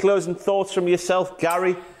 Any closing thoughts from yourself,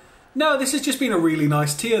 Gary? No, this has just been a really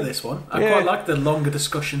nice tier, this one. I quite like the longer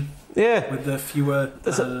discussion. Yeah. With the fewer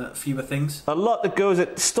things. A lot that goes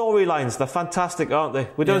at storylines. They're fantastic, aren't they?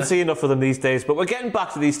 We don't see enough of them these days, but we're getting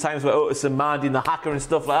back to these times where Otis and Mandy and the Hacker and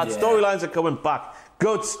stuff like that. Yeah. Storylines are coming back.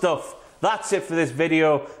 Good stuff. That's it for this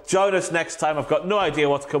video. Join us next time. I've got no idea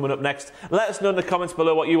what's coming up next. Let us know in the comments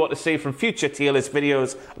below what you want to see from future tier list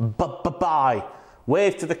videos. Bye.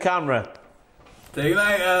 Wave to the camera. See you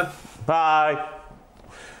later. Bye.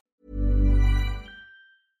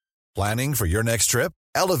 Planning for your next trip?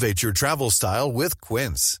 Elevate your travel style with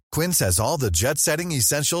Quince. Quince has all the jet-setting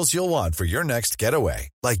essentials you'll want for your next getaway,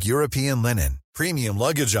 like European linen, premium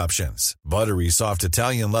luggage options, buttery soft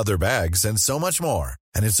Italian leather bags, and so much more.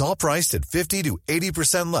 And it's all priced at 50 to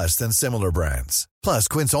 80% less than similar brands. Plus,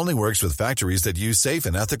 Quince only works with factories that use safe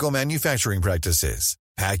and ethical manufacturing practices.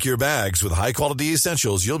 Pack your bags with high-quality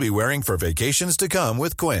essentials you'll be wearing for vacations to come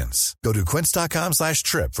with Quince. Go to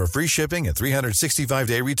quince.com/trip for free shipping and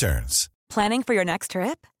 365-day returns. Planning for your next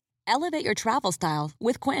trip? Elevate your travel style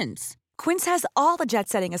with Quince. Quince has all the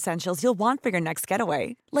jet-setting essentials you'll want for your next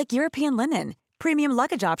getaway, like European linen, premium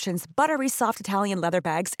luggage options, buttery soft Italian leather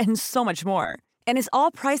bags, and so much more. And is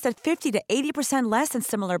all priced at 50 to 80% less than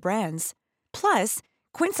similar brands. Plus,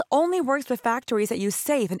 Quince only works with factories that use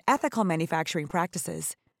safe and ethical manufacturing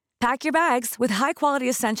practices. Pack your bags with high-quality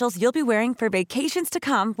essentials you'll be wearing for vacations to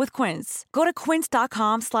come with Quince. Go to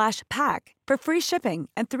quince.com/pack for free shipping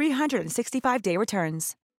and 365-day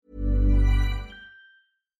returns.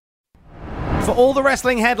 For all the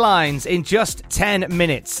wrestling headlines in just 10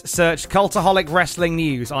 minutes, search Cultaholic Wrestling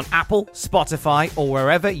News on Apple, Spotify, or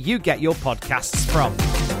wherever you get your podcasts from.